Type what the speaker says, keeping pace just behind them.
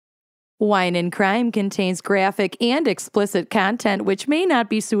Wine and Crime contains graphic and explicit content which may not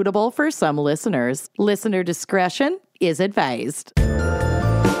be suitable for some listeners. Listener discretion is advised.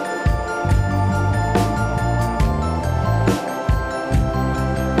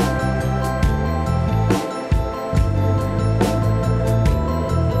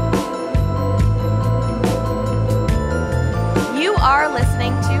 You are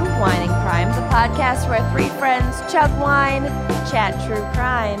listening to Wine and Crime, the podcast where three friends chug wine, chat true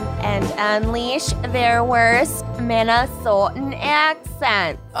crime, and unleash their worst Minnesotan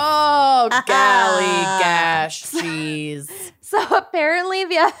accents. Oh, golly gosh, jeez. So apparently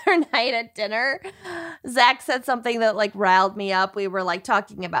the other night at dinner, Zach said something that riled me up. We were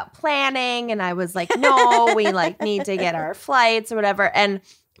talking about planning, and I was like, no, we need to get our flights or whatever. And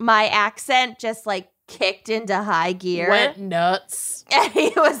my accent just kicked into high gear. Went nuts. And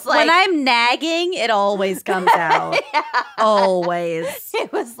he was like, when I'm nagging, it always comes out. Yeah. Always.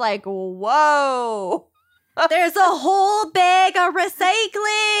 It was like, whoa. There's a whole bag of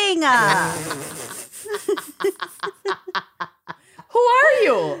recycling. Who are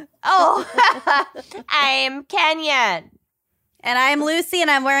you? Oh, I'm Kenyon. And I'm Lucy, and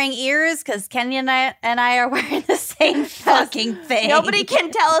I'm wearing ears because Kenyon and I are wearing the same fucking thing. Nobody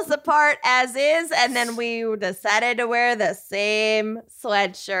can tell us apart as is, and then we decided to wear the same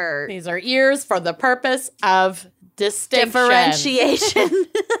sweatshirt. These are ears for the purpose of distinction. Differentiation.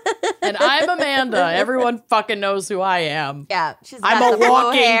 And I'm Amanda. Everyone fucking knows who I am. Yeah, she's got I'm the a blue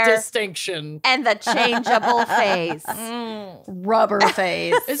walking hair distinction. and the changeable face. Rubber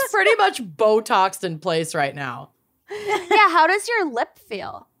face. It's pretty much Botoxed in place right now. Yeah, how does your lip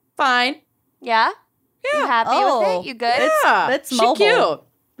feel? Fine. Yeah? Yeah. You happy with it? You good? Yeah. It's she mobile. cute.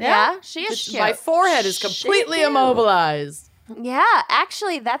 Yeah, she is cute. My forehead is completely immobilized. Yeah,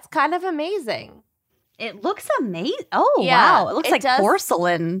 actually, that's kind of amazing. It looks amazing. Oh, Yeah, wow. It looks it like does.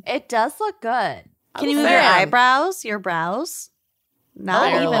 porcelain. It does look good. Can you move your eyebrows? Your brows? Not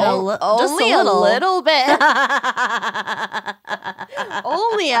Barely. even a little. Only a little bit.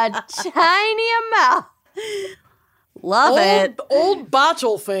 Only a tiny amount. Love it. Old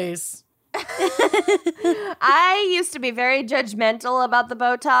botchel face. I used to be very judgmental about the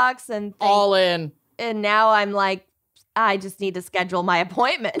Botox and All in. and now I'm like, I just need to schedule my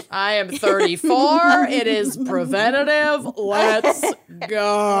appointment. I am 34. It is preventative. Let's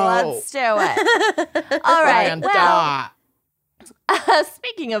go. Let's do it. All right. And Well,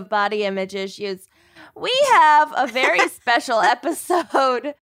 speaking of body image issues, we have a very special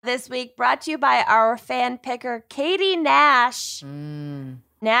episode this week brought to you by our fan picker, Katie Nash.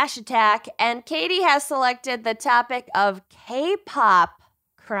 Nash Attack. And Katie has selected the topic of K-pop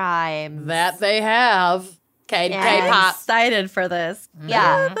crimes. that they have. Yes. K-pop. Excited for this.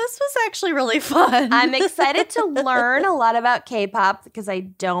 Yeah. This was actually really fun. I'm excited to learn a lot about K-pop because I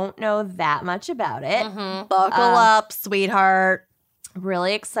don't know that much about it. Buckle up, sweetheart.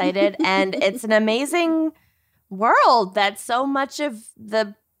 Really excited. And it's an amazing world that so much of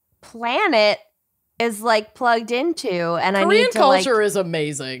the planet is plugged into. And I Korean need to culture is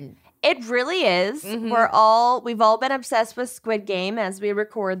amazing. It really is. We've all been obsessed with Squid Game as we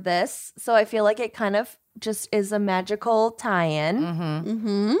record this. So I feel like it kind of just is a magical tie-in.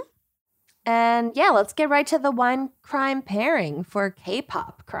 Mm-hmm. And yeah, let's get right to the wine crime pairing for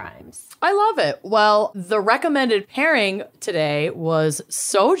K-pop crimes. I love it. Well, the recommended pairing today was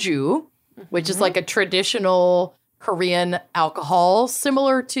soju, which is like a traditional Korean alcohol,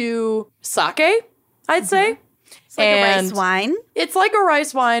 similar to sake, I'd say. It's like a rice wine. It's like a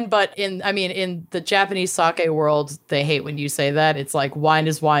rice wine, but in the Japanese sake world, they hate when you say that. It's like wine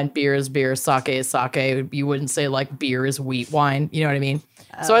is wine, beer is beer, sake is sake. You wouldn't say beer is wheat wine. You know what I mean?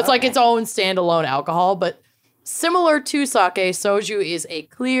 So it's like its own standalone alcohol, but similar to sake, soju is a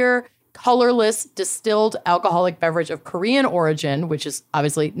clear, colorless, distilled alcoholic beverage of Korean origin, which is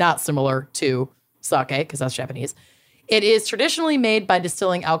obviously not similar to sake because that's Japanese. It is traditionally made by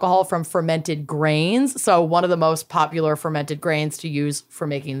distilling alcohol from fermented grains. So one of the most popular fermented grains to use for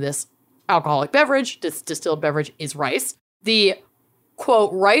making this alcoholic beverage, this distilled beverage, is rice. The,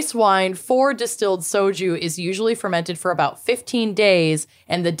 quote, rice wine for distilled soju is usually fermented for about 15 days,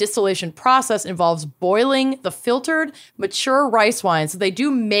 and the distillation process involves boiling the filtered, mature rice wine. So they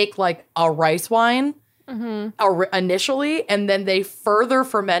do make a rice wine initially, and then they further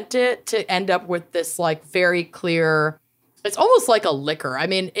ferment it to end up with this very clear, it's almost like a liquor. I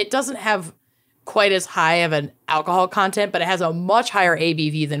mean, it doesn't have quite as high of an alcohol content, but it has a much higher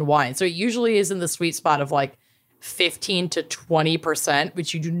ABV than wine. So it usually is in the sweet spot of 15 to 20%,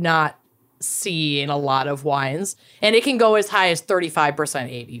 which you do not see in a lot of wines, and it can go as high as 35%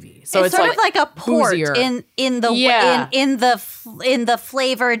 ABV. So it's sort of like a port boozier. in the in the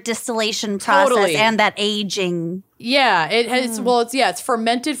flavor distillation process and that aging. Yeah, it has. Well, it's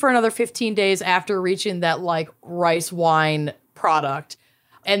fermented for another 15 days after reaching that like rice wine product.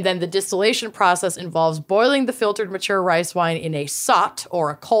 And then the distillation process involves boiling the filtered mature rice wine in a sot or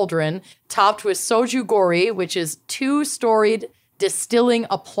a cauldron, topped with soju gori, which is 2-storied distilling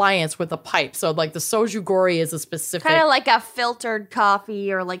appliance with a pipe. So like the soju gori is a specific kind of like a filtered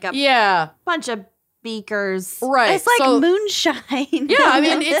coffee or like a bunch of beakers. Right. It's like moonshine. Yeah, I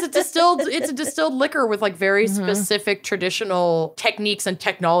mean it's a distilled liquor with like very specific traditional techniques and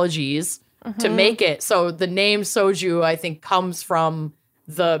technologies to make it. So the name soju I think comes from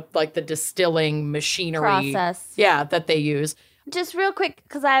the distilling machinery process. Yeah, that they use. Just real quick,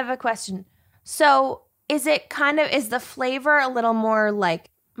 because I have a question. So is the flavor a little more like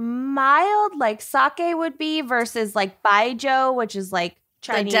mild, like sake would be, versus like baijiu, which is like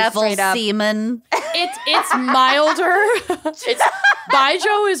Chinese the devil's straight up semen? It's milder.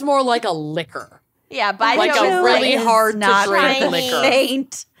 Baijiu is more like a liquor. Yeah, baijiu Like a really hard to drink liquor.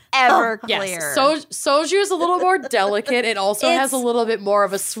 Faint. Everclear. Yes. Soju is a little more delicate. It also has a little bit more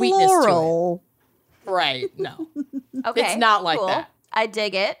of a sweetness floral. to it. Right. No. Okay. It's not like cool. that. I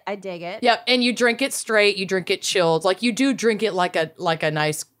dig it. Yep. And you drink it straight. You drink it chilled. Like you do drink it like a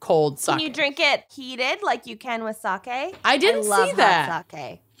nice cold sake. Can you drink it heated like you can with sake? I didn't love see that. hot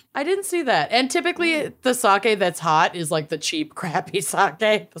sake. I didn't see that. And typically the sake that's hot is like the cheap, crappy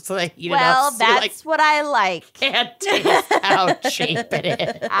sake. So they heat it up. Well, So you, that's what I like. can't taste how cheap it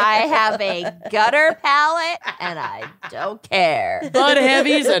is. I have a gutter palate and I don't care. Bud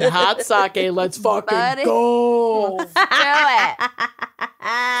heavies and hot sake. Let's fucking go. Do it.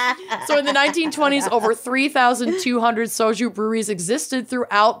 So in the 1920s, over 3,200 soju breweries existed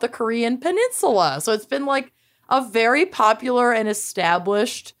throughout the Korean peninsula. So it's been like a very popular and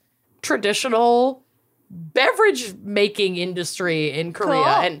established traditional beverage making industry in Korea. Cool.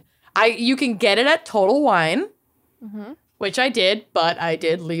 And you can get it at Total Wine, which I did, but I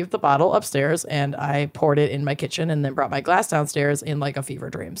did leave the bottle upstairs and I poured it in my kitchen and then brought my glass downstairs in like a fever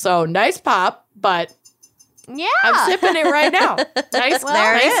dream. So nice pop, but Yeah. I'm sipping it right now. Nice, There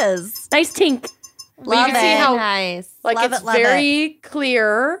nice, it is. nice tink. But Love you can see it. how Nice. like Love it's it, love very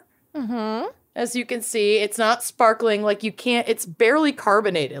clear. Mm-hmm. As you can see, it's not sparkling. Like you can't, it's barely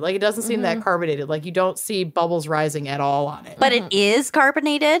carbonated. Like it doesn't seem that carbonated. Like you don't see bubbles rising at all on it. But it is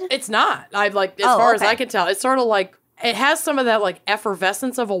carbonated. It's not. I've like, as Oh, far as okay. I can tell, it's sort of like, it has some of that like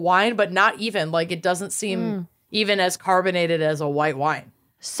effervescence of a wine, but not even. Like it doesn't seem even as carbonated as a white wine.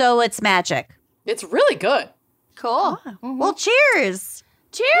 So it's magic. It's really good. Cool. Well, cheers.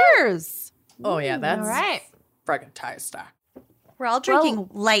 Cheers. Oh yeah, that's All right. friggin' tasty. We're all drinking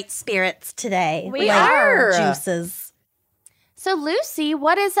light spirits today. We light are. juices. So, Lucy,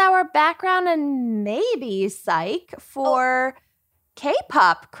 what is our background and maybe psych for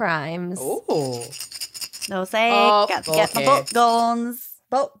K-pop crimes? Oh. No say. Oh, Get my okay. boat bones.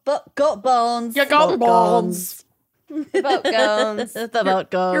 Goat bones. You got bones. The boat goes. The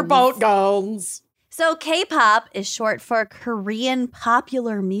boat goes. Your boat goes. So K-pop is short for Korean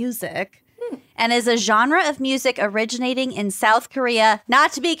popular music and is a genre of music originating in South Korea,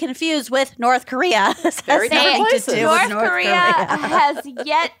 not to be confused with North Korea. This Very has nothing different to do places. with North Korea has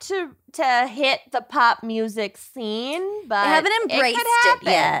yet to hit the pop music scene, but They haven't it embraced could it happen.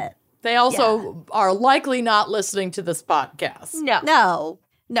 yet. They also are likely not listening to this podcast. No.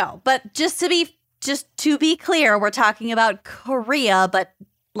 No. But just to be clear, we're talking about Korea, but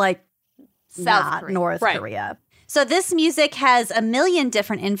like South not Korea. North Right. Korea. So this music has a million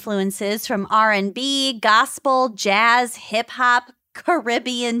different influences from R&B, gospel, jazz, hip hop,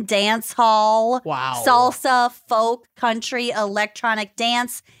 Caribbean dance hall, Wow. salsa, folk, country, electronic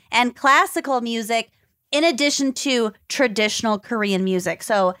dance, and classical music, in addition to traditional Korean music.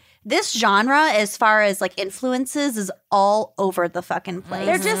 So this genre, as far as like influences, is all over the fucking place.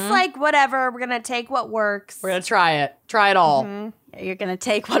 They're just like, whatever, we're going to take what works. We're going to try it. Try it all. You're gonna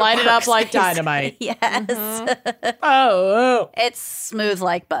take what Light it up works, like basically. dynamite. Yes. Oh. It's smooth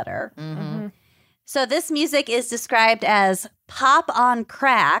like butter. So this music is described as pop on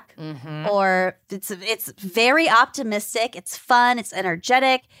crack, or it's very optimistic. It's fun. It's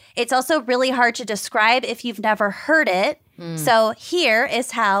energetic. It's also really hard to describe if you've never heard it. So here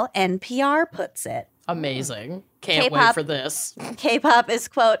is how NPR puts it. Amazing. Can't wait K-pop. for this. K-pop is,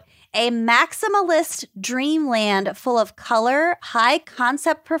 quote, a maximalist dreamland full of color, high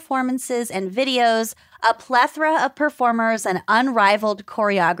concept performances and videos, a plethora of performers, and unrivaled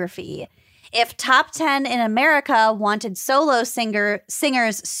choreography. If Top 10 in America wanted solo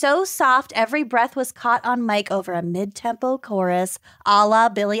singers so soft every breath was caught on mic over a mid-tempo chorus, a la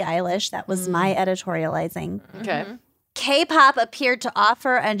Billie Eilish, that was my editorializing. Okay. K-pop appeared to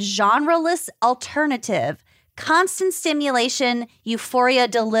offer a genreless alternative. Constant stimulation, euphoria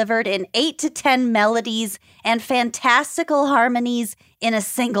delivered in 8 to 10 melodies and fantastical harmonies in a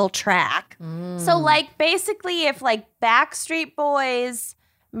single track. So, like, basically, if, like, Backstreet Boys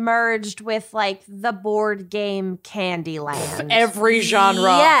merged with, like, the board game Candyland. Every genre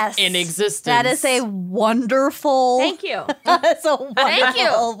Yes. in existence. That is a wonderful... Thank you. That's a Thank you.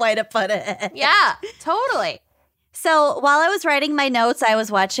 wonderful way to put it. Yeah, totally. So while I was writing my notes, I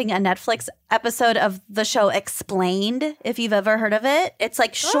was watching a Netflix episode of the show Explained, if you've ever heard of it. It's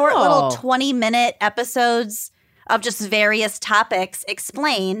like short little 20-minute episodes of just various topics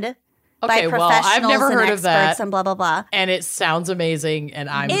explained by professionals I've never and heard experts of that. and blah, blah, blah. And it sounds amazing, and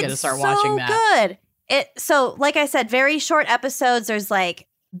I'm going to start It's watching so that. good. So like I said, very short episodes. There's like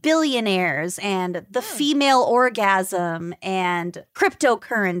billionaires and the female orgasm and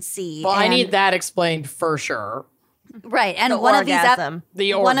cryptocurrency. Well, I and- need that explained for sure. Right. And The one orgasm.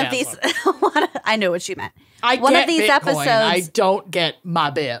 The one orgasm. of these I know what you meant. I one get of these Bitcoin. episodes- I don't get my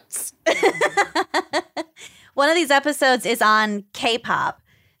bits. One of these episodes is on K-pop.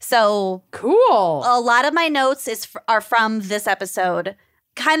 So Cool. a lot of my notes are from this episode.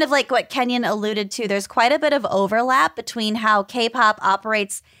 Kind of like what Kenyon alluded to, there's quite a bit of overlap between how K-pop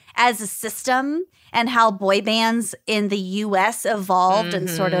operates as a system and how boy bands in the U.S. evolved and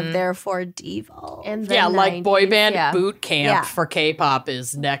sort of therefore devolved. In the Yeah, like boy 90s, band yeah. boot camp Yeah. for K-pop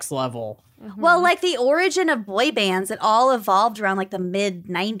is next level. Well, like the origin of boy bands, it all evolved around like the mid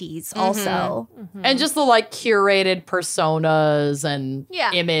 90s also. And just the like curated personas and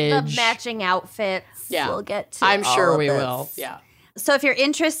image. The matching outfits. Yeah. We'll get to I'm all sure of we this. will. Yeah. So if you're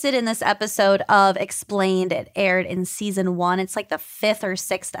interested in this episode of Explained, it aired in season 1. It's like the 5th or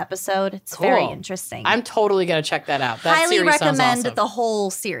 6th episode. It's very Cool. interesting. I'm totally going to check that out. That highly series sounds recommend awesome. the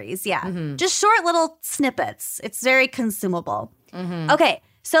whole series. Yeah. Just short little snippets. It's very consumable. Okay.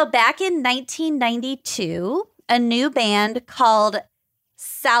 So back in 1992, a new band called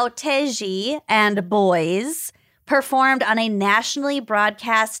Saoteji and Boys performed on a nationally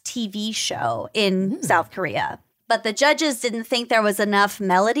broadcast TV show in South Korea. But the judges didn't think there was enough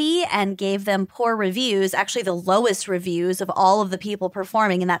melody and gave them poor reviews, actually the lowest reviews of all of the people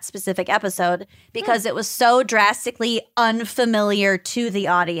performing in that specific episode, because it was so drastically unfamiliar to the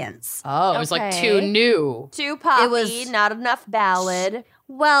audience. Oh, it was like Okay. too new. Too poppy, was- not enough ballad.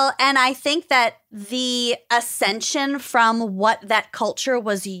 Well, and I think that the ascension from what that culture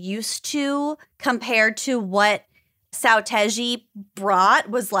was used to compared to what Saoteji brought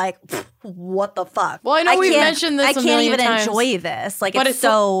was like, what the fuck? Well, I know we've can't- mentioned this I a can't million even times. enjoy this. Like, But it's it's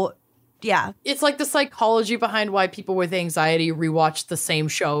so, yeah. It's like the psychology behind why people with anxiety rewatch the same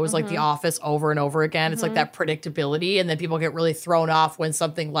shows like The Office over and over again. It's like that predictability, and then people get really thrown off when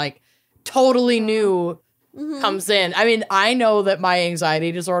something like totally new comes in. I mean, I know that my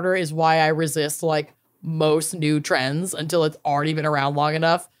anxiety disorder is why I resist like most new trends until it's already been around long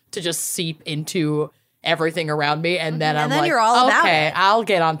enough to just seep into everything around me, and then I'm then like, you're all about okay, it. I'll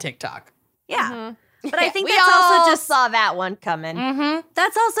get on TikTok. Yeah. But I think we that's all also just saw that one coming.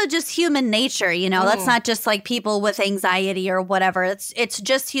 that's also just human nature, you know. That's not just like people with anxiety or whatever. It's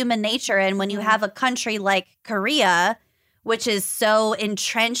just human nature. And when you have a country like Korea, which is so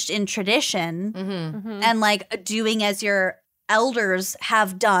entrenched in tradition and like doing as your elders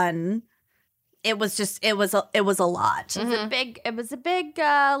have done, it was a lot. It was a big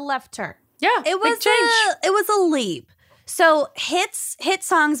left turn. Yeah, It was big change. it was a leap. So hit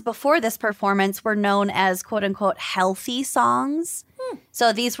songs before this performance were known as quote unquote healthy songs.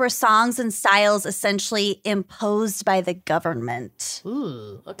 So these were songs and styles essentially imposed by the government.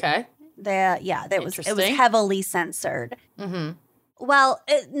 Ooh, okay. It was Interesting. heavily censored. Well,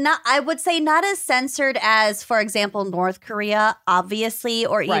 I would say not as censored as, for example, North Korea, obviously,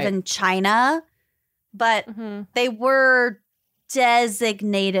 or Right. even China, but they were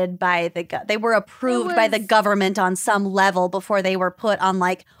designated by they were approved by the government on some level before they were put on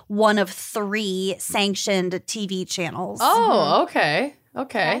like one of 3 sanctioned TV channels. Oh, okay.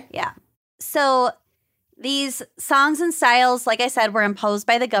 Okay. Yeah. So these songs and styles, like I said, were imposed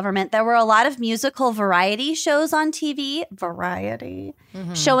by the government. There were a lot of musical variety shows on TV,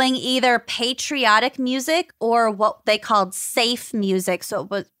 showing either patriotic music or what they called safe music. So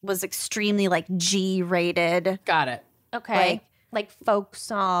it was extremely like G-rated. Got it. Okay. Like folk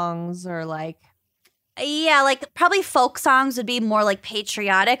songs or like Yeah, like probably folk songs would be more like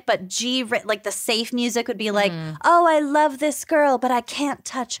patriotic, but like the safe music would be like, oh, I love this girl, but I can't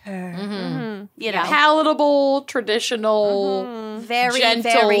touch her. You know, Palatable, traditional, very,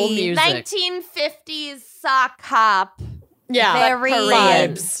 gentle very music. 1950s sock hop. Yeah, very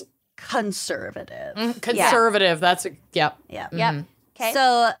vibes. conservative. Conservative. That's a Yeah. Yep. Okay.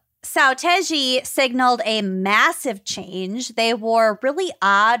 So Saoteji signaled a massive change. They wore really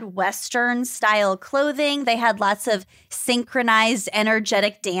odd Western style clothing. They had lots of synchronized,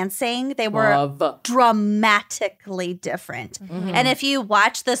 energetic dancing. They were dramatically different. And if you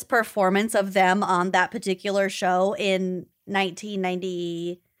watch this performance of them on that particular show in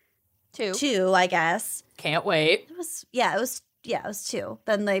 1992, I guess. Can't wait. It was 2.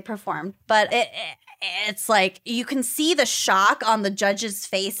 Then they performed. But it's like you can see the shock on the judges'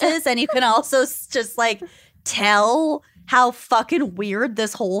 faces, and you can also just like tell how fucking weird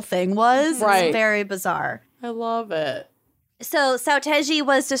this whole thing was. Right. It's very bizarre. I love it. So Saoteji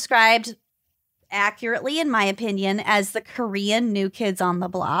was described accurately, in my opinion, as the Korean New Kids on the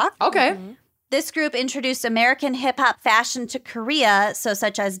Block. Okay. This group introduced American hip-hop fashion to Korea, so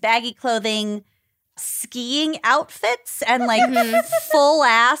such as baggy clothing, skiing outfits, and like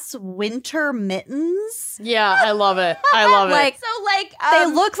full-ass winter mittens. Yeah, I love it. I love it. So like They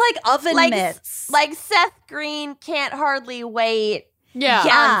look like oven mitts. Like Seth Green Can't Hardly Wait.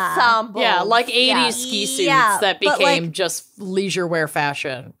 Yeah. Ensemble. Yeah, like 80s ski suits that but, became like, just leisure wear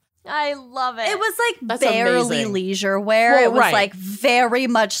fashion. I love it. It was like That's barely amazing. leisure wear. Well, it was right. like very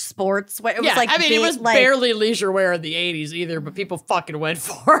much sports wear. It was like I mean, big, it was like, barely leisure wear in the 80s either, but people fucking went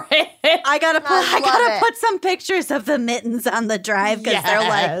for it. I gotta love it. put some pictures of the mittens on the drive because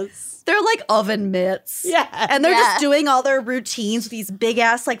they're like oven mitts. Yeah. And they're just doing all their routines with these big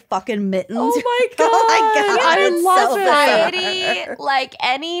ass like fucking mittens. Oh my God. I I love it. Society, like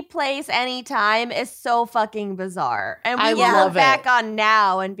any place, anytime, is so fucking bizarre. And we I will love look back it. on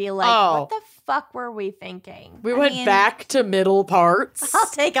now and be like, what the fuck were we thinking? We went mean- back to middle parts. I'll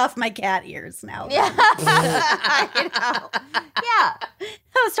take off my cat ears now. Yeah. I know. Yeah.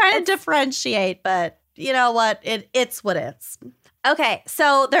 I was trying to differentiate, but you know what? It's what it's. Okay,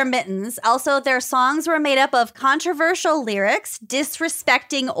 so their mittens. Also, their songs were made up of controversial lyrics,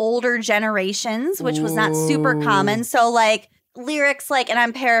 disrespecting older generations, which was not super common. So, like, lyrics like, and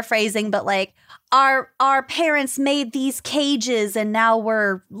I'm paraphrasing, but like, our parents made these cages and now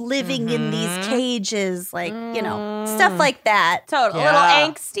we're living in these cages. Like, you know, stuff like that. Totally. Yeah. A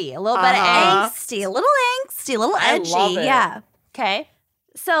little angsty. A little bit of angst. A little edgy. love it. Yeah. Okay.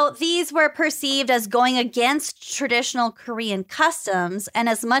 So these were perceived as going against traditional Korean customs, and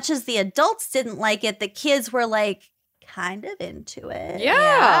as much as the adults didn't like it, the kids were like kind of into it.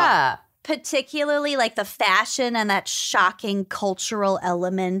 Yeah. Particularly like the fashion and that shocking cultural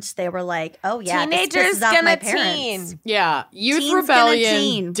element. They were like, oh yeah, Teenagers this pisses off my gonna parents. teen. Yeah. Youth Teen's gonna rebellion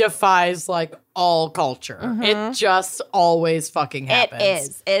teen. defies like all culture. It just always fucking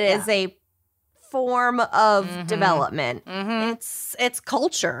happens. It is a form of development. It's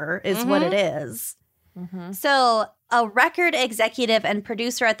culture is what it is. So a record executive and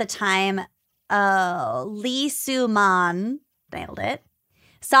producer at the time, Lee Soo-man, nailed it,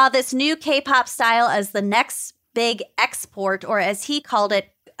 saw this new K-pop style as the next big export, or as he called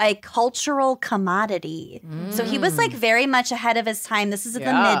it, a cultural commodity. So he was like very much ahead of his time. This is in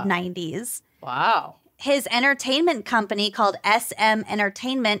the mid-90s. Wow. His entertainment company called SM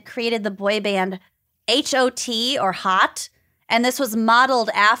Entertainment created the boy band HOT or Hot, and this was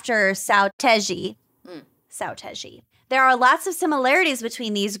modeled after Saoteji. Saoteji. There are lots of similarities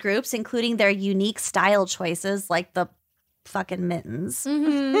between these groups, including their unique style choices, like the fucking mittens.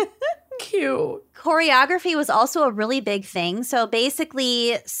 Cute. Choreography was also a really big thing. So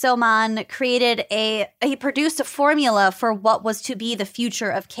basically, Soman created he produced a formula for what was to be the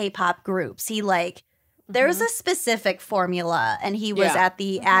future of K-pop groups. He there's a specific formula, and he was at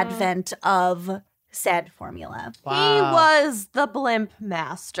the advent of said formula. Wow. He was the blimp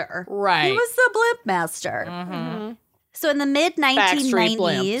master. Right. He was the blimp master. So in the mid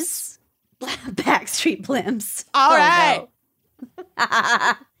 1990s, Backstreet Blimps. All right.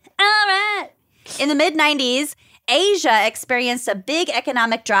 All right. In the mid 90s, Asia experienced a big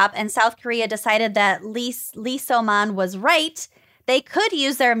economic drop, and South Korea decided that Lee So-man was right. They could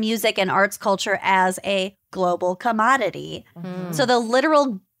use their music and arts culture as a global commodity. So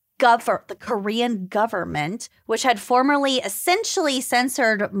the Korean government, which had formerly essentially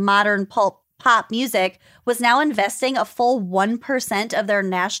censored modern pop music, was now investing a full 1% of their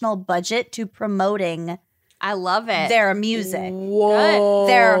national budget to promoting I love it. their music. Whoa.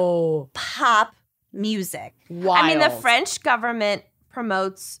 Their pop music. Wild. I mean, the French government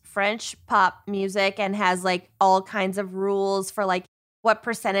promotes French pop music and has like all kinds of rules for like what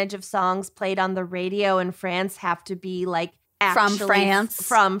percentage of songs played on the radio in France have to be like actually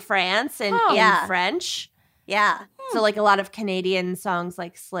from France and in French. Yeah. So like a lot of Canadian songs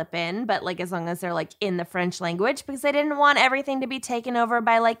like slip in, but like as long as they're like in the French language, because they didn't want everything to be taken over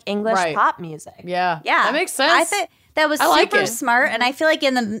by like English pop music. Yeah. Yeah. That makes sense. I think that was like super it. smart. And I feel like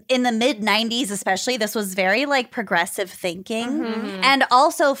in the mid 90s especially, this was very like progressive thinking. Mm-hmm. And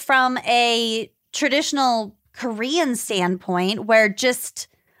also from a traditional Korean standpoint, where just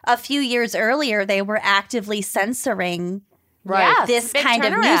a few years earlier they were actively censoring this kind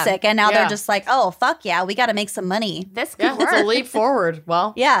of music, and now they're just like, oh fuck yeah, we got to make some money. This could work. It's a leap forward.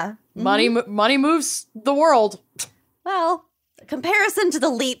 Well, money moves the world. Well, comparison to the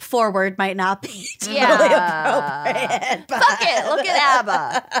leap forward might not be totally appropriate. But fuck it, look at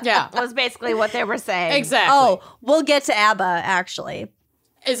ABBA. Yeah, was basically what they were saying. Exactly. Oh, we'll get to ABBA actually.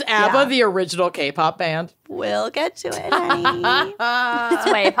 Is ABBA the original K-pop band? We'll get to it, honey.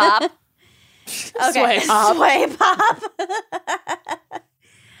 Sway pop. Okay, sway pop.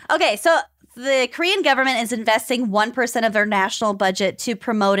 Okay, so the Korean government is investing 1% of their national budget to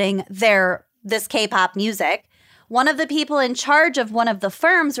promoting this K-pop music. One of the people in charge of one of the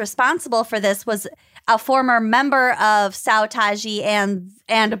firms responsible for this was a former member of Saotaji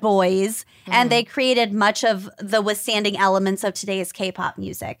and Boys, and they created much of the withstanding elements of today's K-pop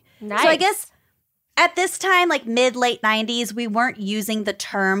music. Nice. So I guess at this time, like mid-late 90s, we weren't using the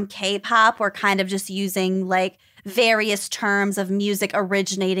term K-pop. We're kind of just using like various terms of music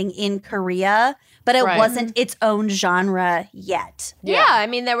originating in Korea, but it wasn't its own genre yet. Yeah, I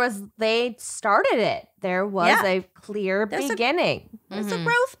mean, they started it. There was a clear beginning. It's a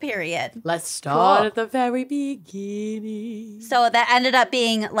growth period. Let's start at the very beginning. So that ended up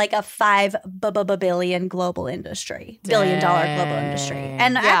being like a $5 billion global industry, $1 billion global industry.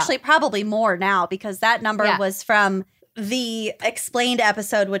 And actually probably more now, because that number was from the Explained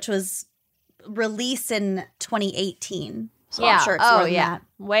episode, which was released in 2018. So I'm sure it's more than that.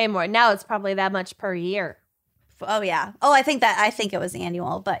 Way more. Now it's probably that much per year. Oh, yeah. Oh, I think it was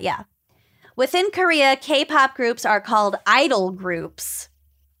annual, but yeah. Within Korea, K-pop groups are called idol groups.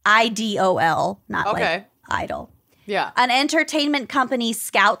 IDOL, not like idol. Yeah. An entertainment company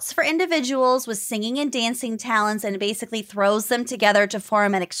scouts for individuals with singing and dancing talents and basically throws them together to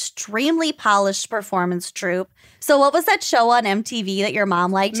form an extremely polished performance troupe. So what was that show on MTV that your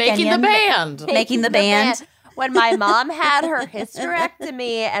mom liked, Making Kenyon? the Band. Making the Band. When my mom had her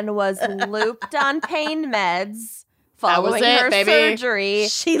hysterectomy and was looped on pain meds following her surgery,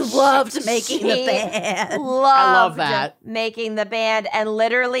 she loved Making the Band. I love that. Making the Band, and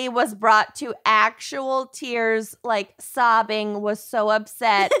literally was brought to actual tears, like sobbing, was so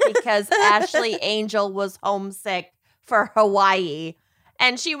upset because Ashley Angel was homesick for Hawaii.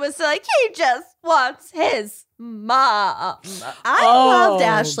 And she was like, he just wants his mom. I loved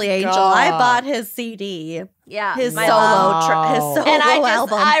Ashley Angel. God. I bought his CD. Yeah. His solo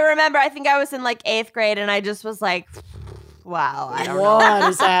album. I remember, I think I was in like 8th grade, and I just was like, wow, I don't know. What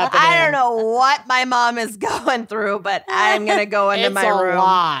is happening? I don't know what my mom is going through, but I'm going to go into my room. It's a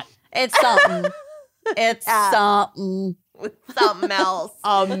lot. It's something. It's something. Something else.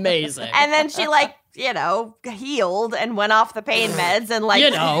 Amazing. And then she healed and went off the pain meds and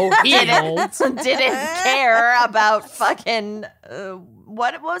didn't care about fucking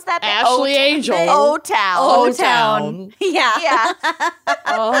what was that? Ashley Angel. O-Town. O-Town. Yeah.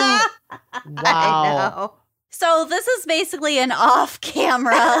 Oh. Wow. I know. So this is basically an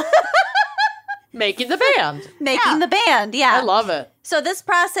off-camera Making the Band. Making the Band, yeah. I love it. So this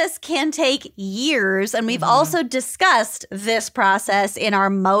process can take years, and we've also discussed this process in our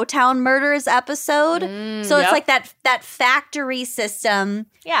Motown Murders episode. So it's like that factory system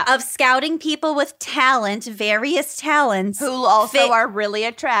of scouting people with talent, various talents. Who also are really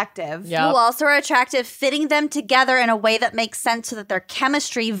attractive. Who also are attractive, fitting them together in a way that makes sense so that their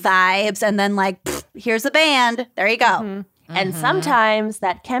chemistry vibes, and then here's a band. There you go. Mm-hmm. And sometimes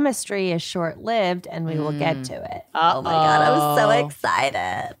that chemistry is short-lived, and we will get to it. Oh my God, I was so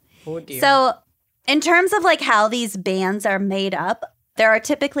excited. Oh dear. So in terms of how these bands are made up, there are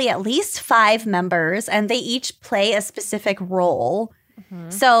typically at least 5 members, and they each play a specific role.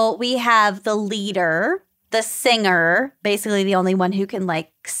 So we have the leader, the singer, basically the only one who can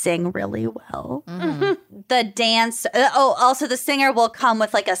sing really well. The dance. Also the singer will come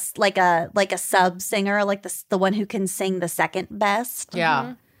with a sub singer, the one who can sing the second best.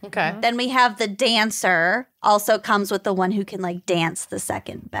 Yeah. Okay. Then we have the dancer, also comes with the one who can dance the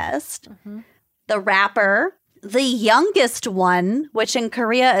second best. The rapper, the youngest one, which in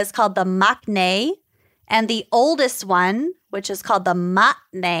Korea is called the maknae, and the oldest one, which is called the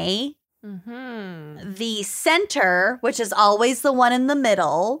matinee. The center, which is always the one in the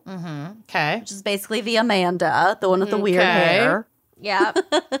middle, Okay. which is basically the Amanda, the one with the weird hair. Yeah.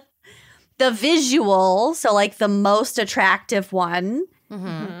 The visual, so like the most attractive one,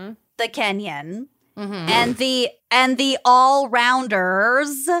 the Kenyan, and the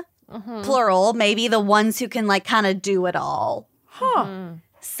all-rounders, plural, maybe the ones who can like kind of do it all. Huh.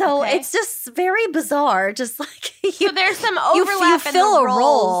 So Okay. it's just very bizarre. Just like So there's some you overlap in fill the a roles.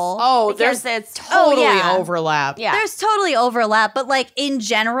 role. Oh, because there's it's totally yeah. overlap. yeah. There's totally overlap, but like in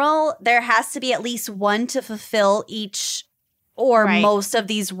general, there has to be at least one to fulfill each or Right. most of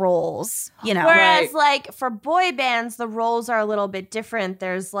these roles. You know, Whereas Right. like for boy bands, the roles are a little bit different.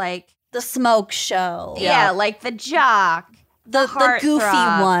 There's like the smoke show, yeah, like the jock, the goofy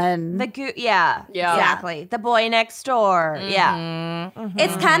heartthrob, one. yeah, Yeah. exactly. The boy next door, yeah.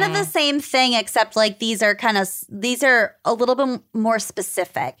 It's kind of the same thing, except like these are a little bit more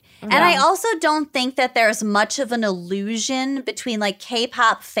specific. And I also don't think that there's much of an illusion between like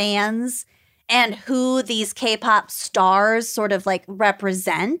K-pop fans and who these K-pop stars sort of like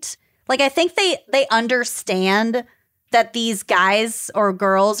represent. Like I think they understand that these guys or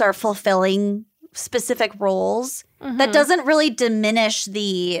girls are fulfilling specific roles. That doesn't really diminish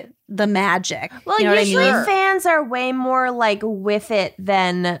the magic. Well, you know usually what I mean? fans are way more like with it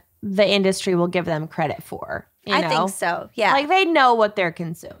than the industry will give them credit for. You I know? think so. Yeah. Like they know what they're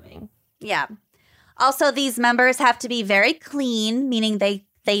consuming. Yeah. Also, these members have to be very clean, meaning they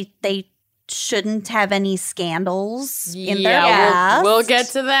shouldn't have any scandals in their past. We'll get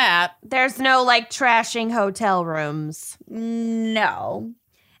to that. There's no like trashing hotel rooms. No.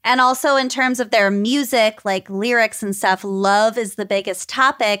 And also in terms of their music, like lyrics and stuff, love is the biggest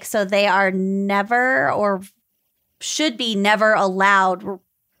topic. So they are never or should be never allowed,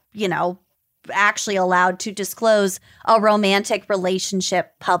 you know, actually allowed to disclose a romantic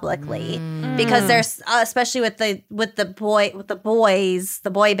relationship publicly. Because there's especially with the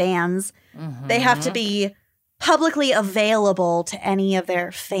boy bands, they have to be publicly available to any of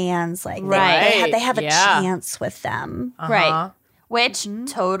their fans. Like they have a chance with them. Right. Which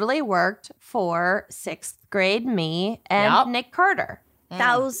totally worked for 6th grade me and Nick Carter.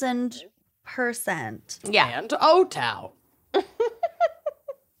 1,000%. Yeah. And O-Town.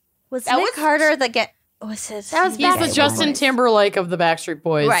 Was That Nick was- Carter the gay? Was it? That was He's the Backstreet Justin Boys. Timberlake of the Backstreet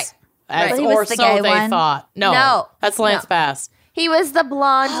Boys. Right. As, But he or was the so gay they one? thought. No. No. That's Lance Bass. He was the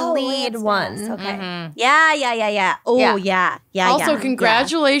blonde lead Lance one. Bass, okay. Yeah. Oh, Yeah. yeah. Also, yeah.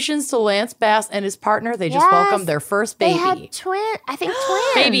 congratulations to Lance Bass and his partner. They just welcomed their first They baby. had I think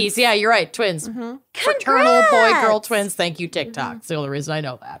twins. Babies. Yeah, you're right. Twins. Fraternal boy-girl twins. Thank you, TikTok. It's the only reason I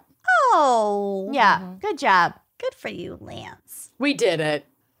know that. Oh. Yeah. Good job. Good for you, Lance. We did it.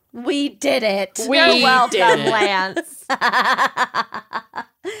 We did it. We You're welcome, did it. Lance.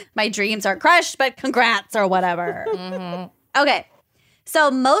 My dreams are crushed, but congrats or whatever. Okay.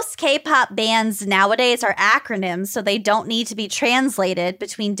 So most K-pop bands nowadays are acronyms, so they don't need to be translated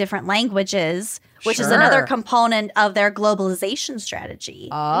between different languages, which is another Sure. component of their globalization strategy.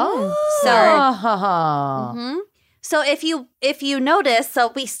 Oh. So if you notice,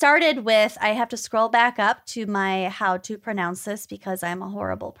 so we started with, I have to scroll back up to my how to pronounce this because I'm a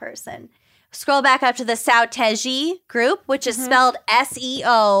horrible person. Scroll back up to the Seotaiji group, which is spelled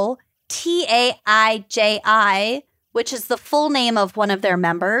Seotaiji, which is the full name of one of their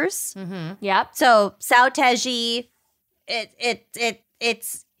members. Yep. So Seotaiji,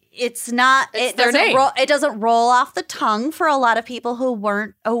 it's not It's their name. it doesn't roll off the tongue for a lot of people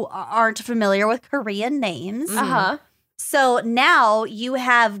who aren't familiar with Korean names. Uh-huh. So now you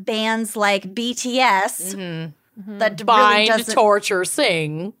have bands like BTS that really Bind, doesn't torture,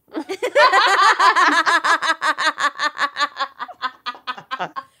 sing.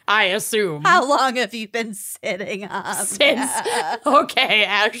 I assume. How long have you been sitting on? Since. Okay,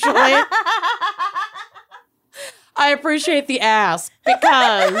 actually. I appreciate the ask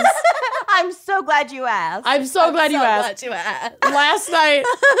because I'm so glad you asked. I'm so glad you asked. asked. Last night,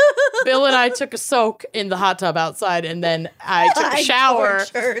 Bill and I took a soak in the hot tub outside, and then I took a shower.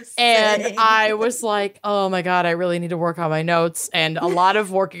 And I was like, oh my God, I really need to work on my notes. And a lot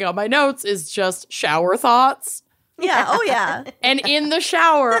of working on my notes is just shower thoughts. Yeah. Oh, yeah. And in the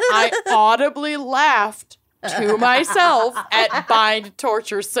shower, I audibly laughed to myself at bind,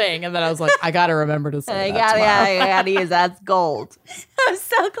 torture, sing. And then I was like, I got to remember to say that tomorrow. I gotta use that's gold. I'm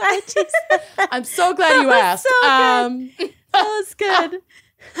so glad you said that. I'm so glad you asked. so good. That was good.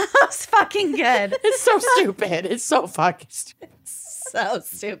 That was fucking good. It's so stupid. It's so fucking stupid. So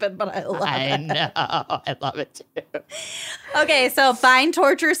stupid, but I love I it. know. I love it too. Okay, so bind,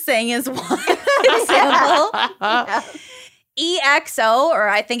 torture, sing is one example. EXO, or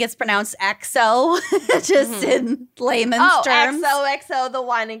I think it's pronounced EXO, just in layman's terms. XOXO, the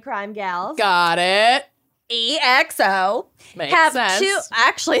wine and crime gals. Got it. EXO Makes have sense. two.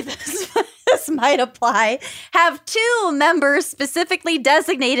 Actually, this might apply. Have two members specifically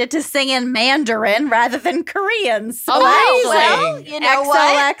designated to sing in Mandarin rather than Korean. So well, you know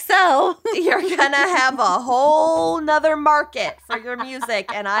what? XOXO. You're gonna have a whole nother market for your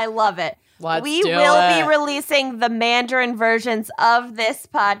music, and I love it. We will be releasing the Mandarin versions of this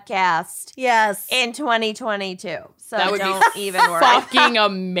podcast Yes. in 2022. So That would don't even worry. fucking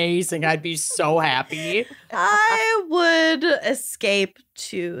amazing. I'd be so happy. I would escape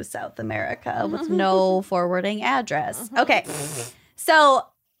to South America with no forwarding address. Okay. So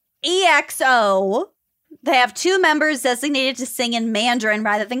EXO, they have two members designated to sing in Mandarin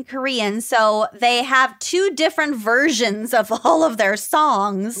rather than Korean. So they have two different versions of all of their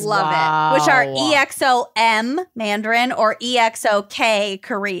songs. Love it. Which are EXO-M Mandarin or EXO-K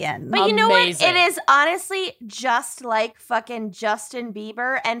Korean. But you know what? Amazing. It is honestly just like fucking Justin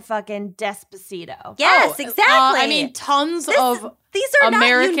Bieber and fucking Despacito. Yes, exactly. I mean, tons of these are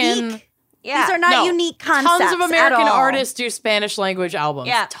American. not unique. Yeah. These are not unique concepts. Tons of American at all. artists do Spanish language albums.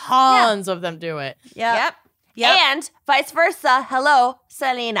 Yeah. Tons of them do it. Yep. And vice versa. Hello,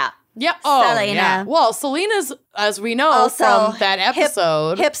 Selena. Yeah. Oh, Selena. yeah. Well, Selena's, as we know Also, from that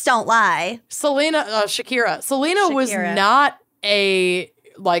episode, Hips don't lie. Shakira. Selena was Shakira. not a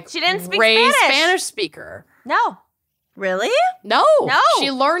She didn't speak raised Spanish. Spanish speaker. No. Really? No. No.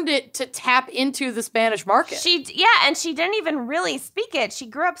 She learned it to tap into the Spanish market. And she didn't even really speak it. She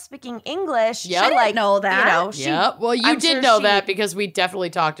grew up speaking English. Yep. She, I didn't know that. You know, she, Yep. Well, you I'm did sure know she- that because we definitely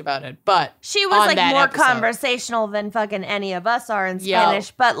talked about it. But She was on like that more episode. conversational than fucking any of us are in Yep.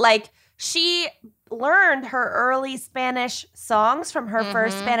 Spanish. But like she learned her early Spanish songs from her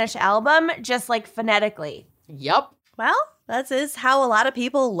first Spanish album just like phonetically. Yep. Well, that is how a lot of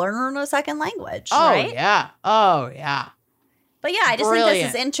people learn a second language. Oh, right? yeah. Oh, yeah. But yeah, I just think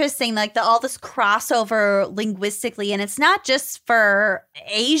Brilliant. this is interesting, like all this crossover linguistically, and it's not just for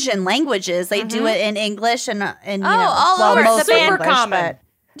Asian languages. They do it in English and all over. most The band- English, common.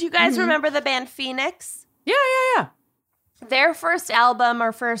 Do you guys remember the band Phoenix? Yeah. Their first album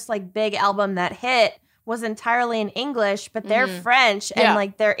or first like big album that hit was entirely in English, but they're French and Yeah.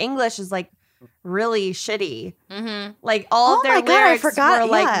 like their English is like really shitty. Mm-hmm. Like all Oh of their my God, I lyrics forgot, were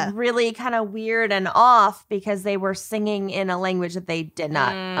like yeah. really kind of weird and off because they were singing in a language that they did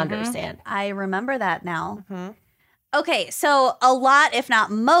not understand. I remember that now. Mhm. Okay, so a lot, if not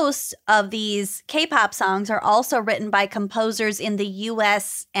most, of these K-pop songs are also written by composers in the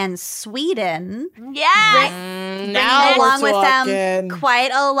U.S. and Sweden. Yes. Now we're along with them talking.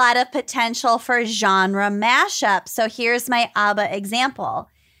 quite a lot of potential for genre mashup. So here's my ABBA example.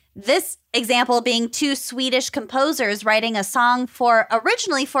 This example being two Swedish composers writing a song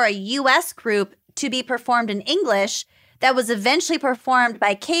originally for a U.S. group to be performed in English that was eventually performed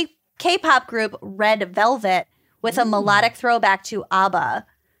by K-pop group Red Velvet with a melodic throwback to ABBA.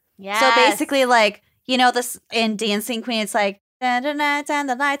 Yes. So basically, like, you know, this in Dancing Queen, it's like, and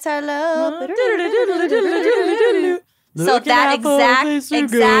the lights are low. So that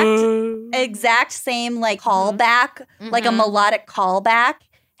exact same like callback, like a melodic callback,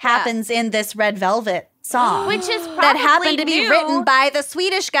 happens in this Red Velvet song, which is probably that happened to be new. written by the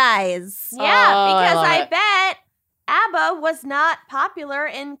Swedish guys. Yeah, Oh, I because love I it. bet ABBA was not popular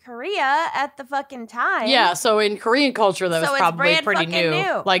in Korea at the fucking time. Yeah, so in Korean culture, that So was it's probably brand pretty fucking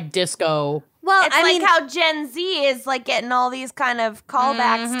new. Like disco. Well, It's I like mean, how Gen Z is like getting all these kind of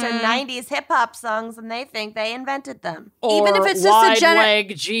callbacks to 90s hip hop songs and they think they invented them. Or Even if it's just a wide gener-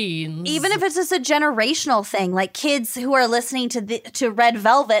 leg jeans. even if it's just a generational thing, like kids who are listening to Red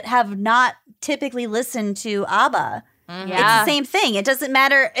Velvet have not typically listened to ABBA. Yeah. It's the same thing. It doesn't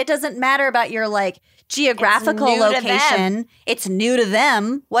matter. It doesn't matter about your like geographical new to location. It's new to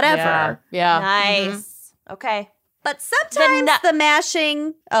them. Whatever. Yeah. Nice. Okay. But sometimes the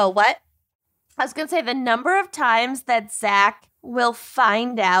mashing. Oh, what? I was going to say the number of times that Zach will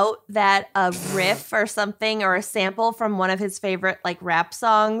find out that a riff or something or a sample from one of his favorite like rap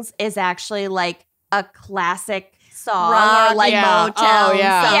songs is actually like a classic song Rock, or like yeah. Motown. Oh,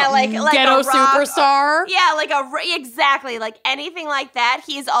 yeah. something. Yeah, like Ghetto a rock, superstar. Yeah, like exactly like anything like that.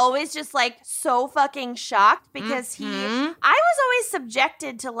 He's always just like so fucking shocked because I was always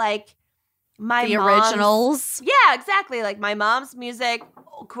subjected to like my The mom's- originals. Yeah, exactly. Like my mom's music,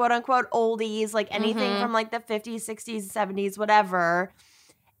 quote unquote oldies, like anything from like the 50s, 60s, 70s, whatever.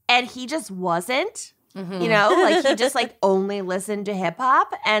 And he just wasn't. You know, like he just like only listened to hip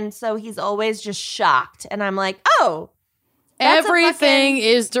hop. And so he's always just shocked. And I'm like, oh, that's a Everything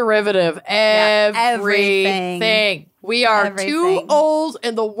is derivative. everything. Everything. We are too Everything. old,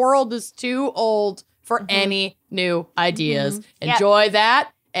 and the world is too old for any new ideas. Enjoy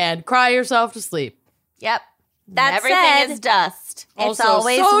that and cry yourself to sleep. Yep. That Everything said, is dust. It's Also,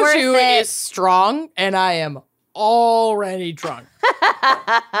 always soju worth it. is strong, and I am already drunk.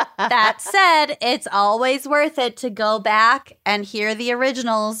 That said, it's always worth it to go back and hear the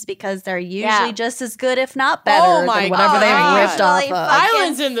originals because they're usually just as good, if not better, Oh my than whatever God. they've ripped off Usually of. fucking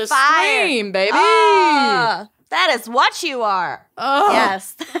Islands in the fire. stream, baby. Ah, that is what you are. Oh,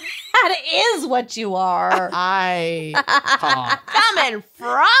 Yes, that is what you are. I can't. Coming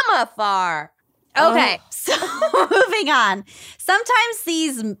from afar. Okay, so moving on. Sometimes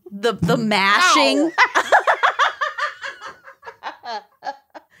the mashing.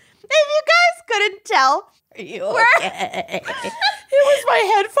 If you guys couldn't tell, Are you okay? It was my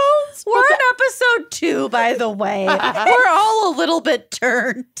headphones. We're in episode 2, by the way. We're all a little bit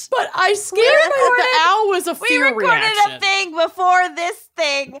turned. But I scared the owl was a we fear recorded reaction. a thing before this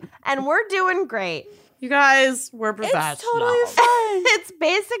thing, and we're doing great. You guys, we're professional. It's totally fine. It's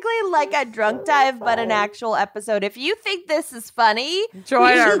basically like a drunk dive, but an actual episode. If you think this is funny,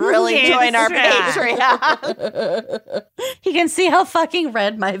 Join you our should really join our Patreon. Patreon. You can see how fucking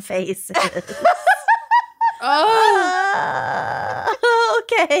red my face is.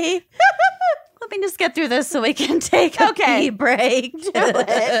 Okay. Let me just get through this so we can take a pee break. Never,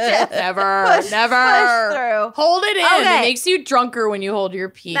 Push never. through. Hold it in. Okay. It makes you drunker when you hold your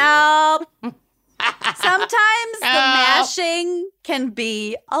pee. Nope. Sometimes the Nope. mashing can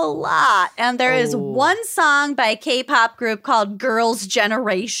be a lot. And there is Oh. one song by a K-pop group called Girls'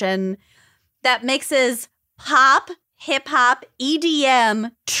 Generation that mixes pop, hip-hop,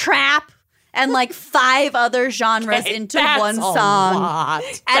 EDM, trap, and like 5 other genres into That's one a song. lot.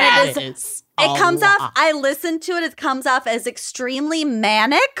 And That it is It a comes lot. off, I listened to it, it comes off as extremely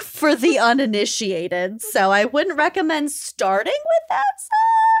manic for the uninitiated. So I wouldn't recommend starting with that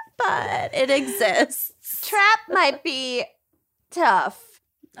song, but it exists. Trap might be tough.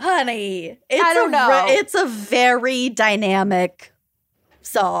 Honey, it's I don't know. It's a very dynamic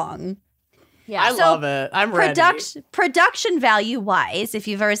song. Yeah. I So, love it. I'm ready. Production value wise, if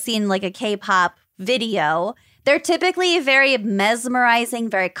you've ever seen like a K-pop video, they're typically very mesmerizing,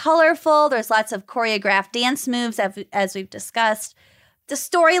 very colorful. There's lots of choreographed dance moves, as we've discussed. The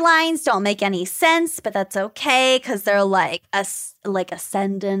storylines don't make any sense, but that's okay because they're like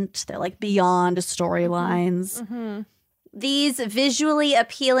ascendant. They're like beyond storylines. Mhm. These visually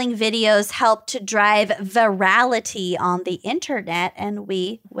appealing videos help to drive virality on the internet, and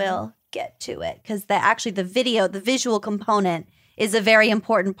we will get to it because the visual component is a very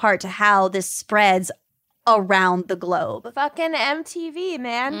important part to how this spreads around the globe. Fucking MTV,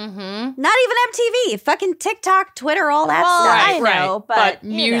 man. Mm-hmm. Not even MTV, fucking TikTok, Twitter, all that Well, stuff. I know, but,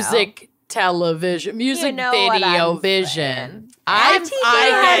 you music, television, music, You know what video, I'm vision. MTV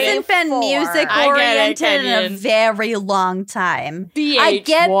hasn't been before. music I get it, oriented in a Kenyon. very long time.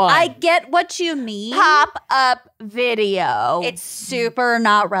 VH1. I get what you mean. Pop up video. It's super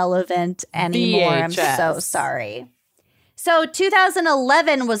not relevant anymore. I'm so VHS. sorry. So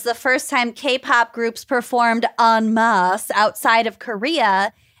 2011 was the first time K-pop groups performed en masse outside of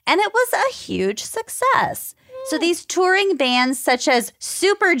Korea, and it was a huge success. So these touring bands such as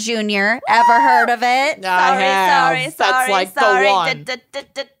Super Junior, ever heard of it? I have. That's like the one.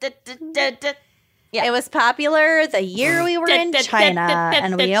 Yeah. It was popular the year we were in China,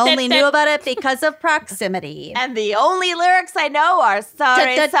 and we only knew about it because of proximity. And the only lyrics I know are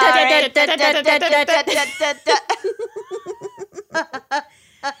sorry,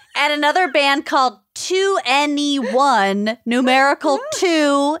 And another band called 2NE1, numerical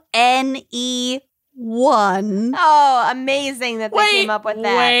 2NE1. Oh, amazing that they came up with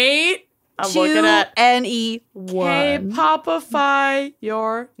that. Wait. I'm looking at 2NE1. K-popify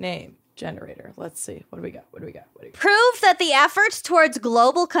your name generator. Let's see. What do we got? Prove that the efforts towards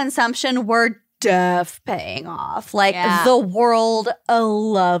global consumption were paying off. Like, Yeah. the world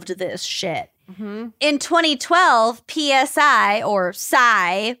loved this shit. In 2012, PSI or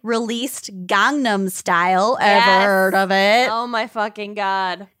Psy released Gangnam Style. Yes. Ever heard of it? Oh my fucking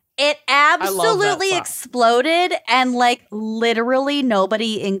God. It love that absolutely song. exploded, and like literally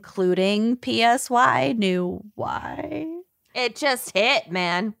nobody, including PSY, knew why. It just hit,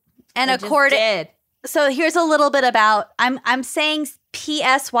 man. And It just according, did. so here's a little bit about. I'm saying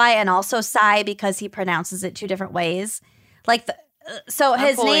PSY and also Psy because he pronounces it 2 different ways. Like so, I'm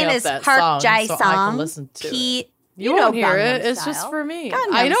his pulling name up is that Park song Jae so I can Song. listen to it. You You know won't hear Gangnam it. It's just Style. for me. Gangnam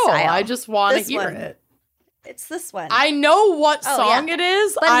I know. Style. I just want to This hear one. it. It's this one. I know what Oh, song yeah. it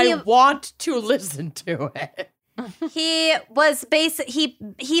is. But I he- want to listen to it. He was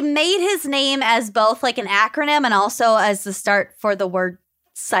he made his name as both like an acronym and also as the start for the word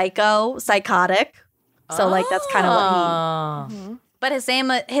psychotic. So like that's kind of what he. But his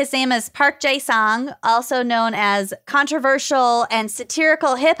name is Park Jae-sung, also known as controversial and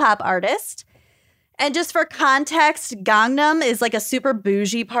satirical hip hop artist. And just for context, Gangnam is like a super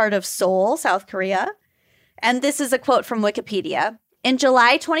bougie part of Seoul, South Korea. And this is a quote from Wikipedia. In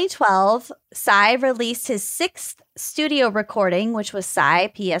July 2012, Psy released his 6th studio recording, which was Psy,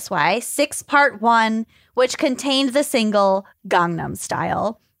 PSY, 6 Part 1, which contained the single Gangnam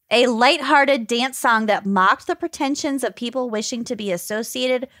Style, a lighthearted dance song that mocked the pretensions of people wishing to be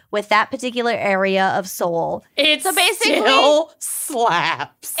associated with that particular area of Seoul. It still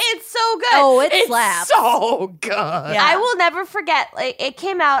slaps. It's so good. Oh, it It's slaps. so good. Yeah. I will never forget. Like, it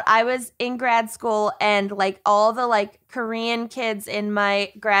came out. I was in grad school, and like all the like Korean kids in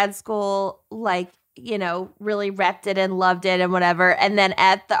my grad school, like really repped it and loved it and whatever. And then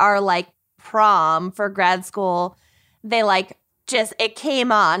at our like prom for grad school, they like it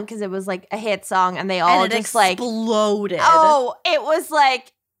came on because it was like a hit song, and they all just like exploded. Oh, it was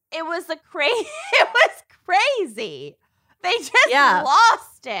crazy. They just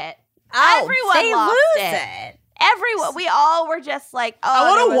lost it. Everyone lost it. Everyone. We all were just like, oh, I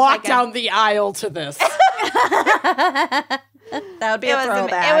want to walk down the aisle to this. That would be a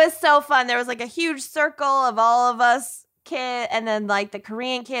throwback. It was so fun. There was like a huge circle of all of us kids, and then like the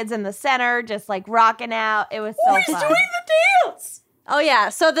Korean kids in the center just like rocking out. It was so fun. He's doing the dance. Oh, yeah.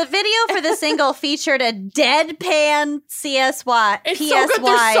 So the video for the single featured a deadpan CSY. It's so good.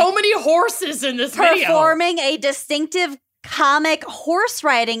 There's so many horses in this video. Performing a distinctive comic horse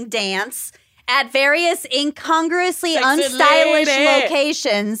riding dance at various incongruously unstylish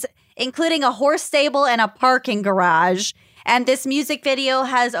locations, including a horse stable and a parking garage. And this music video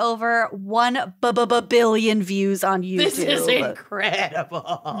has over 1 billion views on YouTube. This is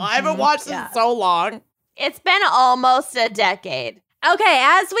incredible. I haven't watched it in so long. It's been almost a decade. Okay,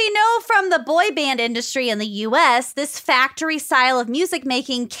 as we know from the boy band industry in the US, this factory style of music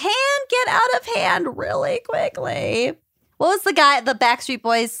making can get out of hand really quickly. What was the guy, the Backstreet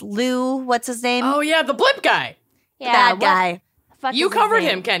Boys, Lou, what's his name? Oh, yeah, the blimp guy. Yeah, that guy. You covered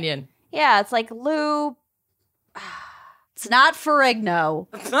him, Kenyon. Yeah, it's like Lou. It's not Ferrigno.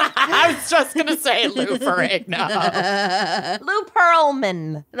 I was just going to say Lou Ferrigno. Lou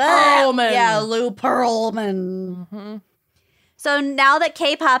Pearlman. Pearlman. Yeah, Lou Pearlman. Mm-hmm. So now that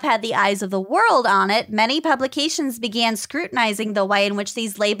K-pop had the eyes of the world on it, many publications began scrutinizing the way in which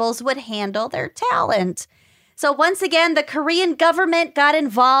these labels would handle their talent. So once again, the Korean government got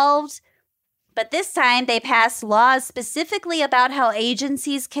involved, but this time they passed laws specifically about how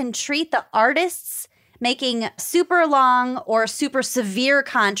agencies can treat the artists making super long or super severe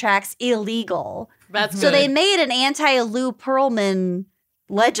contracts illegal. That's good. So they made an anti-Lou Pearlman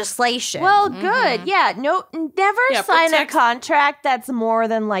legislation. Well, good. Yeah. No, never sign a protect- contract that's more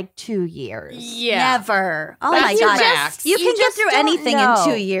than like 2 years. Yeah. Never. Oh That's my your God. max. You can You get just through don't anything know. in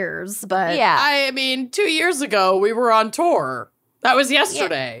 2 years, but Yeah. I mean, 2 years ago, we were on tour. That was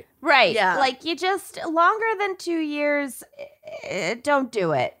yesterday. Right. Yeah. Like you just longer than 2 years, don't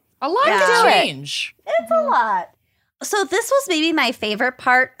do it. A lot Yeah. can Do it. change. it's a lot. So this was maybe my favorite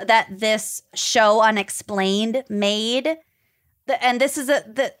part that this show Unexplained made. And this is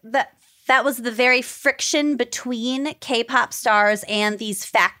that was the very friction between K-pop stars and these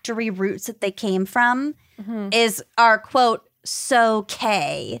factory roots that they came from is our quote, so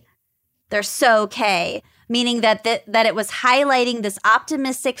K. They're so K, meaning that it was highlighting this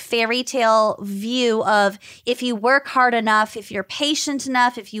optimistic fairy tale view of if you work hard enough, if you're patient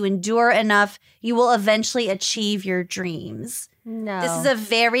enough, if you endure enough, you will eventually achieve your dreams. No. This is a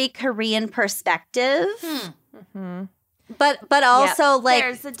very Korean perspective. But also like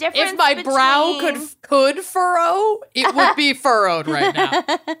there's a difference If my brow between- could furrow, it would be furrowed right now.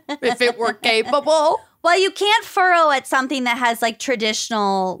 If it were capable. well, you can't furrow at something that has like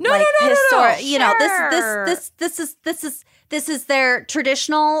traditional No, like no. historic. You know, Sure. this is their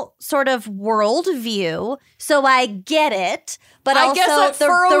traditional sort of worldview. So I get it, but I also guess that the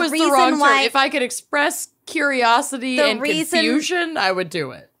furrow is the reason wrong why term. If I could express curiosity The and reason- confusion, I would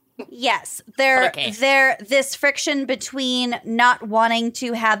do it. yes, Okay. there this friction between not wanting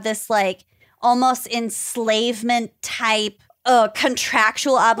to have this like almost enslavement type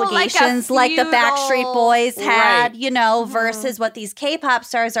contractual obligations like the Backstreet feudal- Boys had, Right. you know, versus what these K-pop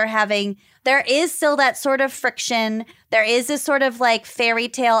stars are having. There is still that sort of friction. There is this sort of like fairy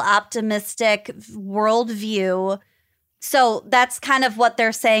tale optimistic worldview. So that's kind of what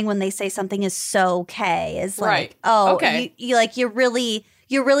they're saying when they say something is so okay. Is like, Right. oh, Okay. you like you're really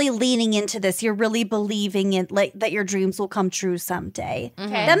you're really leaning into this. You're really believing in like that your dreams will come true someday.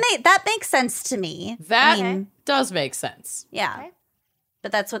 Okay. That makes sense to me. That does make sense. Yeah. Okay.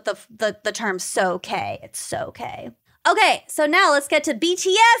 But that's what the term so-K. It's so-K. Okay, so now let's get to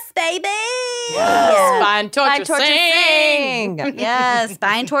BTS, baby. Yes. Spine torture, sing. Yes,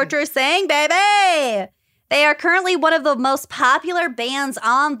 Spine Torture Sing, baby. They are currently one of the most popular bands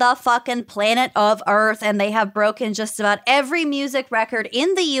on the fucking planet of Earth, and they have broken just about every music record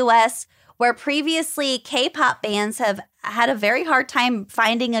in the US, where previously K-pop bands have had a very hard time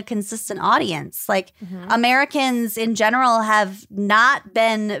finding a consistent audience. Like, Americans in general have not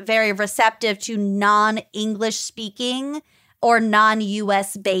been very receptive to non-English speaking or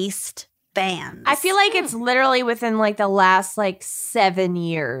non-US based bands. I feel like it's literally within like the last like 7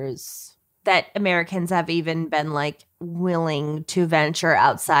 years that Americans have even been like willing to venture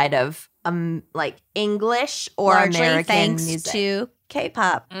outside of like English or largely American thanks music. to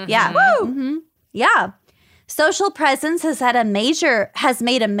K-pop. Yeah. Woo! Yeah. Social presence has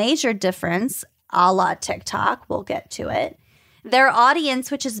made a major difference, a la TikTok. We'll get to it. Their audience,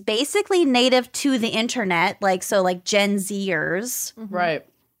 which is basically native to the internet, like Gen Zers. Right.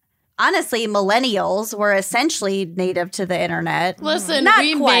 Honestly, millennials were essentially native to the internet. Listen, Not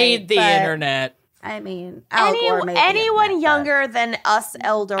we quite, made the but- internet. I mean, Al Gore made the anyone internet, younger than us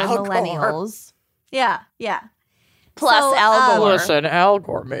elder Al Gore. millennials but- Yeah. plus So, Al Gore. Listen, Al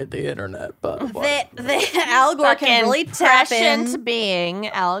Gore made the internet, but Al Gore can really tap in. prescient being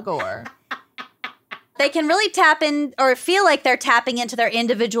Al Gore. They can really tap in or feel like they're tapping into their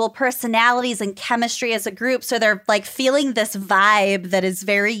individual personalities and chemistry as a group. So they're like feeling this vibe that is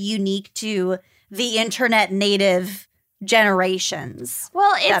very unique to the internet native generations.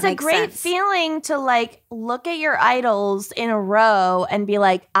 Well, it's That a makes great sense. feeling to like look at your idols in a row and be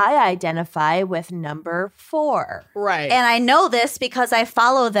like, I identify with number 4. right. And I know this because I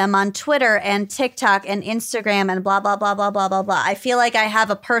follow them on Twitter and TikTok and Instagram and blah, blah, blah, blah, blah, blah, blah. I feel like I have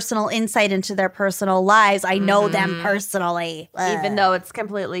a personal insight into their personal lives. I know them personally. Even though it's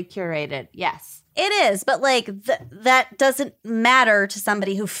completely curated. Yes. It is, but like that doesn't matter to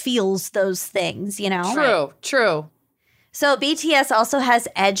somebody who feels those things, you know? True. So BTS also has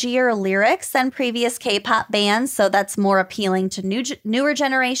edgier lyrics than previous K-pop bands, so that's more appealing to newer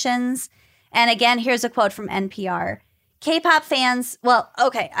generations. And again, here's a quote from NPR. K-pop fans, well,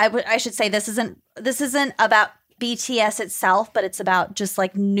 okay, I should say this isn't about BTS itself, but it's about just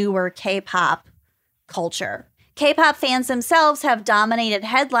like newer K-pop culture. K-pop fans themselves have dominated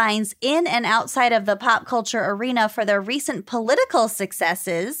headlines in and outside of the pop culture arena for their recent political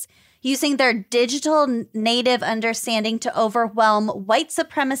successes, using their digital native understanding to overwhelm white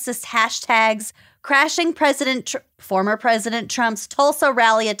supremacist hashtags, crashing former President Trump's Tulsa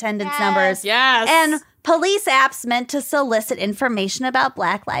rally attendance numbers, Yes. and police apps meant to solicit information about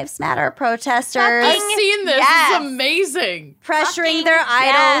Black Lives Matter protesters, I've seen this. Yes. It's amazing. pressuring their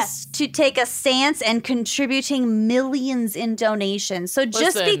idols to take a stance and contributing millions in donations. So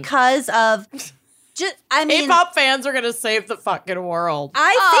just Listen. because of... K-pop fans are gonna save the fucking world.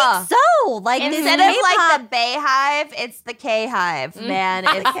 I think so. Like Instead of like the Bayhive, it's the K-Hive, man.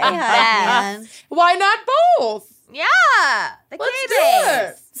 It's the K-Hive, best. man. Why not both? Yeah. The Let's do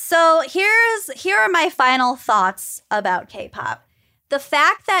K-Babes. it. So here are my final thoughts about K-pop. The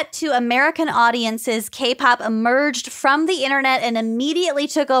fact that to American audiences, K-pop emerged from the internet and immediately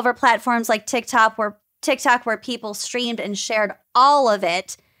took over platforms like TikTok where people streamed and shared all of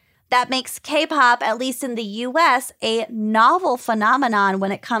it. That makes K-pop, at least in the US, a novel phenomenon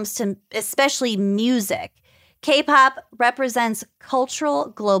when it comes to especially music. K-pop represents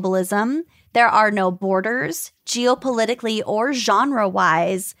cultural globalism. There are no borders, geopolitically or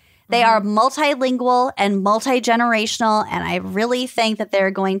genre-wise. They are multilingual and multi-generational, and I really think that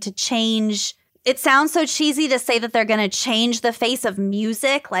they're going to change. It sounds so cheesy to say that they're going to change the face of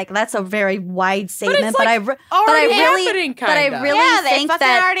music. Like, that's a very wide statement. But it's already happening, but I kinda. really Yeah, they think fucking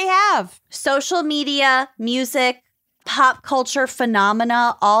that already have. social media, music, pop culture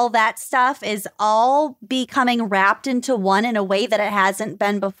phenomena, all that stuff is all becoming wrapped into one in a way that it hasn't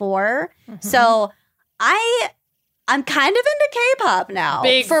been before. So I'm kind of into K-pop now.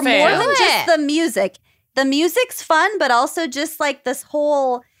 Big for fan. more than Do just it. the music. The music's fun, but also just like this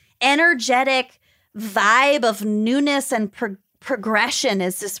whole energetic vibe of newness and progression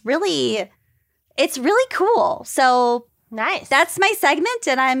is just it's really cool. So Nice. that's my segment,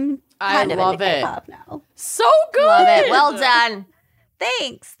 and I'm I kind of love into it. K-pop now. So good. Love it. Well done.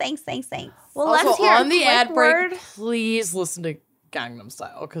 Thanks. Well, Also, let's hear on a the quick ad break, word. please listen to Gangnam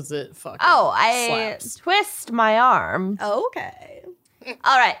Style because it fucking I slaps. twist my arm. Okay.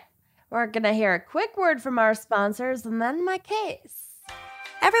 All right. We're going to hear a quick word from our sponsors and then my case.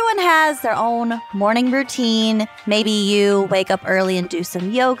 Everyone has their own morning routine. Maybe you wake up early and do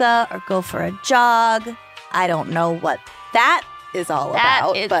some yoga or go for a jog. I don't know what that is all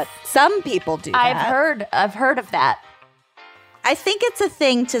about, but some people do that. I've heard of that. I think it's a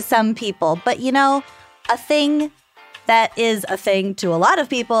thing to some people, but a thing that is a thing to a lot of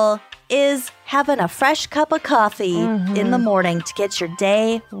people is having a fresh cup of coffee in the morning to get your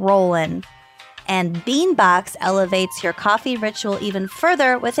day rolling. And Beanbox elevates your coffee ritual even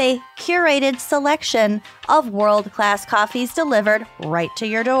further with a curated selection of world-class coffees delivered right to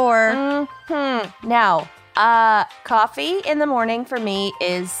your door. Now, coffee in the morning for me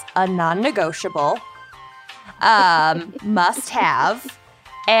is a non-negotiable. Must have.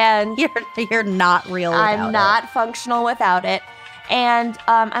 And you're not real without I'm not functional without it. And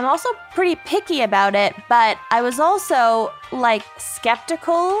I'm also pretty picky about it, but I was also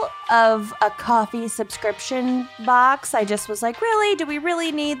skeptical of a coffee subscription box. I just was like, really? Do we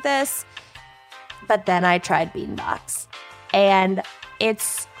really need this? But then I tried Beanbox, and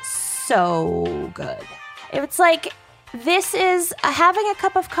it's so good. It's like, this is having a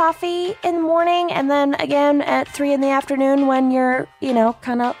cup of coffee in the morning and then again at 3 in the afternoon when you're,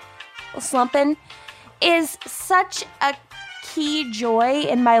 kind of slumping is such a key joy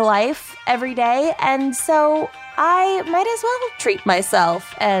in my life every day. And so I might as well treat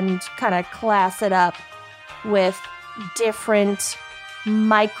myself and kind of class it up with different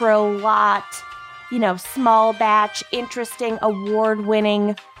micro lot, small batch, interesting,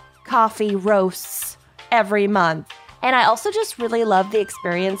 award-winning coffee roasts every month. And I also just really love the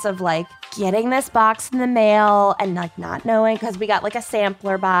experience of getting this box in the mail and not knowing, because we got a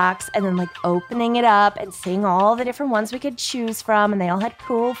sampler box, and then opening it up and seeing all the different ones we could choose from, and they all had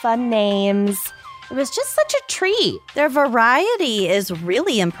cool, fun names. It was just such a treat. Their variety is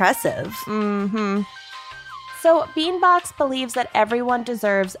really impressive. So Beanbox believes that everyone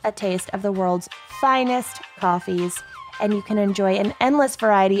deserves a taste of the world's finest coffees, and you can enjoy an endless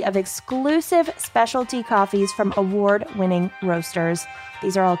variety of exclusive specialty coffees from award-winning roasters.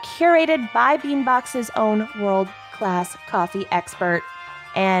 These are all curated by Beanbox's own world-class coffee expert,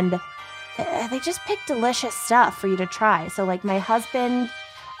 and they just pick delicious stuff for you to try. So my husband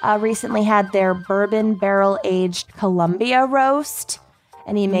recently had their bourbon barrel-aged Columbia roast,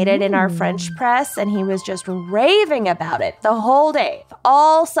 and he made it in our French press, and he was just raving about it the whole day,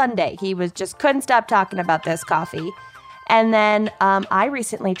 all Sunday. He couldn't stop talking about this coffee. And then I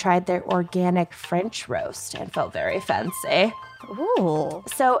recently tried their organic French roast and felt very fancy. Ooh.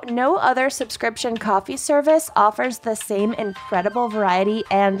 So no other subscription coffee service offers the same incredible variety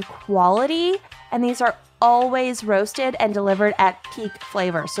and quality. And these are always roasted and delivered at peak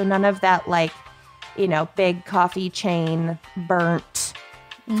flavor. So none of that big coffee chain burnt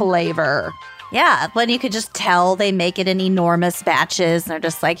flavor. Yeah, when you could just tell they make it in enormous batches, and they're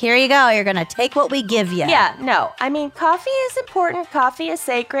just here you go, you're going to take what we give you. Yeah, no. I mean, coffee is important. Coffee is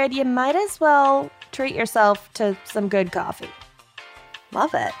sacred. You might as well treat yourself to some good coffee.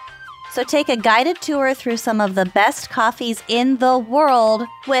 Love it. So take a guided tour through some of the best coffees in the world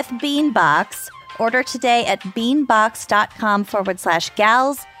with Beanbox. Order today at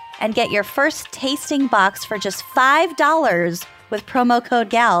beanbox.com/gals and get your first tasting box for just $5 with promo code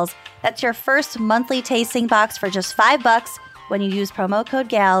GALS. That's your first monthly tasting box for just $5 when you use promo code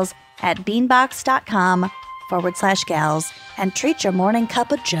GALS at beanbox.com/gals and treat your morning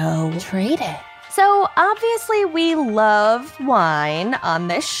cup of joe. Treat it. So obviously we love wine on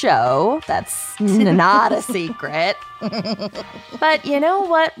this show. That's not a secret. But you know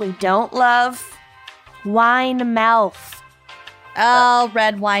what we don't love? Wine mouth. Oh,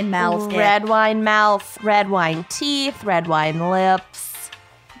 red wine mouth. Red wine mouth, red wine teeth, red wine lips.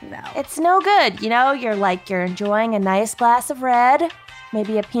 No. It's no good. You're enjoying a nice glass of red,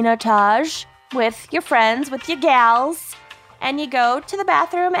 maybe a pinotage with your friends, with your gals, and you go to the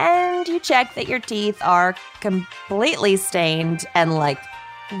bathroom and you check that your teeth are completely stained and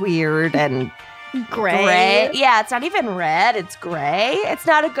weird and gray. Yeah, it's not even red, it's gray. It's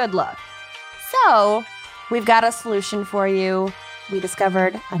not a good look. So, we've got a solution for you. We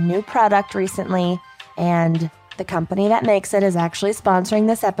discovered a new product recently, and the company that makes it is actually sponsoring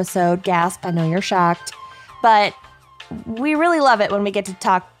this episode. Gasp, I know you're shocked. But we really love it when we get to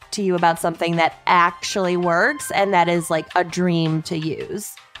talk to you about something that actually works and that is a dream to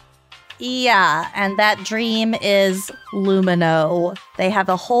use. Yeah, and that dream is Lumino. They have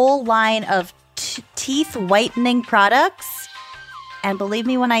a whole line of teeth whitening products. And believe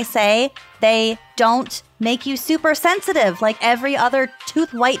me when I say, they don't make you super sensitive like every other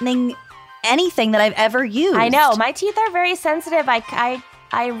tooth whitening anything that I've ever used. I know. My teeth are very sensitive. I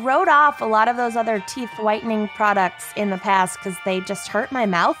I wrote off a lot of those other teeth whitening products in the past because they just hurt my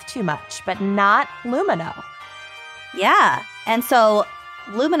mouth too much, but not Lumino. Yeah. And so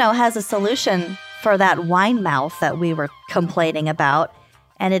Lumino has a solution for that wine mouth that we were complaining about,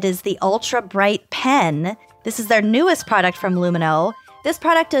 and it is the Ultra Bright Pen. This is their newest product from Lumino. This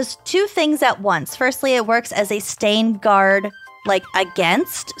product does two things at once. Firstly, it works as a stain guard, like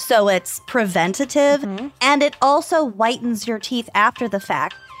against, so it's preventative, and it also whitens your teeth after the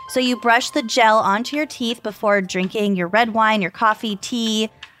fact. So you brush the gel onto your teeth before drinking your red wine, your coffee, tea,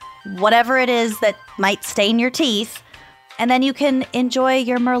 whatever it is that might stain your teeth, and then you can enjoy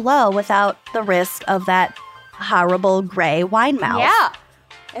your Merlot without the risk of that horrible gray wine mouth. Yeah,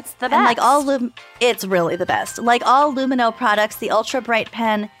 it's the best. And it's really the best. Like all Lumino products, the Ultra Bright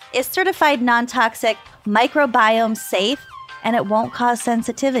Pen is certified non-toxic, microbiome safe, and it won't cause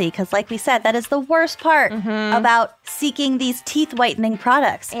sensitivity because, like we said, that is the worst part about seeking these teeth whitening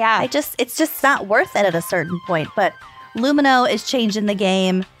products. Yeah. It's just not worth it at a certain point. But Lumino is changing the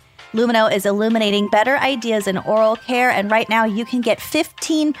game. Lumino is illuminating better ideas in oral care, and right now you can get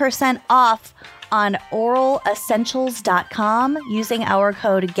 15% off on oralessentials.com using our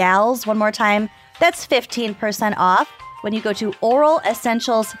code GALS. One more time, that's 15% off when you go to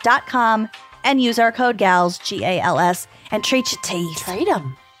oralessentials.com and use our code GALS, GALS, and treat your teeth. Trade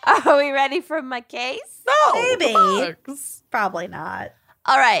them. Are we ready for my case? No. Maybe. Bugs. Probably not.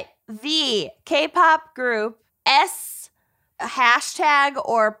 All right. The K-pop group S hashtag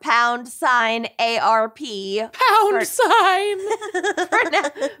or pound sign ARP Pound sign.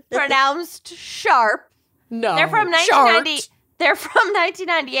 pronounced sharp. No. They're from 1990. They're from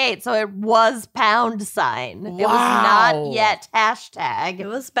 1998, so it was pound sign. It was not yet hashtag. It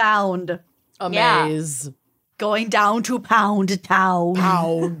was bound. Amaze. Going down to Pound Town.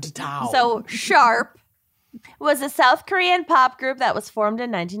 Pound town. So Sharp was a South Korean pop group that was formed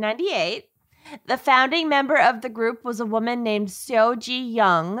in 1998. The founding member of the group was a woman named Seo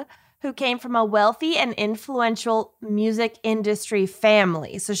Ji-young, who came from a wealthy and influential music industry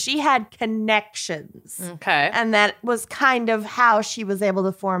family. So she had connections. Okay. And that was kind of how she was able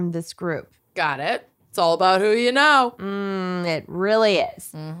to form this group. Got it. It's all about who you know. It really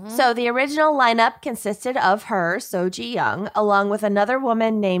is. So the original lineup consisted of her, Seo Ji-young, along with another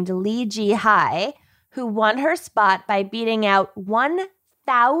woman named Lee Ji-hae, who won her spot by beating out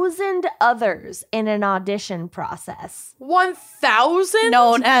 1,000 others in an audition process. 1,000?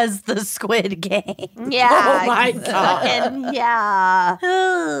 Known as the Squid Game. Yeah. Oh my God. And yeah.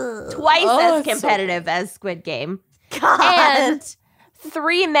 Twice as it's competitive as Squid Game. God. And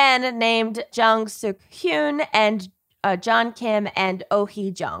 3 men named Jung Suk-hyun and John Kim and Oh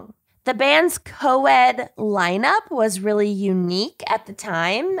Hee-jung. The band's co-ed lineup was really unique at the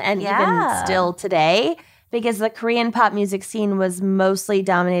time and even still today because the Korean pop music scene was mostly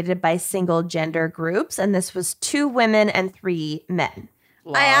dominated by single gender groups, and this was 2 women and 3 men.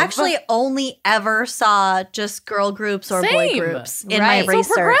 Love. I actually only ever saw just girl groups or boy Same. groups in Right. my So research.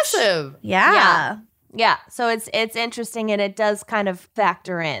 So progressive. Yeah. Yeah, so it's interesting and it does kind of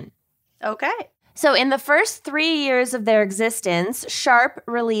factor in. Okay. So in the first 3 years of their existence, Sharp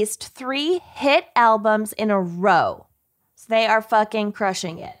released 3 hit albums in a row. So they are fucking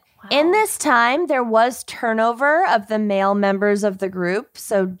crushing it. Wow. In this time, there was turnover of the male members of the group.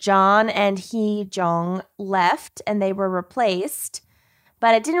 So John and Hee-jung left and they were replaced.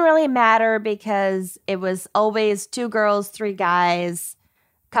 But it didn't really matter because it was always 2 girls, 3 guys.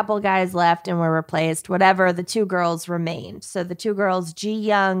 Couple guys left and were replaced. Whatever, the 2 girls remained. So the 2 girls,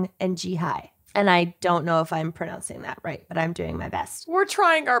 Ji-young and Ji-hae. And I don't know if I'm pronouncing that right, but I'm doing my best. We're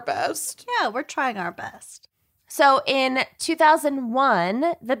trying our best. Yeah, we're trying our best. So in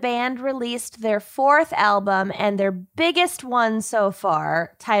 2001, the band released their 4th album and their biggest one so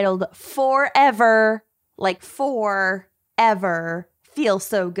far, titled Forever, like forever, Feel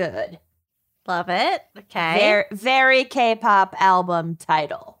So Good. Love it. Okay. Very, very K-pop album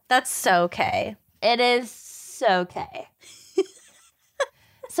title. That's so okay. It is so okay.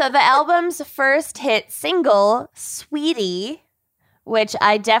 So the album's first hit single, Sweetie, which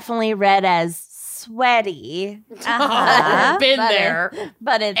I definitely read as sweaty. Uh-huh. Been But there.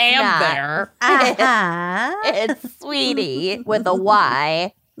 But it's Am not. there. Uh-huh. It's Sweetie with a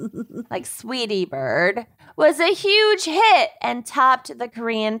Y, like Sweetie Bird, was a huge hit and topped the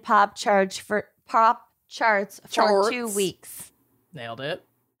Korean pop charts for 2 weeks. Nailed it.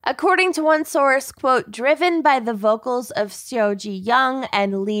 According to one source, quote, driven by the vocals of Seo Ji-young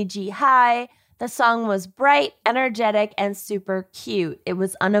and Lee Ji-hae, the song was bright, energetic, and super cute. It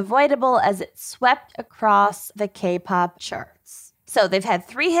was unavoidable as it swept across the K-pop charts. So they've had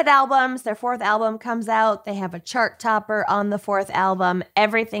 3 hit albums. Their 4th album comes out. They have a chart topper on the 4th album.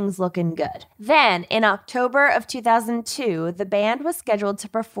 Everything's looking good. Then, in October of 2002, the band was scheduled to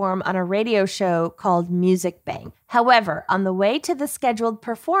perform on a radio show called Music Bank. However, on the way to the scheduled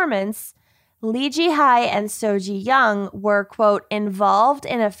performance, Lee Ji-hai and Soji Young were, quote, involved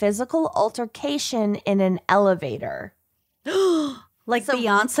in a physical altercation in an elevator. Like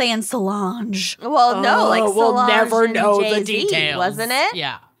Beyonce and Solange. Well, no, like Solange we'll never and know Jay-Z, the details, wasn't it?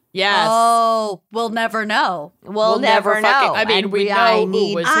 Yeah. Yes. Oh, we'll never know. We'll never know. I mean, And we know I who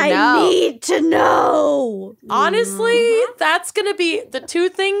need was. to I know. need to know. Honestly, that's going to be the 2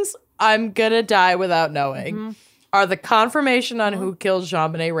 things I'm going to die without knowing are the confirmation on who killed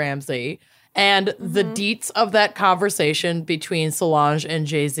Jean-Benet Ramsey and the deets of that conversation between Solange and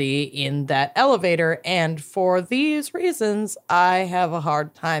Jay-Z in that elevator. And for these reasons, I have a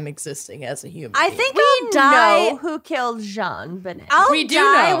hard time existing as a human I being. think We I'll die. know who killed Jean Benet. I'll We do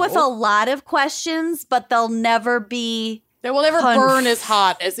die know. with a lot of questions, but they'll never be. They will never burn as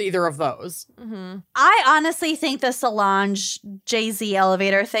hot as either of those. I honestly think the Solange Jay-Z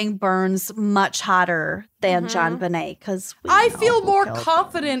elevator thing burns much hotter than John Benet because I feel more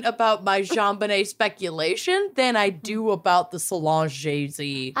confident about my Jean Benet speculation than I do about the Solange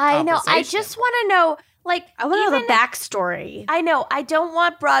Jay-Z I know. I conversation. just want to know, like, I want to know even- the backstory. I know. I don't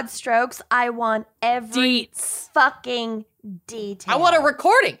want broad strokes. I want every deets. fucking detail. I want a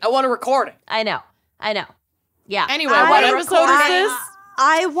recording. I know. Yeah. Anyway, I what want a episode is recording. this?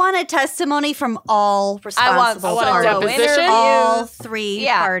 I want a testimony from all responsible I want a parties. deposition. All 3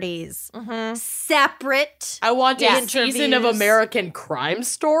 Yeah. parties. Separate. I want a Yes. season of Interviews. American Crime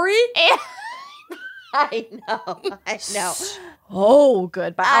Story. I know. Oh,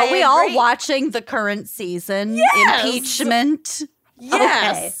 goodbye. I Are we all agree. watching the current season? Yes. Impeachment.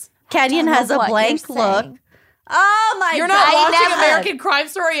 Yes. Kenyon Don't has know a what blank you're look. saying. Oh my You're god. not watching never- American Crime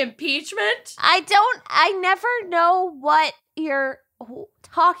Story Impeachment? I never know what you're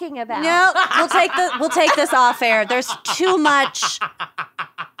talking about. No, we'll take this off air. There's too much.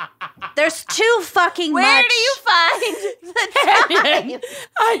 There's too fucking Where much. do you find the time?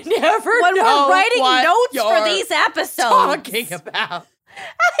 I never when know we're writing what notes for you're these episodes? talking about.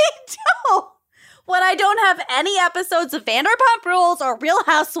 I don't. When I don't have any episodes of Vanderpump Rules or Real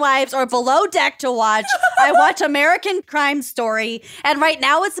Housewives or Below Deck to watch, I watch American Crime Story. And right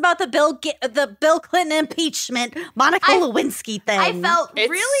now it's about the Bill Clinton impeachment, Monica Lewinsky thing. I felt It's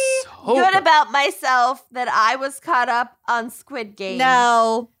really so good good. about myself that I was caught up on Squid Game.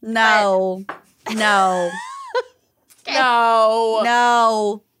 No. No.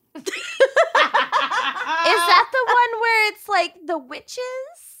 Is that the one where it's like the witches?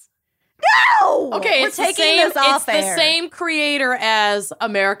 No. Okay, We're it's taking the same, this off it's air. the same creator as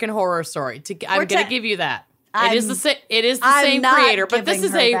American Horror Story. I'm going to give you that. It is the I'm same not creator, but this giving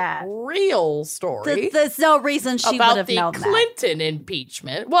is her a that. real story. There's no reason she would about have the known that. Clinton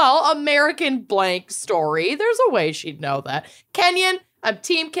impeachment. Well, American blank story. There's a way she'd know that. Kenyon, I'm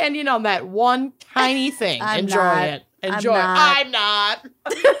Team Kenyon on that one tiny thing. I'm Enjoy not. it. I'm Enjoy it. not. I'm not.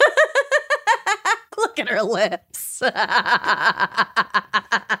 Look at her lips. All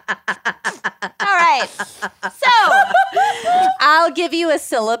right. So, I'll give you a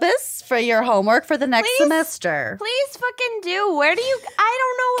syllabus for your homework for the next Please? semester. please fucking do. Where do you? I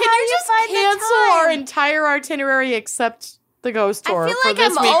don't know Can how you just find cancel the time. our entire itinerary except the ghost tour feel for like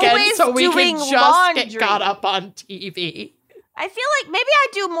this I'm weekend always so we doing can just get laundry. caught up on TV? I feel like maybe I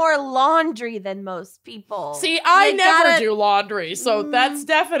do more laundry than most people. See, I You never gotta- do laundry, so that's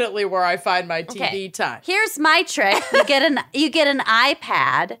definitely where I find my TV Okay. time. Here's my trick. You get an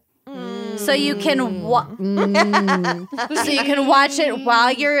iPad so you can so you can watch it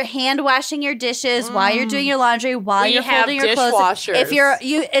while you're hand washing your dishes, while you're doing your laundry, while We you're have folding your clothes. dishwashers. If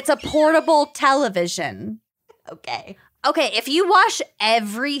it's a portable television. Okay. Okay, if you wash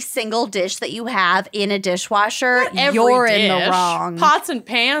every single dish that you have in a dishwasher, Every you're in the dish. wong. Pots and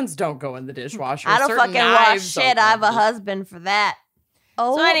pans don't go in the dishwasher. I don't Certain fucking wash knives shit. don't go I in have the a dish- husband for that.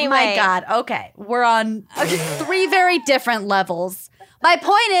 Oh So anyway. my god. Okay. We're on 3 very different levels. My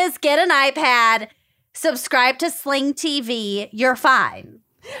point is get an iPad, subscribe to Sling TV, you're fine.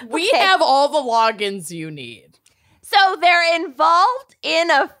 We Okay. have all the logins you need. So they're involved in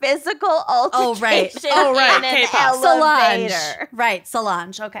a physical Oh, right. altercation Oh, right. in an K-pop. Solange. elevator. Right,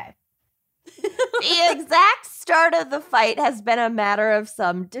 Solange. Okay. The exact start of the fight has been a matter of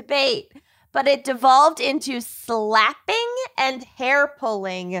some debate, but it devolved into slapping and hair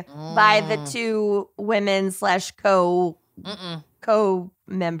pulling by the two women / co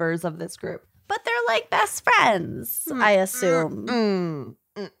members of this group. But they're like best friends, I assume. Oh.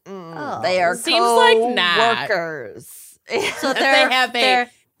 Oh. They are Seems like not. co-workers. So They have a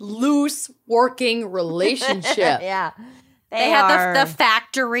loose working relationship. Yeah. They have the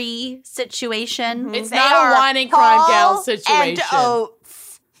factory situation. It's They not are a wine and crime gal Paul situation. And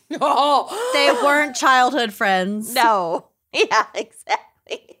Oates. Oh, They weren't childhood friends. No. Yeah,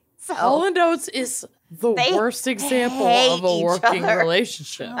 exactly. So Holland Oates is the They worst example hate of a each working other.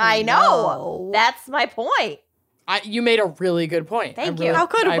 relationship. I know. no. That's my point. You made a really good point. Thank I'm you. really- How I'm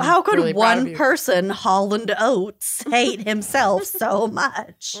could really proud of one you. person, Holland Oates, hate himself so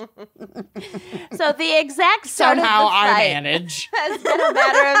much? So the exact start Somehow of the I fight manage. has been a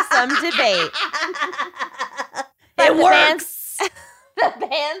matter of some debate. But It works. The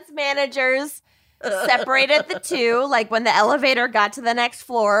band's managers separated the two, like when the elevator got to the next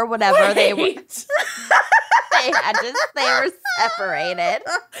floor or whatever, they were Wait. they were separated.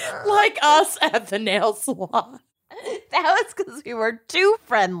 Like us at the nail salon. That was because we were too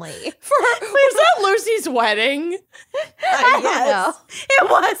friendly. Was that Lucy's wedding? I don't know.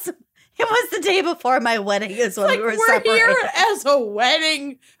 It was the day before my wedding is when Like, we were we're separated. here as a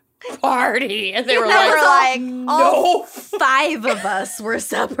wedding party. And they were They like, were like, no. 5 of us were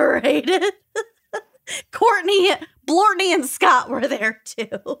separated. Courtney, Blortney, and Scott were there too.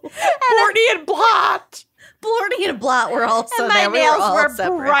 Courtney and Blot. Blortney and Blot were also and my there. We nails all were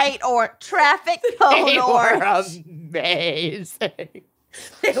separate. bright or traffic cone They orange. were amazing.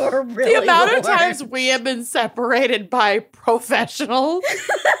 They were really The amount of orange. times we have been separated by professionals.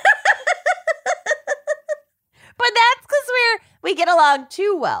 But that's because we get along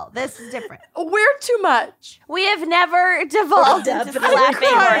too well. This is different. We're too much. We have never devolved into Definitely slapping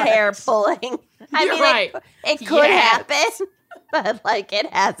or correct. hair pulling. I You're mean, right. it could Yes. happen, but like it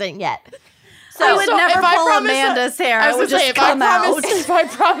hasn't yet. I would So never if I pull promise Amanda's hair. I I was would gonna say, just come out. if I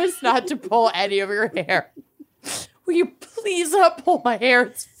promise not to pull any of your hair, will you please not pull my hair?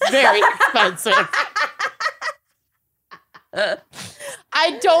 It's very expensive.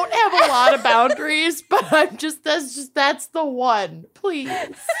 I don't have a lot of boundaries, but that's the one. Please.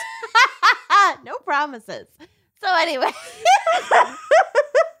 No promises. So anyway,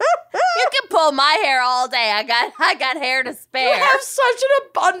 you can pull my hair all day. I got hair to You spare. have such an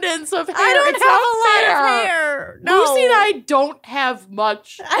abundance of hair. I don't It's have not a lot fair. of hair. No. Lucy and I don't have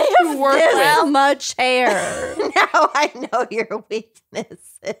much I to have work this with. much hair. Now I know your weaknesses.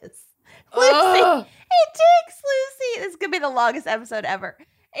 Lucy, Ugh. it takes Lucy. This is gonna be the longest episode ever.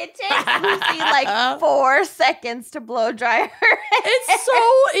 It takes Lucy like 4 seconds to blow dry her hair. It's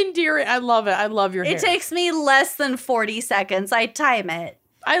so endearing. I love it. I love your hair. It takes me less than 40 seconds. I time it.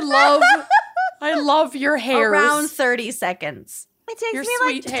 I love your hair. Around 30 seconds. It takes Your me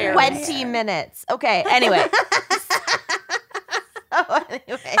sweet like hair. 20 minutes. Okay, anyway. Anyway.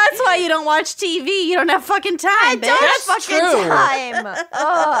 That's why you don't watch TV. You don't have fucking time, I bitch. don't have That's fucking true. time.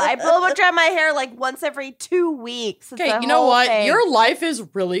 I blow dry my hair like once every 2 weeks. It's Okay, a you know whole what? thing. Your life is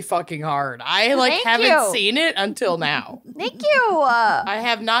really fucking hard. I Thank haven't you. seen it until now. Thank you. I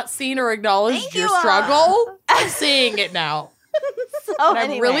have not seen or acknowledged Thank your you, struggle. I'm seeing it now. So And I'm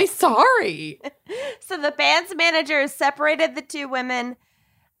anyway. really sorry. So the band's manager separated the two women,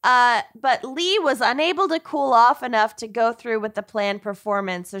 but Lee was unable to cool off enough to go through with the planned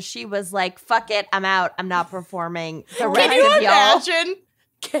performance. So she was like, "Fuck it, I'm out. I'm not performing." The rest Can you of y'all. imagine?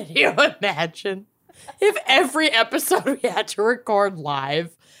 Can you imagine if every episode we had to record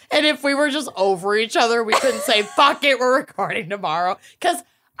live, and if we were just over each other, we couldn't say "fuck it, we're recording tomorrow"? Because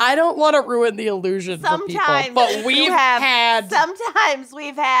I don't want to ruin the illusion for Sometimes people, but you we've have- had Sometimes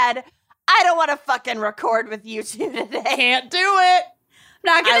we've had. I don't want to fucking record with you two today. can't do it. I'm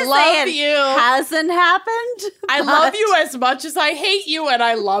not I going to love say it you. hasn't happened. I love you as much as I hate you, and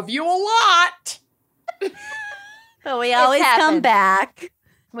I love you a lot. But we always come happened. back.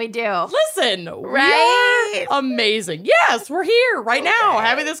 We do. Listen, Right? we are amazing. Yes, we're here right now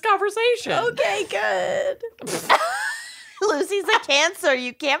having this conversation. Okay, good. Lucy's a Cancer.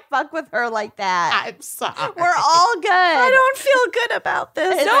 You can't fuck with her like that. I'm sorry. We're all good. I don't feel good about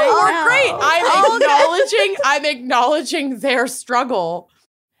this. No, right we're now. great. I'm acknowledging their struggle.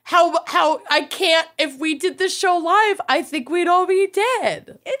 How I can't, if we did this show live, I think we'd all be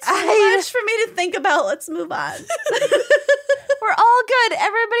dead. It's too much for me to think about. Let's move on. We're all good.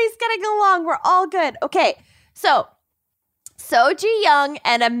 Everybody's getting along. We're all good. Okay, so Ji Young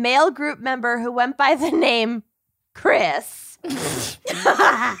and a male group member who went by the name Chris.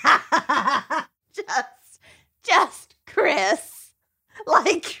 just Chris.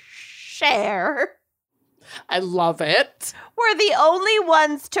 Like Cher. I love it. Were the only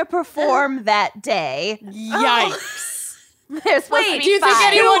ones to perform that day. Yikes. There's supposed to be do you think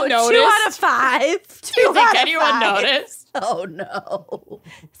five. anyone 2 noticed? out of 5. Do you think out of anyone five. noticed? Oh no.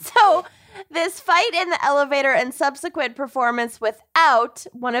 So This fight in the elevator and subsequent performance without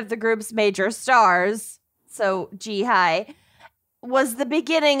one of the group's major stars, so Ji-Hye, was the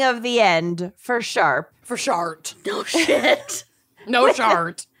beginning of the end for Sharp. For Shart. No shit. No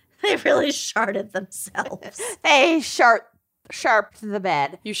Shart. They really sharted themselves. They sharped the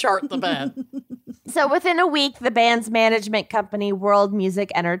bed. You Shart the bed. So within a week, the band's management company, World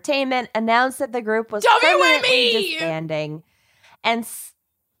Music Entertainment, announced that the group was permanently disbanding. And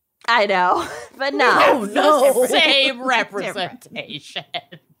I know, but no. No. Same representation.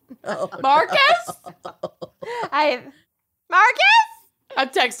 Oh, Marcus? Marcus? I'm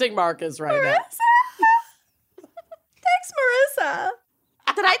texting Marcus right now. Text Marissa.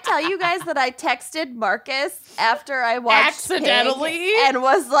 Did I tell you guys that I texted Marcus after I watched Accidentally? Pig and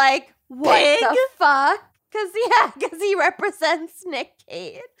was like, what Pig? the fuck? Because he represents Nick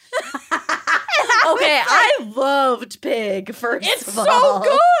Cage. Okay, I loved Pig, first It's of so all.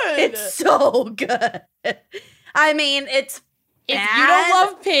 good. It's so good. I mean, it's If bad, you don't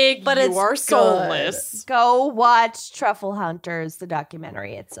love Pig, but you it's are good. soulless. Go watch Truffle Hunters, the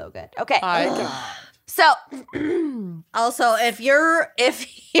documentary. It's so good. Okay. My God. So, Also, if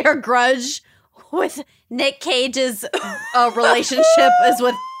your grudge with Nick Cage's relationship is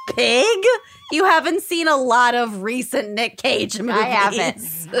with Pig, you haven't seen a lot of recent Nick Cage movies. I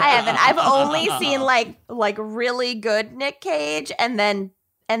haven't. I've only seen like really good Nick Cage and then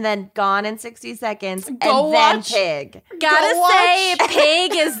Gone in 60 Seconds and Go then watch- Pig. Gotta Go say, watch.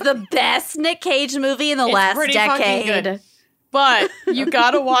 Pig is the best Nick Cage movie in the It's last pretty fucking decade. good. But you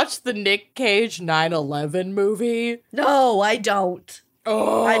gotta watch the Nick Cage 9/11 movie. No, I don't.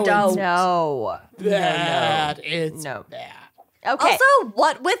 Oh, I don't. No. It's bad. It's No. bad. Okay. Also,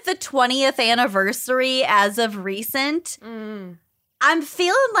 what with the 20th anniversary as of recent, I'm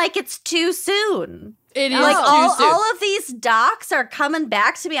feeling like it's too soon. It is Like too soon. all of these docs are coming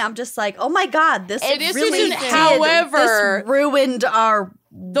back to me. I'm just like, oh my God, this It is really too soon. did. However, this ruined our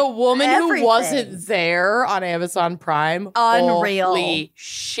the woman everything. who wasn't there on Amazon Prime. Unreal. Holy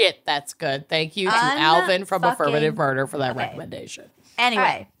shit, that's good. Thank you to Alvin from Unfucking- Affirmative Murder for that Okay. recommendation. Anyway. All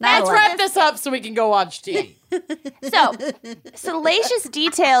right. not Let's a lot. wrap this up so we can go watch TV. So, salacious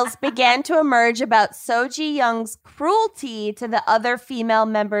details began to emerge about Soji Young's cruelty to the other female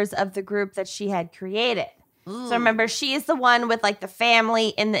members of the group that she had created. So remember, she is the one with like the family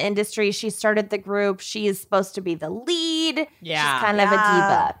in the industry. She started the group. She is supposed to be the lead. Yeah. She's kind of a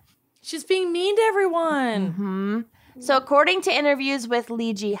diva. She's being mean to everyone. So according to interviews with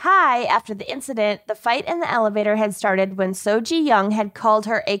Lee Ji-Hye after the incident, the fight in the elevator had started when Soji Young had called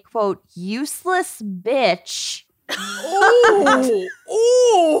her a, quote, useless bitch. Ooh.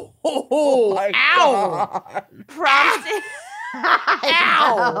 Ooh. Ow. Prompting,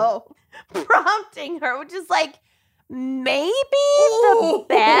 Ow. prompting her, which is like maybe the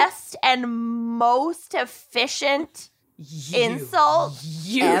best and most efficient insult ever.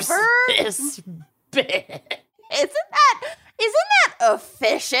 Useless bitch. Isn't that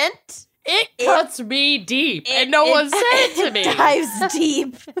efficient? It cuts me deep, and no one said it to me. Dives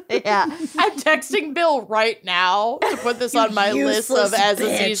deep. Yeah. I'm texting Bill right now to put this on my list of, useless as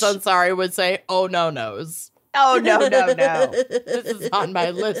bitch. Aziz Ansari would say, oh no nos. Oh no. This is on my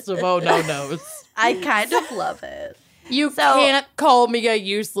list of oh no nos. I kind of love it. You can't call me a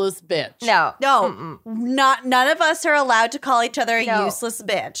useless bitch. No. No, none of us are allowed to call each other a No. useless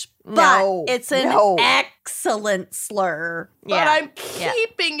bitch. But No. it's an No. excellent slur. But Yeah. I'm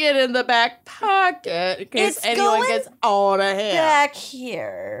keeping it in the back pocket in case It's anyone going gets on a him. Back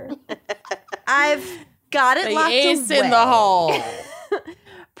here. I've got it The locked ace away. in the hole.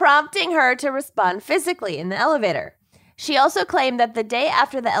 Prompting her to respond physically in the elevator. She also claimed that the day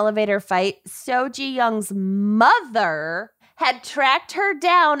after the elevator fight, Soji Young's mother had tracked her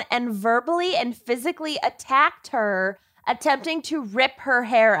down and verbally and physically attacked her, attempting to rip her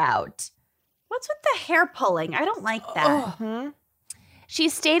hair out. What's with the hair pulling? I don't like that. She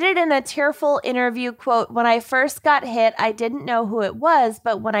stated in a tearful interview, quote, "When I first got hit, I didn't know who it was,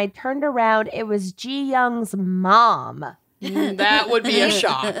 but when I turned around, it was Ji Young's mom." That would be a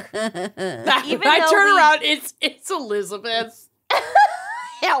shock. Even when I though turn we- around, it's Elizabeth.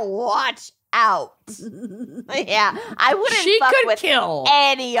 Yeah, watch out. Yeah, I wouldn't She fuck could with kill.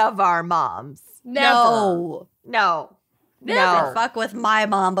 any of our moms. Never. No. No. Never. No. Fuck with my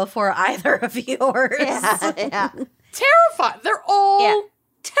mom before either of yours. Yeah. Terrifying. They're all Yeah.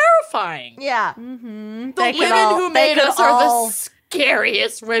 terrifying. Yeah. Mm-hmm. The women who made us are the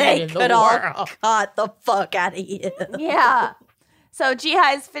scariest women They in the could all world. cut the fuck out of you. Yeah. So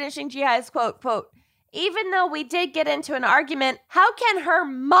Ji-Hye's finishing Ji-Hye's quote, Even though we did get into an argument, how can her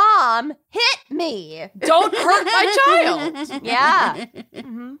mom hit me? Don't hurt my child. Yeah.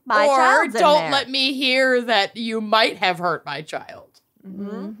 My or child's in don't there. let me hear that you might have hurt my child.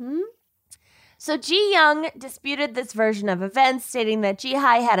 So Ji Young disputed this version of events, stating that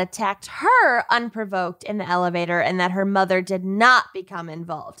Ji-hai had attacked her unprovoked in the elevator and that her mother did not become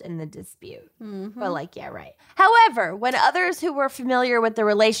involved in the dispute. But yeah, right. However, when others who were familiar with the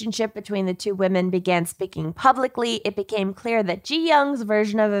relationship between the two women began speaking publicly, it became clear that Ji Young's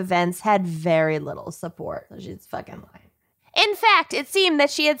version of events had very little support. So she's fucking lying. In fact, it seemed that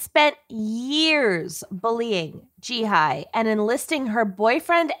she had spent years bullying Ji-hai and enlisting her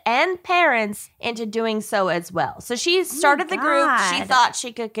boyfriend and parents into doing so as well. So she started the group. She thought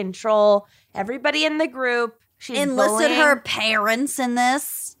she could control everybody in the group. She enlisted her parents in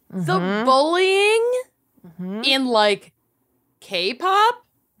this. The bullying in like K-pop?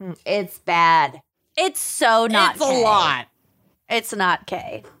 It's bad. It's so not It's a K. lot. It's not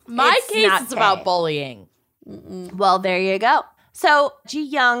K. My It's case not is about K. bullying. Well, there you go. So Ji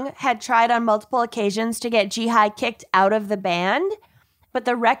Young had tried on multiple occasions to get Ji-hai kicked out of the band, but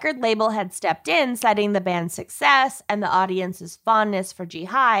the record label had stepped in, citing the band's success and the audience's fondness for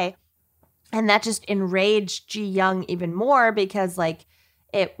Ji-hai. And that just enraged Ji Young even more because, like,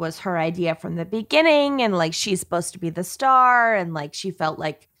 it was her idea from the beginning and, like, she's supposed to be the star and, like, she felt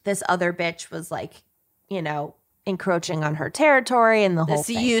like this other bitch was, like, you know, encroaching on her territory and the whole This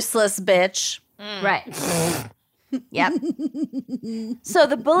thing. useless bitch. Right. Yep. So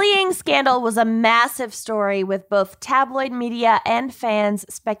the bullying scandal was a massive story with both tabloid media and fans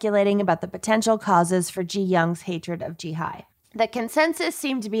speculating about the potential causes for Ji Young's hatred of Ji-hai. The consensus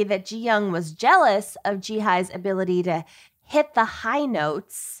seemed to be that Ji Young was jealous of Ji-hai's ability to hit the high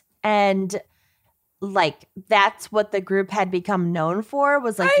notes, and like that's what the group had become known for,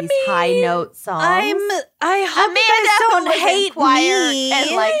 was like these high note songs. I hope you guys don't hate me.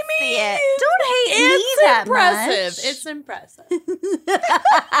 and like see it. Don't hate me It's that impressive. much. It's impressive.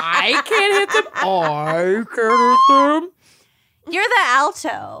 I can't hit them. I can't hit them. You're the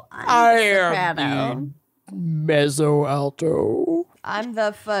alto. I'm I the am soprano. the mezzo alto. I'm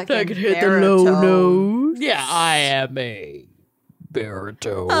the fucking I can hit baritone. the low notes. Yeah, I am a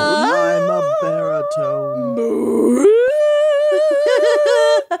baritone. I'm a baritone.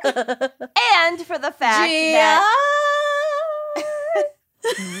 And for the fact that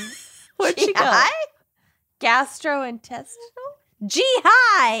Where'd she go? GI? Gastrointestinal?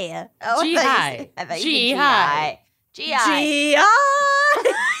 G-high. Oh, G-high. I thought you said G-high. GI. G-high.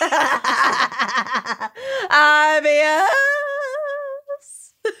 IBS.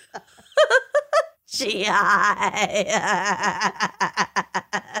 G-high.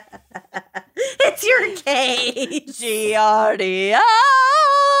 It's your case. Giardia.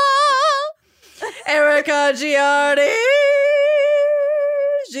 Erica Giardi.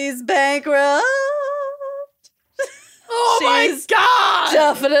 She's bankrupt. Oh She's my God!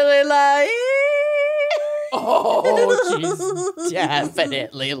 Definitely lying. Oh, she's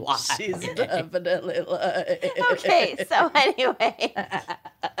definitely lying. She's definitely lying. Okay, so anyway.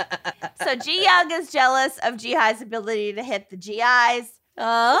 So Ji Young is jealous of Ji-hai's ability to hit the GIs.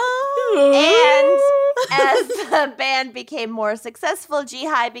 And as the band became more successful,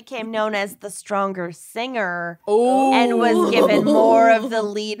 Ji-hai became known as the stronger singer and was given more of the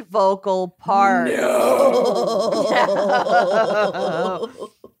lead vocal part.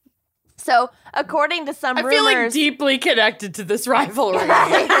 So, according to some I rumors, feel like deeply connected to this rivalry.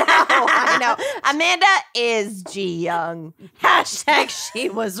 I know. Amanda is Ji Young. Hashtag she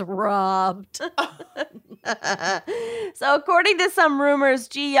was robbed. So, according to some rumors,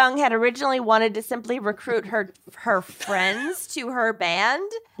 Ji Young had originally wanted to simply recruit her friends to her band,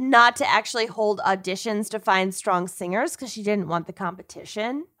 not to actually hold auditions to find strong singers because she didn't want the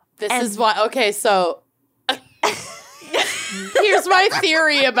competition. This is why. Okay, so here's my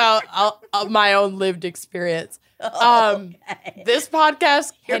theory about my own lived experience. This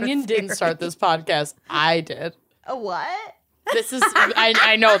podcast, Kenyon didn't start this podcast. I did. A what? This is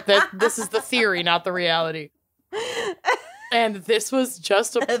I know that this is the theory, not the reality. And this was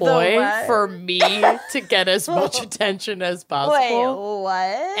just a ploy what? for me to get as much attention as possible. Wait,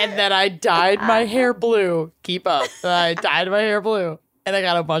 what? And then I dyed my hair blue. Keep up. I dyed my hair blue. And I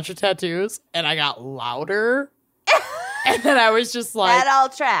got a bunch of tattoos. And I got louder. And then I was just like... that all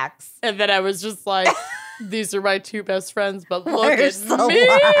tracks. And then I was just like, these are my two best friends, but look Where's at the me.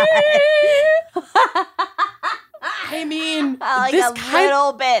 lie? I mean, Like this a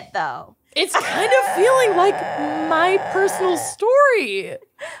little bit, though. It's kind of feeling like my personal story.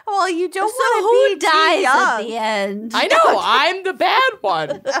 Well, you don't So want who to be dies at young. the end? I know, I'm the bad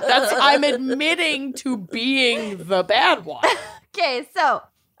one. I'm admitting to being the bad one. Okay, so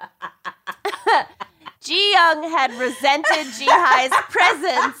Ji Young had resented Ji-Hi's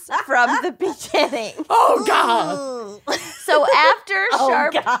presence from the beginning. Oh God. So after Oh,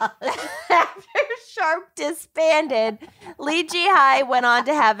 God. after Sharp disbanded, Lee Ji-Hi went on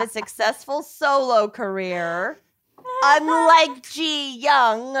to have a successful solo career. Unlike Ji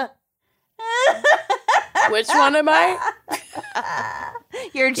Young, Which one am I?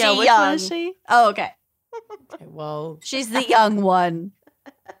 you're Ji Yeah, which one Young. is she? Oh, okay. Okay, well, She's the young one.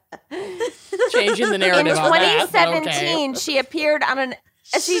 changing the In narrative on that. but 2017, she appeared on an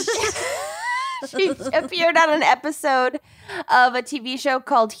she appeared on an episode of a TV show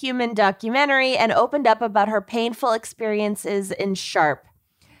called Human Documentary and opened up about her painful experiences in Sharp.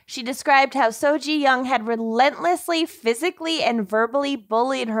 She described how So-ji Young had relentlessly physically and verbally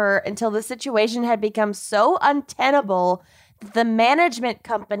bullied her until the situation had become so untenable that the management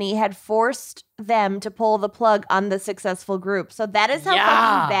company had forced them to pull the plug on the successful group. So that is how Yeah.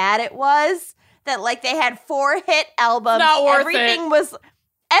 fucking bad it was. That like they had 4 hit albums. Not worth Everything it. was,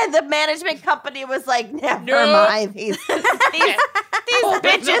 and the management company was like, never Nope. mind. These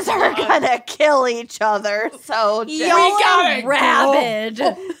bitches are gonna kill each other. So just, Y'all gotta are rabid.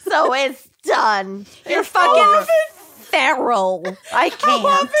 so it's done. You're fucking feral. I How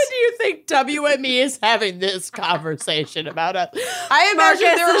often can't. do you think WME is having this conversation about us? I imagine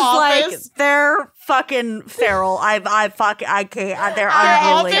Marcus their is office. like, they're fucking feral. I can't. They're Their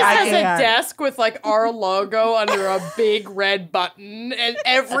unruly. office I has a can't. desk with like our logo under a big red button, and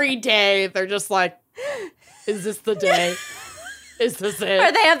every day they're just like, "Is this the day? Is this Or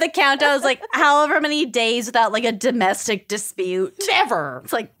it?" they have the countdowns like however many days without like a domestic dispute. Never.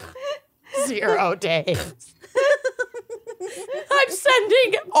 It's like 0 days. I'm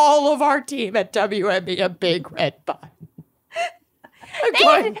sending all of our team at WME a big red button. I'm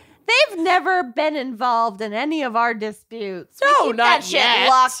going, They've never been involved in any of our disputes. We No, keep not that shit yet.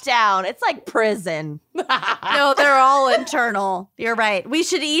 locked down. It's like prison. no, they're all internal. You're right. We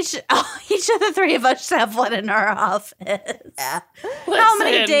should each of the 3 of us should have one in our office. How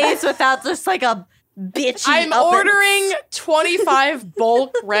many Listen. days without just like a bitchy? I'm up and- ordering 25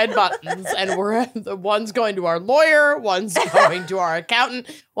 bulk red buttons, and the one's going to our lawyer, one's going to our accountant,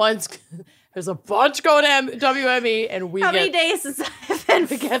 there's a bunch going to WME, and How many days has I been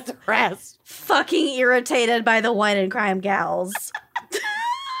we get the rest. fucking irritated by the wine and crime gals?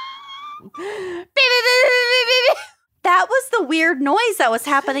 That was the weird noise that was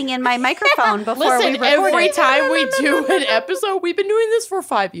happening in my microphone before we Listen, recorded. every time we do an episode, we've been doing this for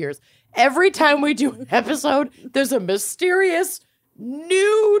 5 years. Every time we do an episode, there's a mysterious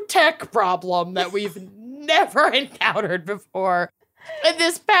new tech problem that we've never encountered before. And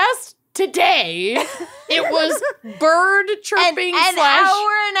this past today, it was bird chirping An slash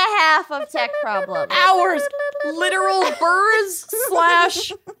hour and a half of tech problems. hours, literal birds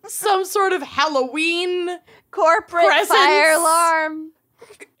slash some sort of Halloween. Corporate Presents. fire alarm.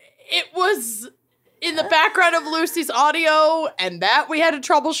 It was in the background of Lucy's audio, and that we had to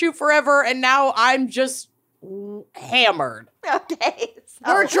troubleshoot forever, and now I'm just hammered. Okay. So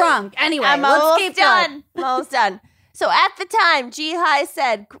We're drunk. Anyway, I'm let's almost keep going. done. I'm almost done. So at the time, Ji-Hi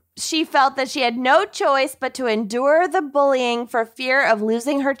said she felt that she had no choice but to endure the bullying for fear of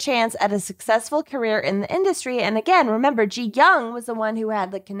losing her chance at a successful career in the industry. And again, remember, Ji Young was the one who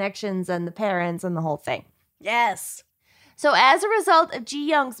had the connections and the parents and the whole thing. Yes. So as a result of Ji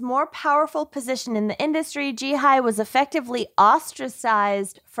Young's more powerful position in the industry, Ji-Hi was effectively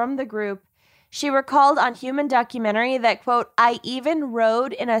ostracized from the group. She recalled on Human Documentary that, quote, I even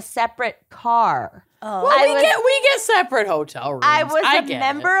rode in a separate car. Oh. Well, I we get separate hotel rooms. I was a get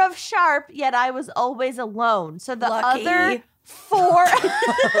member of Sharp, yet I was always alone. So the Lucky. other 4...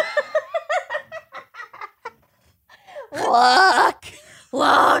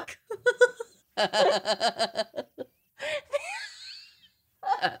 Look.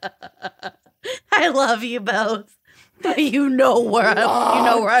 I love you both. But you know where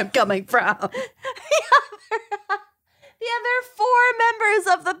I'm coming from. The other 4 members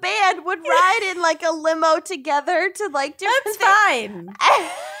of the band would ride in like a limo together to like different That's fine.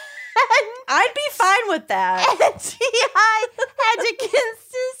 I'd be fine with that. And T.I. had to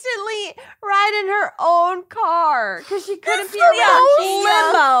consistently ride in her own car because she couldn't be around G-Young.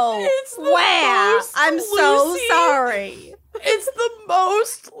 Limo. It's the Wow. most I'm so Lucy. sorry. It's the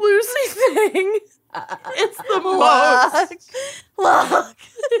most Lucy thing. It's the most. Look.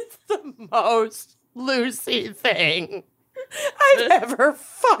 It's the most Lucy thing. I'm never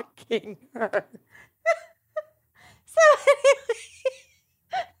fucking her.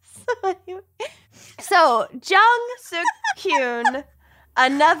 So Jung Suk-kyun,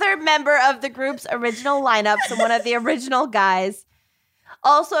 another member of the group's original lineup, so one of the original guys,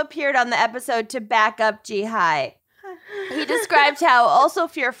 also appeared on the episode to back up Ji-hai. He described how, also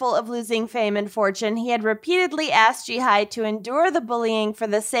fearful of losing fame and fortune, he had repeatedly asked Ji-hai to endure the bullying for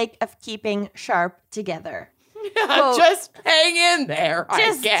the sake of keeping Sharp together. Yeah, Quote, just hang in there,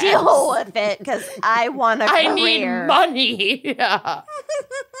 just I guess. deal with it, because I want a career. I need money. Yeah.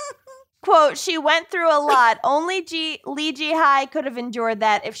 Quote, she went through a lot. Only Lee Ji-hai could have endured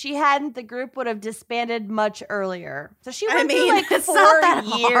that. If she hadn't, the group would have disbanded much earlier. So she went through like it's 4 not that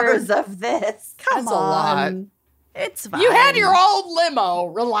years hard. of this. Come That's a lot. on. It's fine. You had your own limo.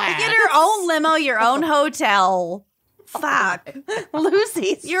 Relax. Get your own limo, your own hotel. Fuck.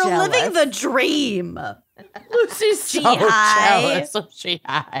 Lucy's You're jealous. living the dream. Lucy's so Ji-hai. jealous of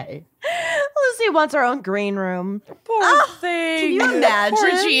Ji-hai. Lucy wants her own green room. Poor thing. Can you imagine? Poor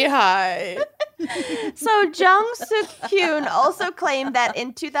Ji-hai. So Jung Suk-kyun also claimed that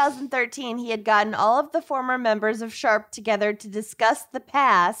in 2013 he had gotten all of the former members of Sharp together to discuss the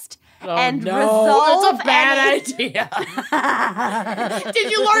past and resolve it's a bad any- idea.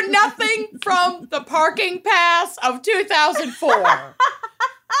 Did you learn nothing from the parking pass of 2004?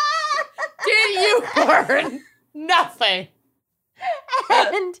 Did you learn nothing?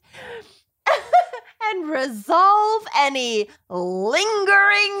 and resolve any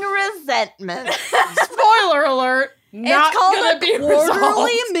lingering resentment. Spoiler alert. Not it's called gonna a be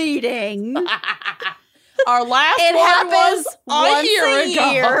quarterly resolved. meeting. Our last It one happens was once a year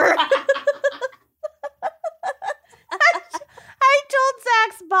ago. year. I told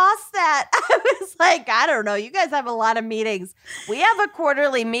Zach's boss that. I was like, I don't know. You guys have a lot of meetings. We have a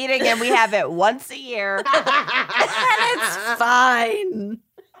quarterly meeting and we have it once a year. And it's fine.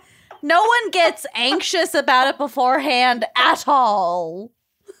 No one gets anxious about it beforehand at all.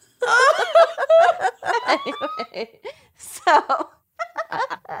 Anyway, so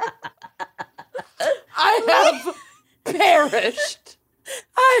I have perished.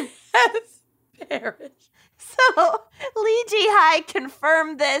 I have perished. So Lee Ji-hai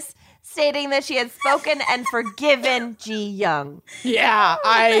confirmed this, stating that she had spoken and forgiven Ji-young. Yeah,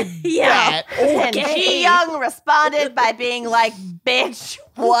 I Yeah. bet. And Ji-young responded by being like, bitch,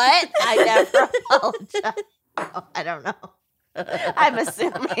 what? I never apologized. Oh, I don't know. I'm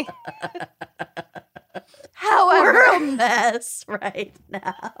assuming. We're a However, mess right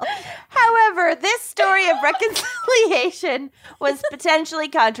now. However, this story of reconciliation was potentially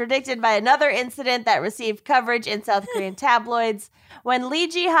contradicted by another incident that received coverage in South Korean tabloids. When Lee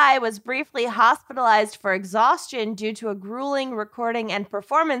Ji-hai was briefly hospitalized for exhaustion due to a grueling recording and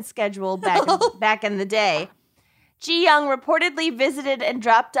performance schedule back in the day, Ji-young reportedly visited and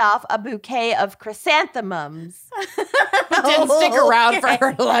dropped off a bouquet of chrysanthemums. But didn't stick around for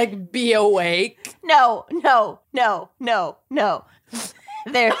her to like be awake. No.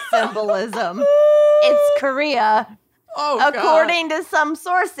 There's symbolism. It's Korea. Oh, According to some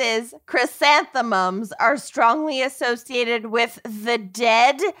sources, chrysanthemums are strongly associated with the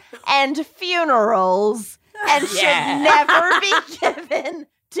dead and funerals and should never be given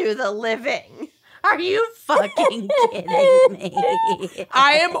to the living. Are you fucking kidding me?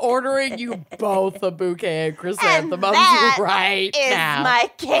 I am ordering you both a bouquet of chrysanthemums that right Is now.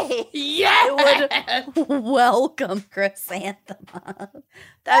 my case. Yes! Welcome, chrysanthemum.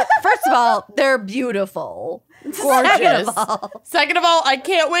 First of all, they're beautiful. Gorgeous. Second of all, Second of all, I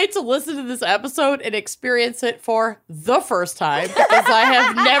can't wait to listen to this episode and experience it for the first time because I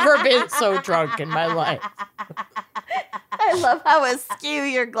have never been so drunk in my life. I love how askew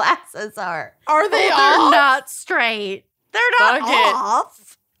your glasses are. Are they they're all? not straight. They're not Fuck it.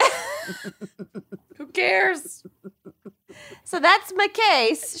 off. Who cares? So that's my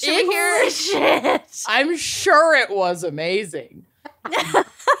case. Should we hear Shit. I'm sure it was amazing.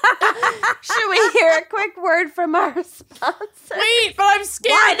 Should we hear a quick word from our sponsor? Wait, but I'm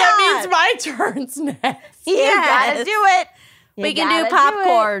scared Why that not? means my turn's next. You gotta do it. We can do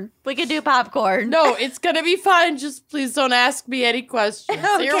popcorn. We can do popcorn. No, it's gonna be fine. Just please don't ask me any questions.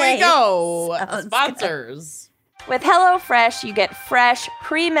 Here we Okay. go. Sounds Sponsors. With HelloFresh, you get fresh,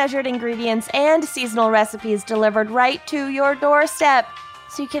 pre-measured ingredients and seasonal recipes delivered right to your doorstep.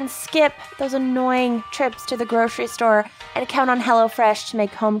 So you can skip those annoying trips to the grocery store and count on HelloFresh to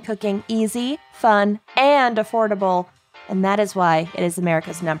make home cooking easy, fun, and affordable. And that is why it is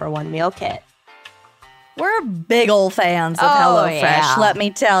America's #1 meal kit. We're big ol' fans of Oh, HelloFresh, yeah. let me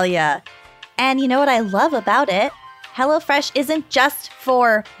tell ya. And you know what I love about it? HelloFresh isn't just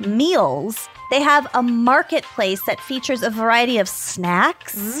for meals. They have a marketplace that features a variety of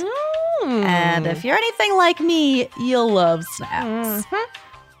snacks. And if you're anything like me, you'll love snacks.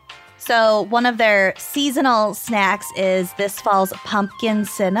 So one of their seasonal snacks is this fall's pumpkin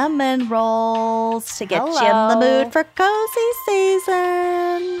cinnamon rolls to get you in the mood for cozy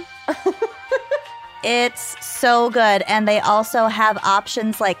season. It's so good. And they also have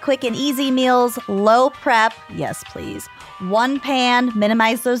options like quick and easy meals, low prep, yes please, one pan,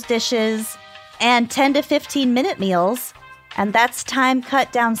 minimize those dishes, and 10 to 15 minute meals. And that's time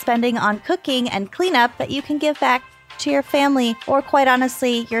cut down spending on cooking and cleanup that you can give back to your family or, quite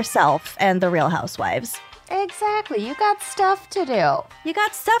honestly, yourself and the Real Housewives. Exactly. You got stuff to do. You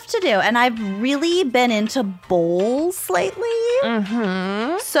got stuff to do. And I've really been into bowls lately.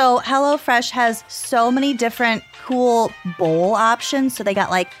 So HelloFresh has so many different cool bowl options. So they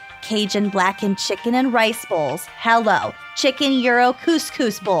got like Cajun blackened chicken and rice bowls. Hello. Chicken Euro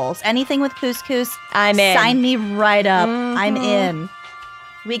couscous bowls. Anything with couscous, I'm in. Sign me right up. I'm in.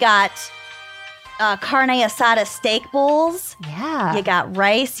 We got carne asada steak bowls. Yeah. You got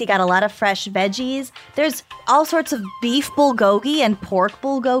rice. You got a lot of fresh veggies. There's all sorts of beef bulgogi and pork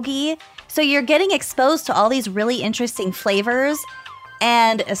bulgogi. So you're getting exposed to all these really interesting flavors.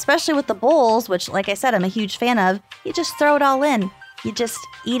 And especially with the bowls, which, like I said, I'm a huge fan of, you just throw it all in. You just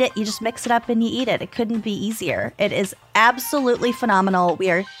eat it. You just mix it up and you eat it. It couldn't be easier. It is absolutely phenomenal.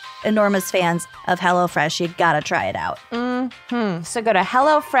 We are enormous fans of HelloFresh. You gotta try it out. So go to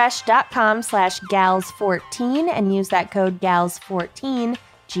HelloFresh.com/gals14 and use that code GALS14,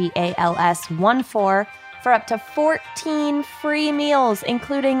 GALS14, for up to 14 free meals,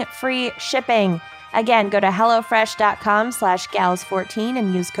 including free shipping. Again, go to HelloFresh.com/gals14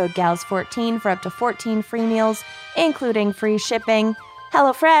 and use code GALS14 for up to 14 free meals, including free shipping.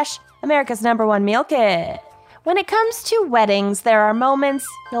 HelloFresh, America's #1 meal kit. When it comes to weddings, there are moments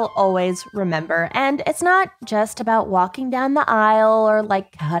you'll always remember. And it's not just about walking down the aisle or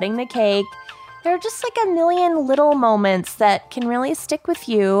like cutting the cake. There are just like a million little moments that can really stick with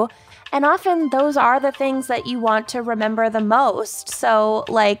you. And often those are the things that you want to remember the most. So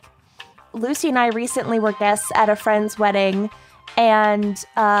like Lucy and I recently were guests at a friend's wedding, and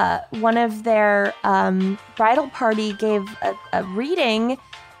one of their bridal party gave a reading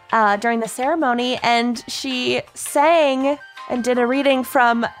during the ceremony, and she sang and did a reading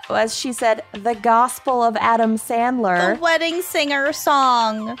from, as she said, the Gospel of Adam Sandler. The wedding singer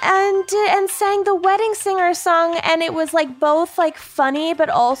song. And sang the wedding singer song, and it was like both like funny but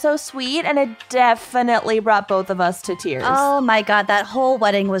also sweet, and it definitely brought both of us to tears. Oh my God, that whole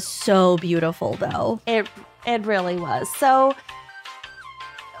wedding was so beautiful though. It really was. So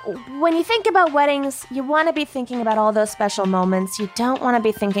when you think about weddings, you want to be thinking about all those special moments. You don't want to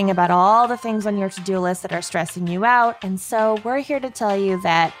be thinking about all the things on your to-do list that are stressing you out. And so we're here to tell you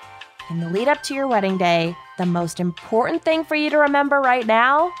that in the lead up to your wedding day, the most important thing for you to remember right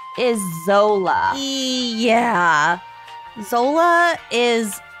now is Zola. Yeah. Zola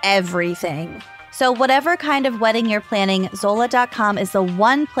is everything. So whatever kind of wedding you're planning, Zola.com is the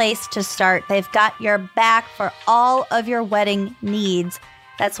one place to start. They've got your back for all of your wedding needs.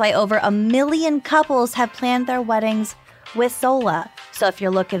 That's why over 1 million couples have planned their weddings with Zola. So if you're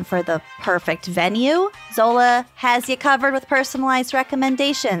looking for the perfect venue, Zola has you covered with personalized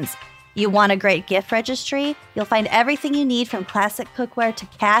recommendations. You want a great gift registry? You'll find everything you need from classic cookware to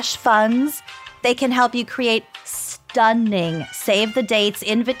cash funds. They can help you create stunning save the dates,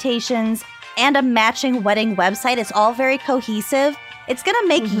 invitations, and a matching wedding website. It's all very cohesive. It's going to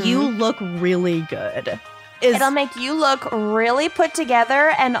make you look really good. It'll make you look really put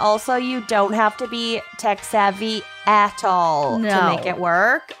together, and also you don't have to be tech savvy at all to make it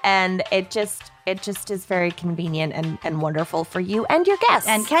work. And it just is very convenient and wonderful for you and your guests.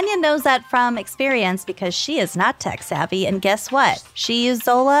 And Kenya knows that from experience because she is not tech savvy. And guess what? She used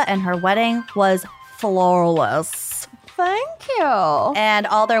Zola and her wedding was flawless. Thank you. And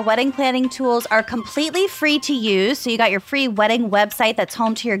all their wedding planning tools are completely free to use. So you got your free wedding website that's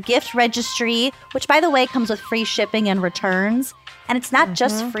home to your gift registry, which, by the way, comes with free shipping and returns. And it's not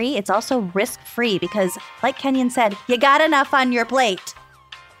just free, it's also risk-free because, like Kenyon said, you got enough on your plate.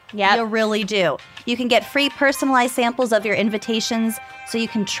 Yeah, you really do. You can get free personalized samples of your invitations so you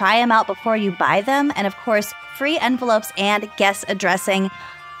can try them out before you buy them. And, of course, free envelopes and guest addressing.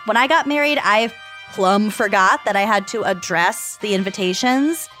 When I got married, I plumb forgot that I had to address the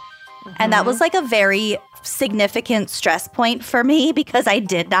invitations. And that was like a very significant stress point for me because I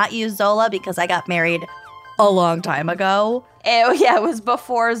did not use Zola because I got married a long time ago. It was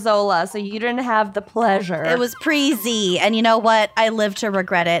before Zola, so you didn't have the pleasure. It was pre-Z, and you know what? I live to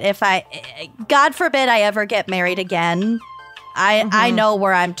regret it. If God forbid I ever get married again, I know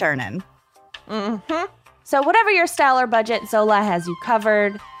where I'm turning. Mm-hmm. So whatever your style or budget, Zola has you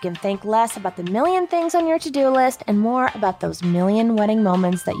covered. You can think less about the million things on your to-do list and more about those million wedding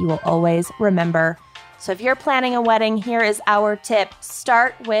moments that you will always remember. So if you're planning a wedding, here is our tip.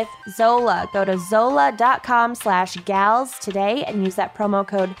 Start with Zola. Go to zola.com/gals today and use that promo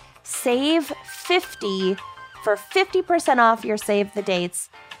code SAVE50 for 50% off your Save the Dates.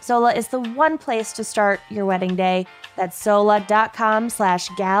 Zola is the one place to start your wedding day. That's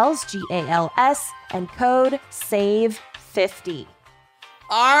zola.com/gals, GALS, and code SAVE50.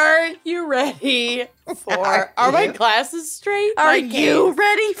 Are you ready for... Are my glasses straight? Are you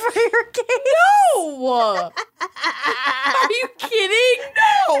ready for your case? No! Are you kidding?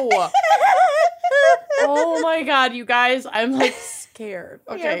 No! Oh my god, you guys, I'm like scared.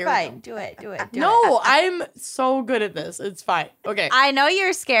 Okay, You're fine. Do it. No, I'm so good at this. It's fine. Okay. I know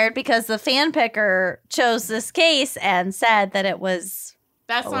you're scared because the fan picker chose this case and said that it was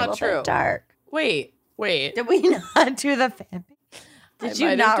That's a not little true. bit dark. Wait. Did we not do the fan? Did I you might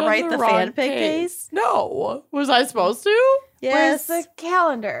have not done write the wrong fan pick case? No. Was I supposed to? Where's the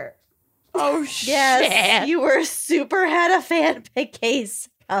calendar? Oh, shit. Yes, you were super had a fan pick case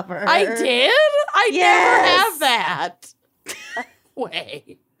cover. I did? I never have that.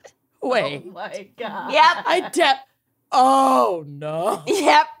 Wait. Oh my god. Yep. Oh, no.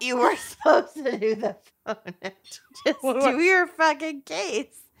 Yep, you were supposed to do the phone. Just What do do your fucking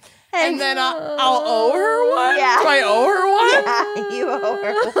case. And then I'll owe her one? Yeah. Do I owe her one? Yeah, you owe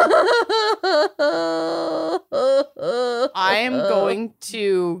her. I am going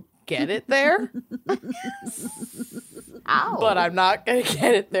to get it there, Ow. but I'm not going to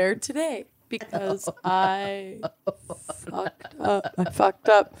get it there today because I fucked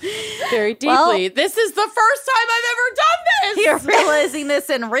up very deeply. Well- This is the first time I've ever done this. You're realizing this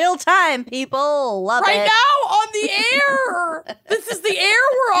in real time, people. Love Right it. now on the air. This is the air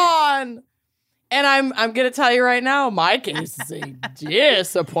we're on. And I'm going to tell you right now, my case is a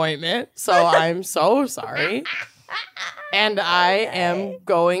disappointment. So I'm so sorry. And I am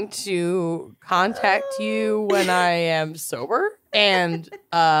going to contact you when I am sober and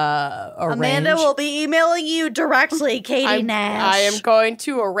arrange. Amanda will be emailing you directly, Katie Nash. I am going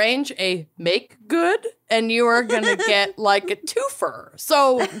to arrange a make good, and you are going to get like a twofer.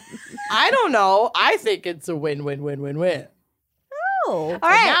 So I don't know. I think it's a win-win-win-win-win. Oh. All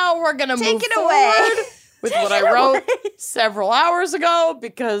right. Now we're going to move Take it forward away. with what I wrote several hours ago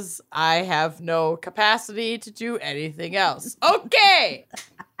because I have no capacity to do anything else. Okay.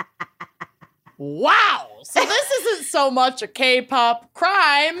 Wow. So this isn't so much a K-pop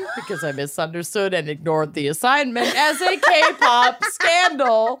crime because I misunderstood and ignored the assignment as a K-pop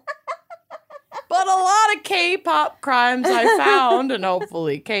scandal. But a lot of K-pop crimes I found, and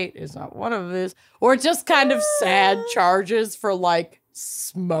hopefully Kate is not one of these, were just kind of sad charges for like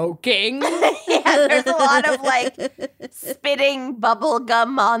smoking. Yeah, there's a lot of like spitting bubble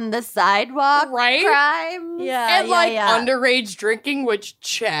gum on the sidewalk Right? crimes. Yeah, And like underage drinking, which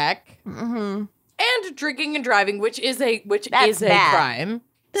check. Mm-hmm. And drinking and driving, which is a That's bad. crime.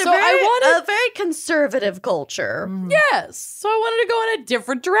 They're So very, I wanted a very conservative culture. Yes. So I wanted to go in a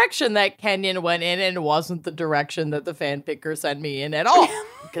different direction that Kenyon went in and wasn't the direction that the fan picker sent me in at all.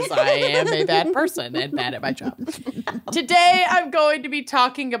 Because I am a bad person and bad at my job. Today I'm going to be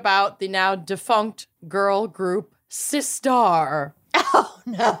talking about the now defunct girl group Sistar. Oh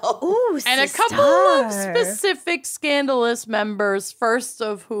no. Ooh, And a couple of specific scandalous members, first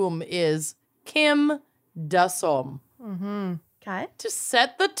of whom is Kim Dasom. Mm-hmm. Okay. To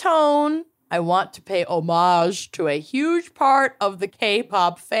set the tone, I want to pay homage to a huge part of the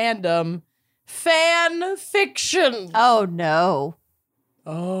K-pop fandom, fan fiction. Oh no.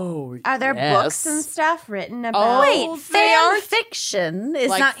 Oh, Are there yes. books and stuff written about? Wait, they fan aren't- fiction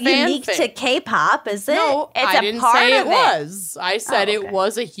is like not unique fanfic. to K-pop, is it? No, It's I a didn't part say of it it. was. I said Oh, it okay.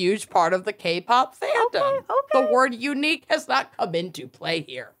 was a huge part of the K-pop fandom. Okay. The word unique has not come into play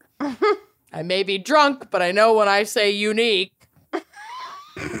here. I may be drunk, but I know when I say unique.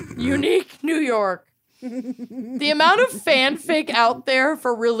 Unique New York. The amount of fanfic out there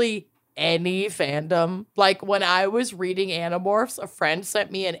for really any fandom. Like when I was reading Animorphs, a friend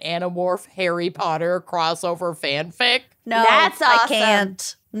sent me an Animorph Harry Potter crossover fanfic. No, That's I awesome.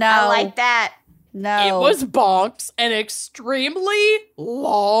 can't. No, I like that. no. It was bonks and extremely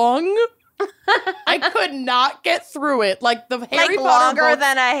long. I could not get through it. Like the Harry Like Potter longer books,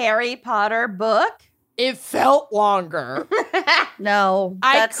 than a Harry Potter book. It felt longer. No,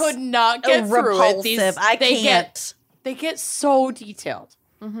 I could not get through it. Repulsive. I can't. They get so detailed.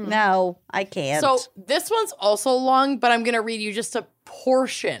 No, I can't. So this one's also long, but I'm going to read you just a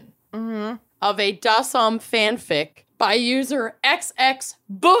portion of a Dasam fanfic by user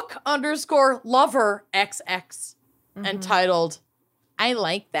xxbook_lover XX entitled, I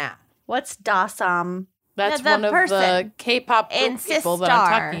Like That. What's Dasam? That's The one of person. the K-pop group And people that I'm Sistar.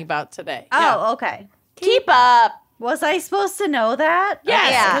 talking about today. Oh, okay. Keep up. Was I supposed to know that?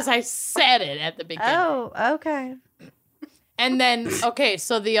 Yes, Yeah. because I said it at the beginning. Oh, okay. And then, okay,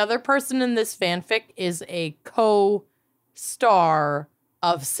 so the other person in this fanfic is a co-star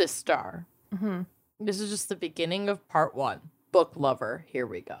of Sistar. This is just the beginning of part 1. Book lover. Here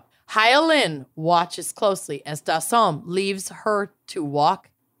we go. Hyolyn watches closely as Dasam leaves her to walk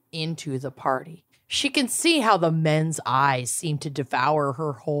into the party. She can see how the men's eyes seem to devour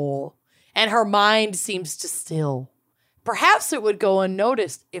her whole, and her mind seems to still. Perhaps it would go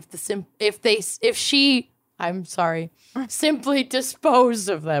unnoticed if she simply disposed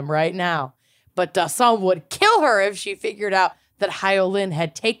of them right now. But Dasam would kill her if she figured out that Hyolyn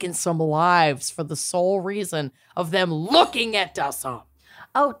had taken some lives for the sole reason of them looking at Dasam.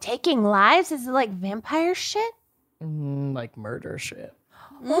 Oh, taking lives? Is it like vampire shit? Like murder shit.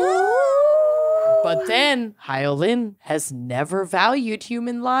 But then Hyolyn has never valued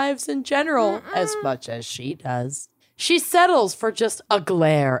human lives in general as much as she does. She settles for just a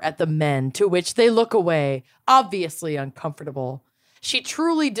glare at the men, to which they look away, obviously uncomfortable. She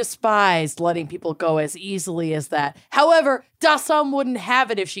truly despised letting people go as easily as that. However, Dasam wouldn't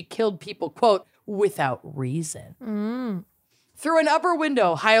have it if she killed people, quote, without reason. Through an upper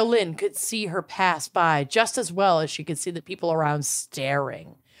window, Hyolyn could see her pass by just as well as she could see the people around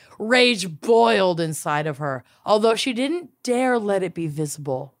staring. Rage boiled inside of her, although she didn't dare let it be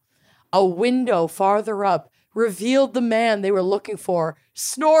visible. A window farther up revealed the man they were looking for,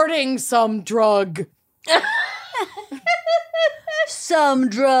 snorting some drug. Some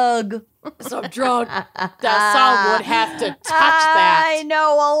drug. Some drug. Dasam would have to touch that. I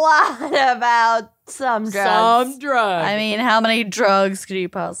know a lot about some drugs. Some drug. I mean, how many drugs could you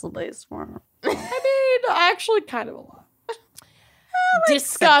possibly snort? Actually kind of a lot.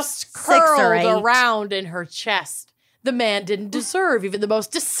 Disgust six or curled eight. around in her chest. The man didn't deserve even the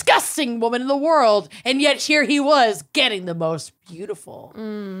most disgusting woman in the world, and yet here he was, getting the most beautiful.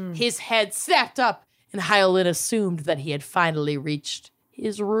 His head snapped up, and Hyolyn assumed that he had finally reached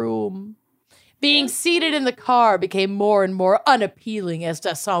his room. Being seated in the car became more and more unappealing as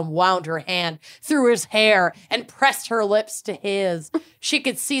Dasam wound her hand through his hair and pressed her lips to his. She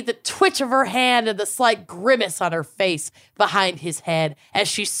could see the twitch of her hand and the slight grimace on her face behind his head as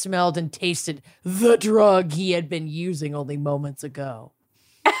she smelled and tasted the drug he had been using only moments ago.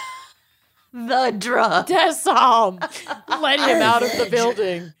 The drug. Dasam led him out of the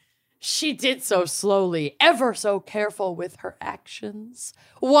building. She did so slowly, ever so careful with her actions.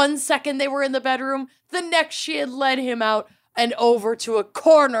 1 second they were in the bedroom, the next she had led him out and over to a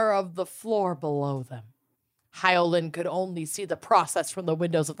corner of the floor below them. Hyolyn could only see the process from the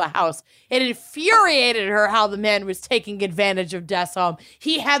windows of the house. It infuriated her how the man was taking advantage of Dasam.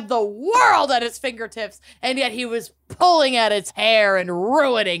 He had the world at his fingertips, and yet he was pulling at its hair and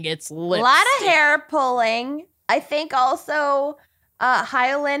ruining its lips. A lot of hair pulling. I think also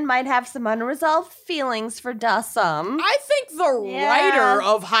Hyolyn might have some unresolved feelings for Dasam. I think the Yeah. writer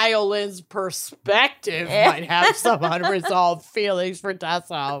of Hyolyn's perspective might have some unresolved feelings for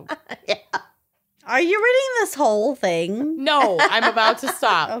Dasam. Are you reading this whole thing? No, I'm about to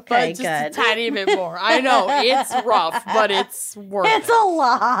stop. Okay, but just good. a tiny bit more. I know, it's rough, but it's worth It's it. a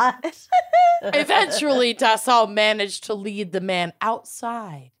lot. Eventually, Dasam managed to lead the man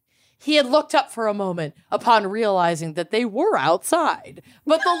outside. He had looked up for a moment upon realizing that they were outside,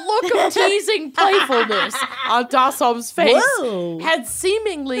 but the look of teasing playfulness on Dasam's face Whoa. had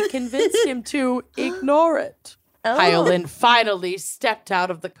seemingly convinced him to ignore it. Oh. Hyolyn finally stepped out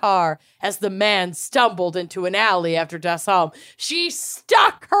of the car as the man stumbled into an alley after Dasam. She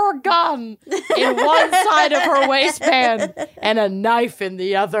stuck her gun in one side of her waistband and a knife in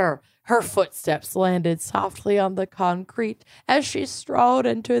the other. Her footsteps landed softly on the concrete as she strode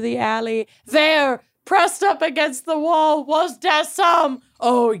into the alley. There, pressed up against the wall, was Dasam.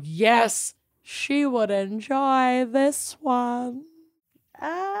 Oh, yes, she would enjoy this one.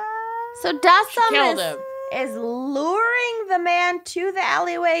 So killed Dasam him. is luring the man to the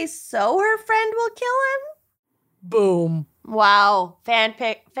alleyway so her friend will kill him? Boom. Wow.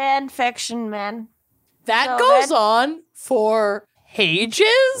 Fan fiction, man. That So goes that- on for ages.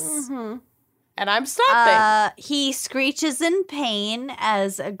 Mm-hmm. And I'm stopping. He screeches in pain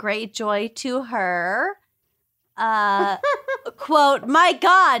as a great joy to her. Quote, "My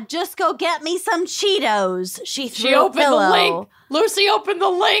God, just go get me some Cheetos." She She opened pillow. the link. Lucy opened the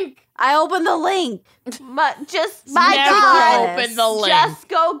link. I opened the link. My Never God, opened the link. just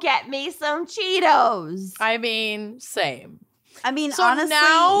go get me some Cheetos. I mean, same. I mean, So honestly,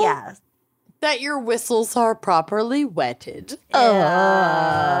 now- yeah. That your whistles are properly wetted. Let's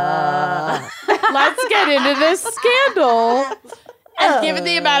get into this scandal. And given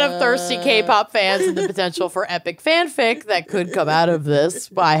the amount of thirsty K-pop fans and the potential for epic fanfic that could come out of this,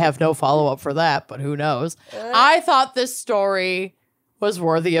 I have no follow-up for that, but who knows? I thought this story was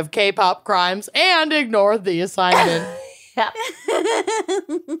worthy of K-pop crimes and ignored the assignment that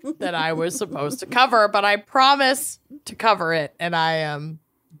I was supposed to cover, but I promise to cover it, and I am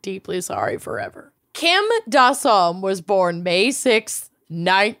deeply sorry forever. Kim Da-sum was born May 6th,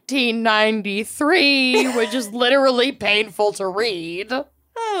 1993, which is literally painful to read.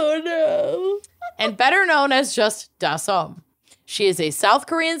 Oh no. And better known as just Da-sum. She is a South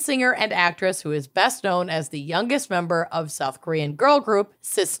Korean singer and actress who is best known as the youngest member of South Korean girl group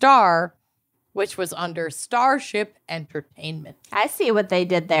Sistar, which was under Starship Entertainment. I see what they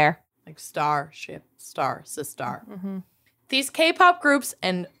did there. Like Starship, Sistar. Mm-hmm. These K-pop groups,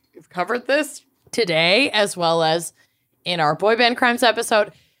 and we've covered this today as well as in our Boy Band Crimes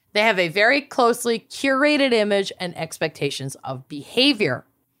episode, they have a very closely curated image and expectations of behavior.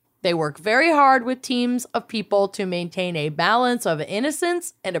 They work very hard with teams of people to maintain a balance of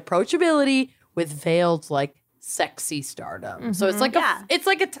innocence and approachability with veiled, like, sexy stardom. Mm-hmm. So it's like it's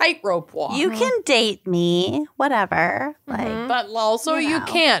like a tightrope walk. You can date me, whatever. Like, but also you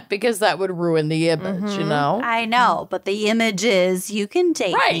can't, because that would ruin the image, you know? I know, but the image is you can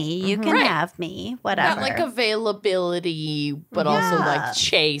date me, you can have me, whatever. Not like availability, but also like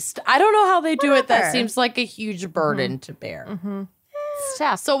chaste. I don't know how they do it. That seems like a huge burden to bear. It's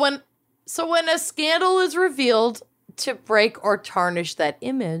tough. So when a scandal is revealed to break or tarnish that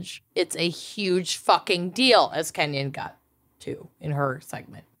image, it's a huge fucking deal, as Kenyon got to in her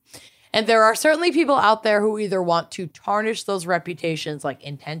segment. And there are certainly people out there who either want to tarnish those reputations, like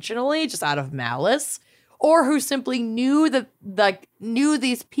intentionally, just out of malice, or who simply knew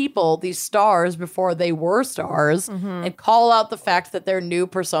these people, these stars, before they were stars, and call out the fact that their new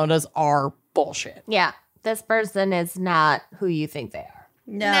personas are bullshit. Yeah, this person is not who you think they are.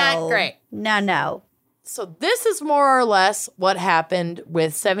 No. Not great. No. So this is more or less what happened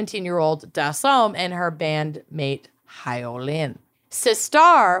with 17-year-old Da-sum and her bandmate Hyolyn.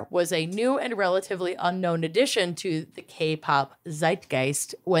 Sistar was a new and relatively unknown addition to the K-pop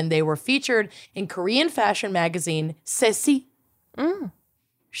zeitgeist when they were featured in Korean fashion magazine Sesi.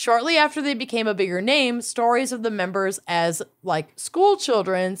 Shortly after they became a bigger name, stories of the members as, like, school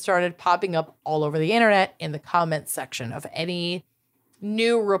children started popping up all over the internet in the comments section of any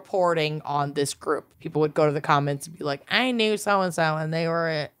new reporting on this group. People would go to the comments and be like, I knew so-and-so and they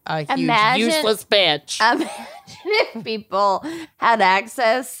were a huge useless bitch. Imagine if people had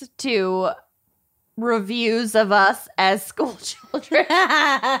access to reviews of us as school children.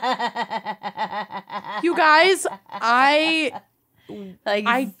 You guys, I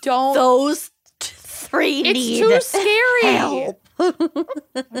don't... Those three need too scary. help.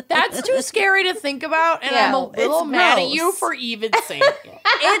 That's too scary to think about, and I'm a little mad at you for even saying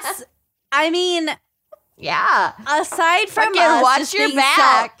it. Yeah. Aside from Fucking us watch just your being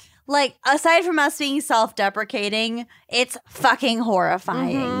back. aside from us being self-deprecating, it's fucking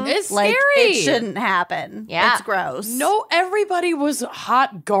horrifying. It's Like, scary. it shouldn't happen. Yeah. It's gross. No, everybody was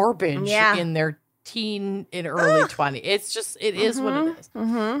hot garbage in their teen and early 20s. It's just, it is what it is.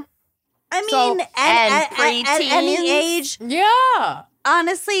 I mean, So- at preteens. any age, Yeah.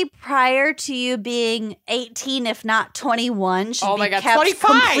 honestly, prior to you being 18, if not 21, should Oh be my God, kept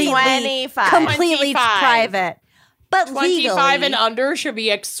 25. completely 25. private. But 25 legally, and under should be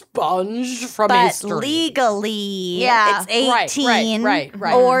expunged from but history. legally, Yeah. it's 18 Right.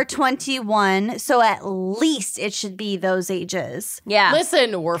 or 21. So at least it should be those ages. Yeah.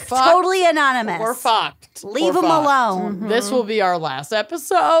 Listen, we're fucked. Totally anonymous. We're fucked. Leave We're them fucked. alone. This will be our last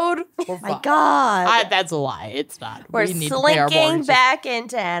episode. We're My fucked. God. That's a lie. It's not. We're We need to pay our slinking mortgages. back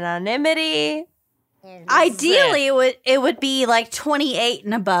into anonymity. Ideally, it would be like 28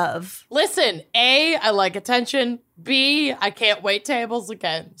 and above. Listen, A, I like attention. B, I can't wait tables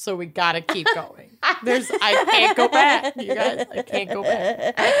again. So we gotta keep going. I can't go back, you guys. I can't go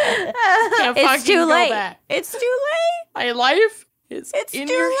back. Can't It's fucking too go late. back. It's too late. My life is It's in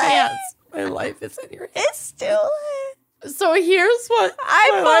too your late. hands. My life is in your hands. It's too late. So here's what I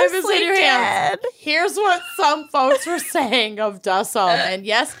my life is mostly in your hands. did. Here's what some folks were saying of Dasam. And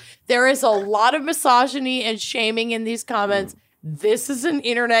yes, there is a lot of misogyny and shaming in these comments. This is an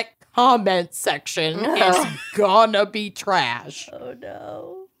internet comment section. It's gonna be trash. Oh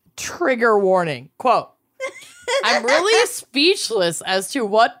no. Trigger warning. Quote, I'm really speechless as to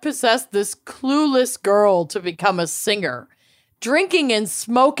what possessed this clueless girl to become a singer. Drinking and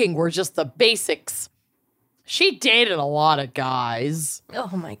smoking were just the basics. She dated a lot of guys. Oh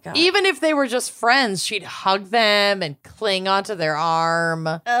my God. Even if they were just friends, she'd hug them and cling onto their arm.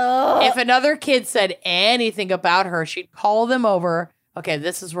 If another kid said anything about her, she'd call them over. Okay,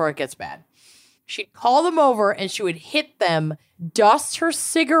 this is where it gets bad. She'd call them over and she would hit them, dust her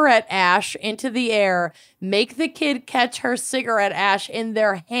cigarette ash into the air, make the kid catch her cigarette ash in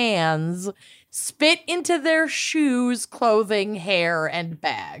their hands, spit into their shoes, clothing, hair, and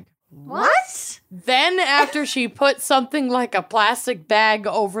bag. What? Then, after she put something like a plastic bag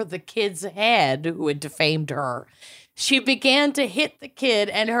over the kid's head who had defamed her, she began to hit the kid,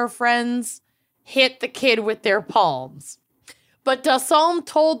 and her friends hit the kid with their palms. But Dasam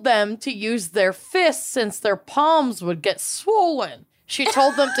told them to use their fists since their palms would get swollen. She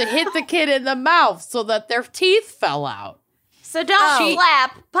told them to hit the kid in the mouth so that their teeth fell out. So don't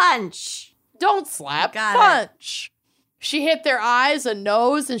slap, punch. Don't slap, Got it. punch. She hit their eyes and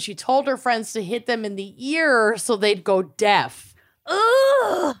nose, and she told her friends to hit them in the ear so they'd go deaf.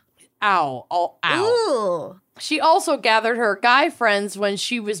 Ooh. Ow. Oh, ow. Ooh. She also gathered her guy friends when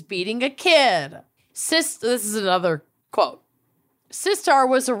she was beating a kid. This is another quote. Sistar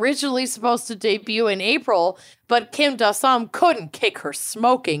was originally supposed to debut in April, but Kim Dasam couldn't kick her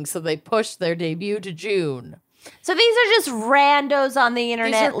smoking, so they pushed their debut to June. So these are just randos on the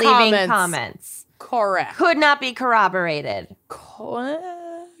internet are leaving comments. Correct. Could not be corroborated.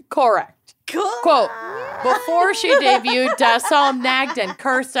 Correct. Quote, before she debuted, Dasam nagged and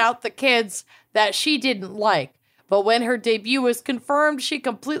cursed out the kids that she didn't like. But when her debut was confirmed, she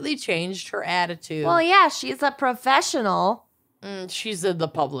completely changed her attitude. Well, yeah, she's a professional. She's in the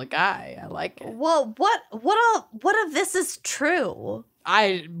public eye. I like it. Well, what of this is true?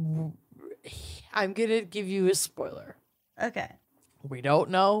 I'm gonna give you a spoiler. Okay. We don't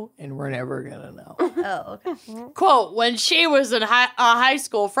know, and we're never gonna know. Oh, okay. Quote, when she was a high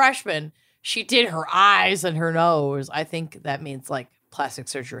school freshman, she did her eyes and her nose. I think that means like plastic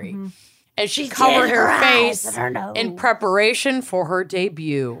surgery. And she covered did her her face eyes and her nose. in preparation for her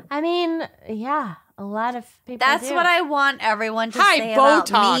debut. I mean, yeah, a lot of people That's do. what I want everyone to Hi, say Botox,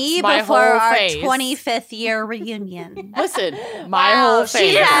 about me my before whole our face. 25th year reunion. Listen, my whole She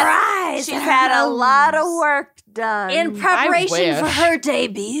face. did her eyes. She's and her had a lot of nose. work done. in preparation for wish. her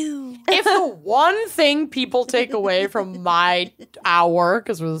debut. If the one thing people take away from our,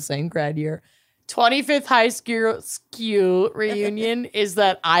 because we're the same grad year, 25th high school reunion is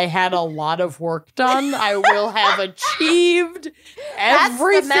that I had a lot of work done. I will have achieved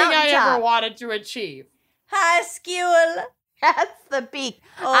everything I mountaintop. ever wanted to achieve. High school. That's the peak.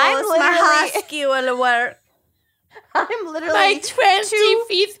 Oh, I'm it's my high literally, school work. I'm literally My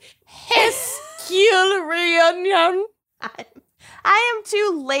 25th high school reunion. I am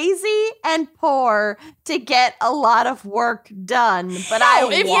too lazy and poor to get a lot of work done, but I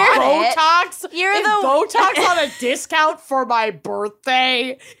if want it. Botox, You're if the- Botox on a discount for my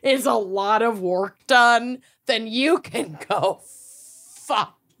birthday is a lot of work done, then you can go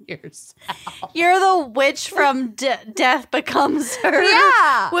fuck yourself. You're the witch from Death Becomes Her.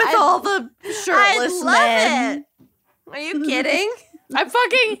 Yeah, With all the shirtless I love men. it. Are you kidding? I'm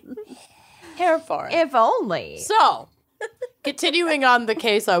fucking here for it. If only. So, continuing on the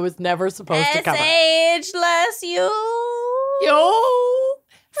case I was never supposed to cover. Ageless you. Yo!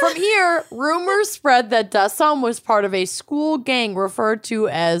 From here, rumors spread that Dasam was part of a school gang referred to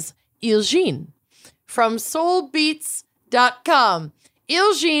as Ilgin. From soulbeats.com,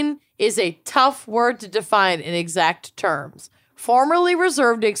 Ilgin is a tough word to define in exact terms. Formerly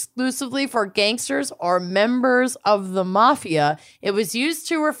reserved exclusively for gangsters or members of the mafia, it was used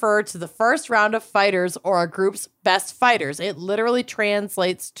to refer to the first round of fighters or a group's best fighters. It literally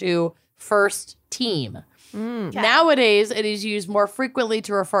translates to first team. Nowadays, it is used more frequently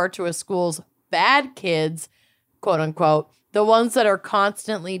to refer to a school's bad kids, quote unquote, the ones that are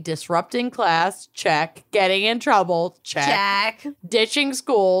constantly disrupting class, check, getting in trouble, check, ditching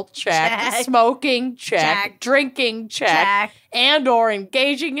school, check, smoking, check, drinking, check, and or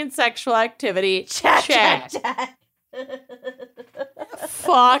engaging in sexual activity, check.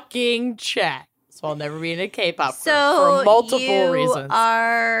 Fucking check. So I'll never be in a K-pop group for multiple reasons.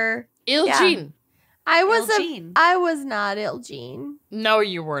 Are Ilgin. I was Ilgene. I was not Ilgene. No,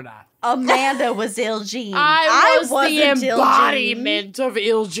 you were not. Amanda was Iljean. I was the wasn't embodiment of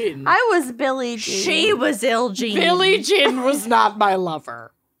Iljean. I was Billie Jean. She was Iljean. Billie Jean was not my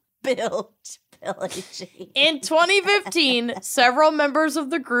lover. Billie Jean. In 2015, several members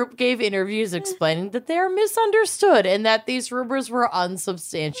of the group gave interviews explaining that they are misunderstood and that these rumors were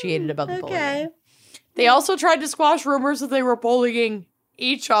unsubstantiated about the bullying. They also tried to squash rumors that they were bullying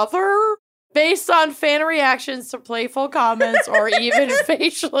each other based on fan reactions to playful comments or even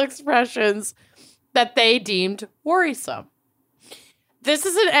facial expressions that they deemed worrisome. This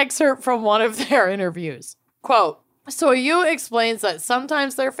is an excerpt from one of their interviews. Quote, Soyu explains that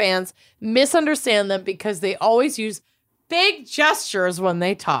sometimes their fans misunderstand them because they always use big gestures when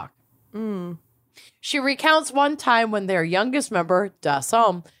they talk. She recounts one time when their youngest member,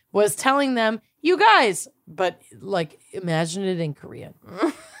 Da-som, was telling them, you guys, but like, imagine it in Korean.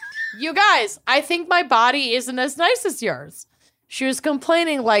 You guys, I think my body isn't as nice as yours. She was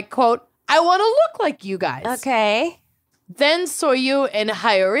complaining like, quote, I want to look like you guys. Okay. Then Soyu and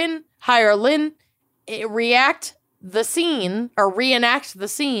Hyerin reenact the scene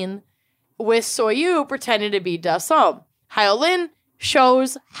with Soyu pretending to be Da-som. Hyerin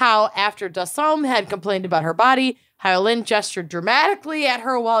shows how after Da-som had complained about her body, Hyerin gestured dramatically at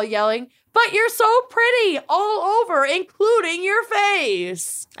her while yelling, but you're so pretty all over, including your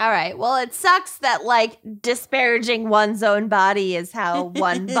face. All right. Well, it sucks that, like, disparaging one's own body is how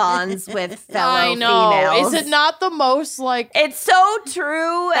one bonds with fellow females. Is it not the most, like... It's so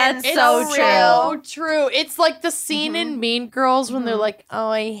true and It's so real. true. It's like the scene in Mean Girls when they're like, oh,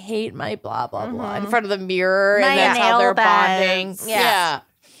 I hate my blah, blah, blah, in front of the mirror, My and that's how they're nail bonding. beds. Yeah.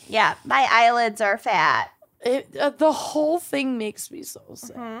 Yeah. My eyelids are fat. The whole thing makes me so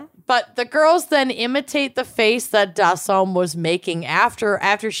sick. But the girls then imitate the face that Da-som was making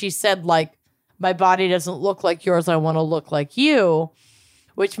after she said, like, my body doesn't look like yours, I want to look like you,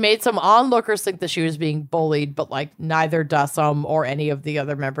 which made some onlookers think that she was being bullied, but, like, neither Da-som or any of the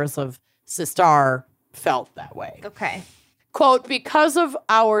other members of Sistar felt that way. Okay. Quote, because of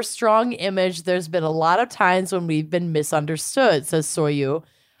our strong image, there's been a lot of times when we've been misunderstood, says Soyu.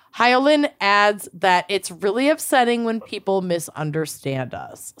 Hyerin adds that it's really upsetting when people misunderstand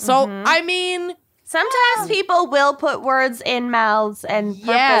us. So, I mean... Sometimes people will put words in mouths and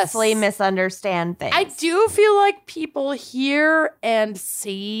purposely misunderstand things. I do feel like people hear and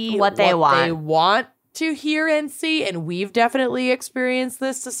see what they want to hear and see, and we've definitely experienced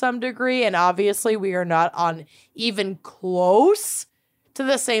this to some degree, and obviously we are not on even close to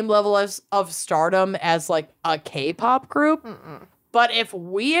the same level of stardom as, like, a K-pop group. But if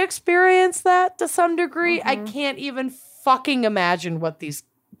we experience that to some degree, I can't even fucking imagine what these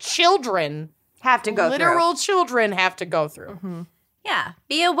children have to go literal children have to go through. Yeah.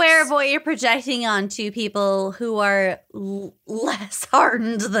 Be aware of what you're projecting onto people who are less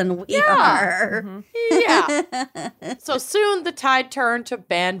hardened than we are. Yeah. So soon the tide turned to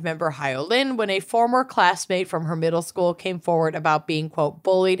band member Hyerin when a former classmate from her middle school came forward about being, quote,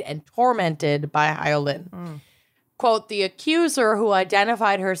 bullied and tormented by Hyerin. Quote, the accuser, who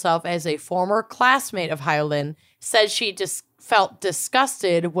identified herself as a former classmate of Hyerin, said she felt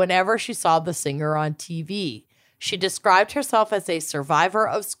disgusted whenever she saw the singer on TV. She described herself as a survivor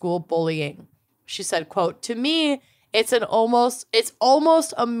of school bullying. She said, quote, to me, it's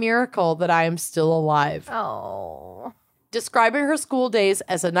almost a miracle that I am still alive. Oh. Describing her school days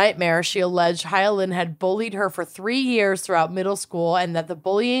as a nightmare, she alleged Hyerin had bullied her for 3 years throughout middle school and that the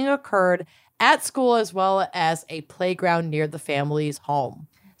bullying occurred at school as well as a playground near the family's home.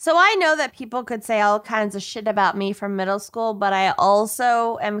 So I know that people could say all kinds of shit about me from middle school, but I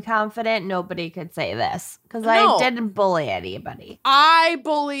also am confident nobody could say this because I didn't bully anybody. I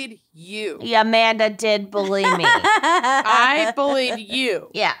bullied you. Yeah, Amanda did bully me. I bullied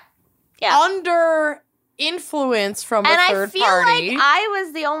you. Yeah. Under influence from a third party. And I feel like I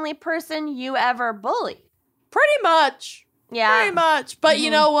was the only person you ever bullied. Pretty much. Yeah. Pretty much. But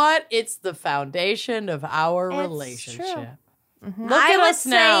you know what? It's the foundation of our relationship. True. Look at us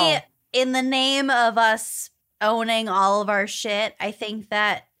now. Say, in the name of us owning all of our shit, I think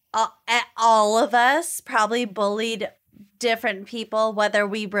that all of us probably bullied different people, whether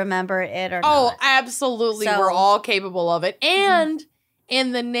we remember it or not. Oh, absolutely. So, we're all capable of it. And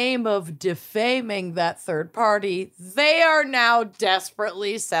in the name of defaming that third party, they are now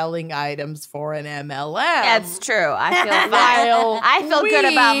desperately selling items for an MLM. That's true. I feel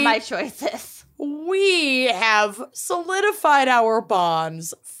good about my choices. We have solidified our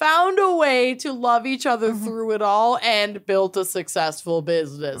bonds, found a way to love each other through it all, and built a successful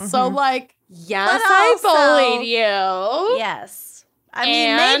business. So, like, yes, I bullied you. Yes. I mean,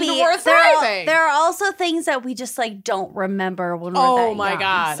 And maybe we're thriving. there are also things that we just like don't remember when we're Oh that my young.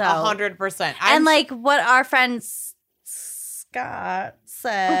 God, So, 100%. and like what our friend Scott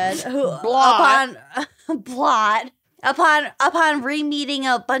said, who Blot. upon re-meeting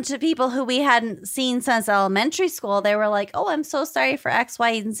a bunch of people who we hadn't seen since elementary school, they were like, "Oh, I'm so sorry for X, Y,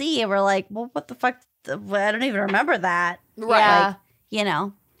 and Z." And we're like, "Well, what the fuck? I don't even remember that." Right. Yeah. Like, you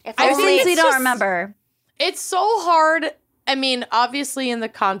know, If I those think things it's we don't just- remember. It's so hard. I mean, obviously, in the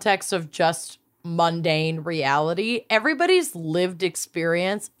context of just mundane reality, everybody's lived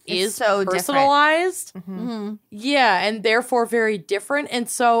experience is so different. personalized. Mhm. Yeah, and therefore very different. And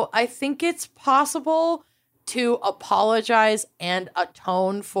so I think it's possible to apologize and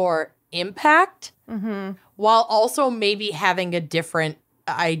atone for impact while also maybe having a different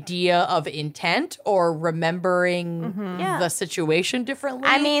idea of intent or remembering Yeah. the situation differently.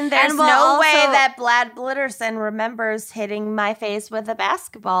 I mean, there's And no we'll way also- that Blad Blitterson remembers hitting my face with a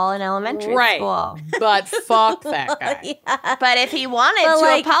basketball in elementary Right. school. But fuck that guy. Yeah. But if he wanted But, to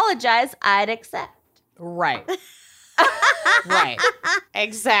like- apologize, I'd accept. Right. Right.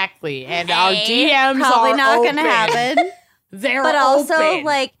 Exactly. And our Hey, DMs probably are not open. gonna happen. They're But also, open.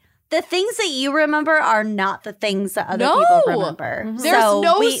 like, the things that you remember are not the things that other No. people remember. There's So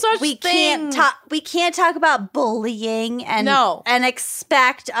no we, such we thing. Can't talk. We can't talk about bullying and No. and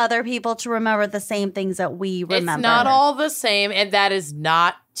expect other people to remember the same things that we remember. It's not all the same, and that is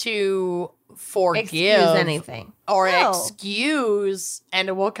not to forgive Excuse anything. or No. excuse,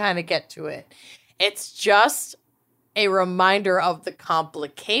 and we'll kind of get to it. It's just a reminder of the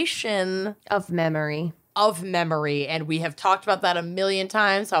complication Of memory. of memory, and we have talked about that a million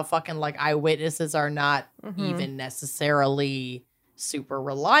times, how fucking like eyewitnesses are not even necessarily super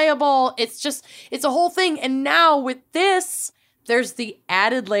reliable. It's a whole thing. And now with this, there's the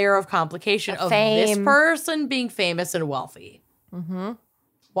added layer of complication of this Fame. person being famous and wealthy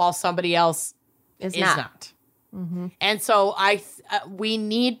while somebody else Is is not. not. And so we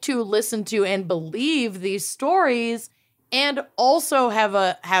need to listen to and believe these stories and also have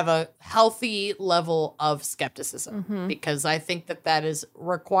a healthy level of skepticism because I think that is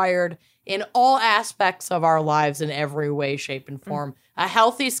required in all aspects of our lives in every way, shape, and form. A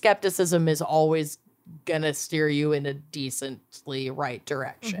healthy skepticism is always gonna steer you in a decently right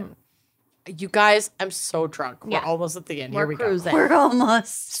direction. You guys, I'm so drunk. We're Yeah. almost at the end. We're Here we cruising. We're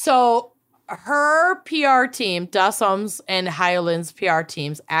almost. So her PR team, Dassum's and Hyolin's PR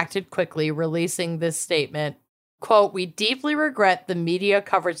teams, acted quickly, releasing this statement. Quote, "We deeply regret the media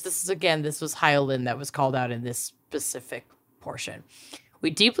coverage." This was Hyolin that was called out in this specific portion.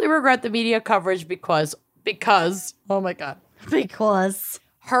 "We deeply regret the media coverage because, oh my God, Because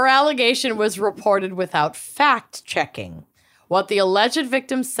her allegation was reported without fact checking. What the alleged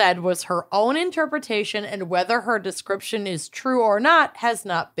victim said was her own interpretation, and whether her description is true or not has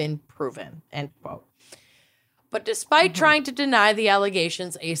not been proven." End quote. But despite trying to deny the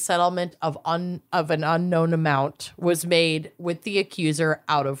allegations, a settlement of an unknown amount was made with the accuser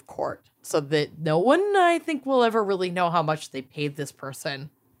out of court. So that no one, I think, will ever really know how much they paid this person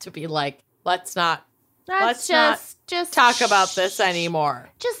to be like, let's not Let's just talk about this anymore.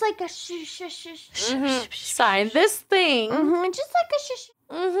 Just like a shh. Sign this thing. Just like a shh.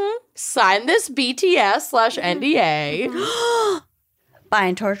 Sign this BTS/NDA.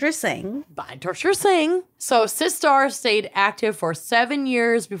 bind, torture, sing. Bind, torture, sing. So Sistar stayed active for 7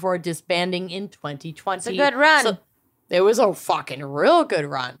 years before disbanding in 2020. It's a good run. So it was a fucking real good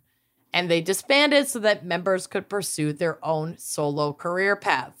run. And they disbanded so that members could pursue their own solo career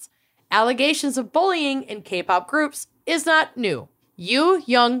paths. Allegations of bullying in K-pop groups is not new. Yoo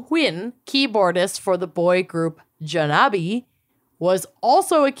Young-win, keyboardist for the boy group Janabi, was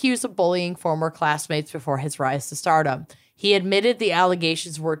also accused of bullying former classmates before his rise to stardom. He admitted the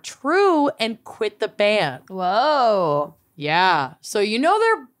allegations were true and quit the band. Whoa. Yeah. So they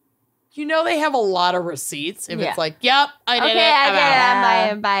have a lot of receipts. If Yeah. it's like, yep, I did it. Okay, I I'm get out.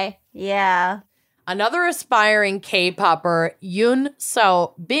 it. I'm bye. Yeah. Another aspiring K-popper, Yoon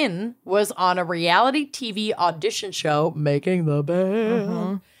So Bin, was on a reality TV audition show, Making the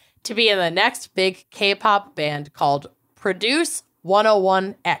Band, to be in the next big K-pop band called Produce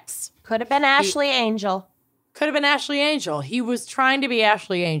 101X. Could have been Ashley Angel. Could have been Ashley Angel. He was trying to be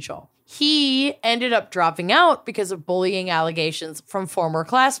Ashley Angel. He ended up dropping out because of bullying allegations from former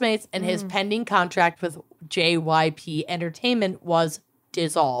classmates, and his pending contract with JYP Entertainment was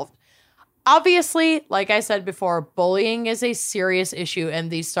dissolved. Obviously, like I said before, bullying is a serious issue,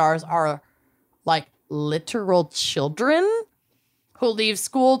 and these stars are like literal children who leave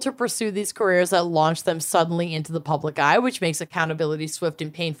school to pursue these careers that launch them suddenly into the public eye, which makes accountability swift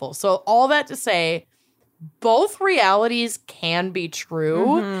and painful. So all that to say, both realities can be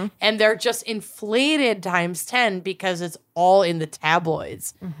true, and they're just inflated times 10 because it's all in the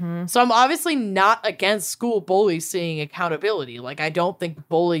tabloids. So I'm obviously not against school bullies seeing accountability. Like, I don't think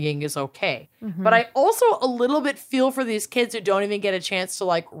bullying is okay. But I also a little bit feel for these kids who don't even get a chance to,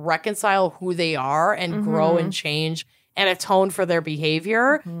 like, reconcile who they are and grow and change and atone for their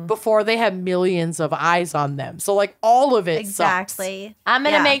behavior before they have millions of eyes on them. So, like, all of it sucks. I'm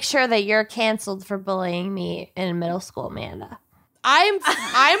going to make sure that you're canceled for bullying me in middle school, Amanda. I'm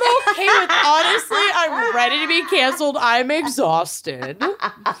okay with, honestly, I'm ready to be canceled. I'm exhausted.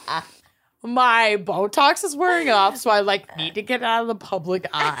 My Botox is wearing off, so I, like, need to get out of the public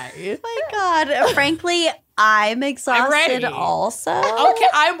eye. My God. Frankly, I'm exhausted also. Okay,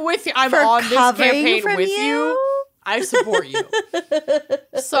 I'm with you. I'm on this campaign with you. I support you.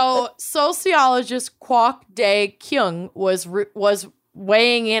 So, sociologist Kwok Dae Kyung was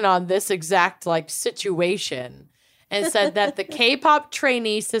weighing in on this exact, like, situation and said that the K-pop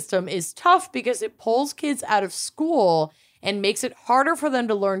trainee system is tough because it pulls kids out of school and makes it harder for them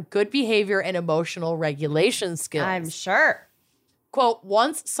to learn good behavior and emotional regulation skills. I'm sure. Quote,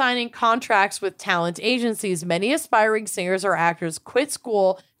 once signing contracts with talent agencies, many aspiring singers or actors quit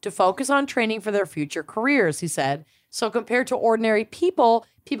school to focus on training for their future careers, he said. So compared to ordinary people,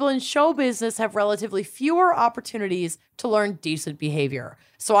 people in show business have relatively fewer opportunities to learn decent behavior.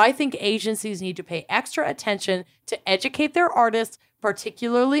 So I think agencies need to pay extra attention to educate their artists,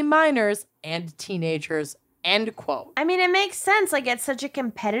 particularly minors and teenagers, end quote. I mean, it makes sense. Like, it's such a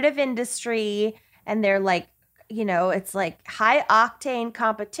competitive industry, and they're like, you know, it's like high octane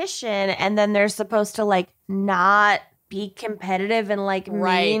competition, and then they're supposed to, like, not be competitive and, like,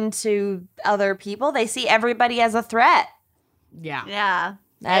 mean to other people. They see everybody as a threat. Yeah. Yeah.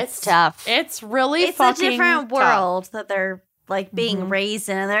 That's tough. It's really It's fucking a different tough. world that they're, like, being raised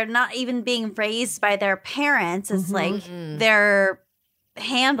in. And they're not even being raised by their parents. It's like they're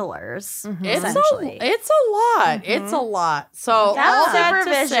handlers, essentially. It's a lot. It's a lot. So Without all that to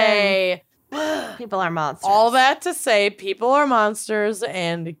supervision. say, People are monsters. all that to say, people are monsters.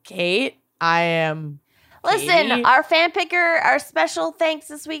 And Kate, I am. Listen, Katie, our fan picker, our special thanks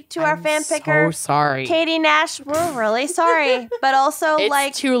this week to our fan picker, so sorry. Katie Nash. We're really sorry, but also It's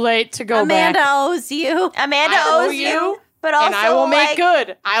like too late to go Amanda back. owes you. Amanda I owe owes you, but also And I will make like,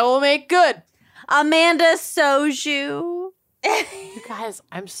 good. I will make good. Amanda Soju. You guys,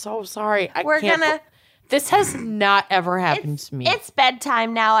 I'm so sorry. We're gonna. This has not ever happened to me. It's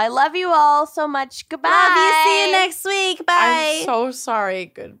bedtime now. I love you all so much. Goodbye. Love you. See you next week. Bye. I'm so sorry.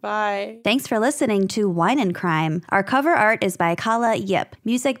 Goodbye. Thanks for listening to Wine and Crime. Our cover art is by Kala Yip.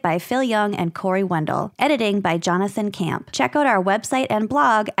 Music by Phil Young and Corey Wendell. Editing by Jonathan Camp. Check out our website and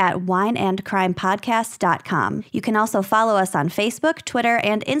blog at wineandcrimepodcast.com. You can also follow us on Facebook, Twitter,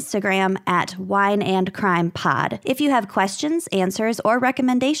 and Instagram at Wine and Crime Pod. If you have questions, answers, or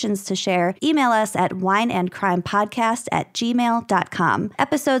recommendations to share, email us at wineandcrimepodcast@gmail.com.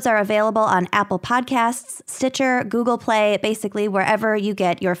 Episodes are available on Apple Podcasts, Stitcher, Google Play, basically wherever you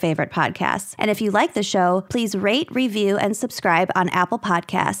get your favorite podcasts. And if you like the show, please rate, review, and subscribe on Apple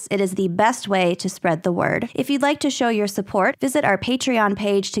Podcasts. It is the best way to spread the word. If you'd like to show your support, visit our Patreon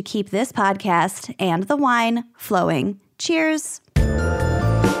page to keep this podcast and the wine flowing. Cheers.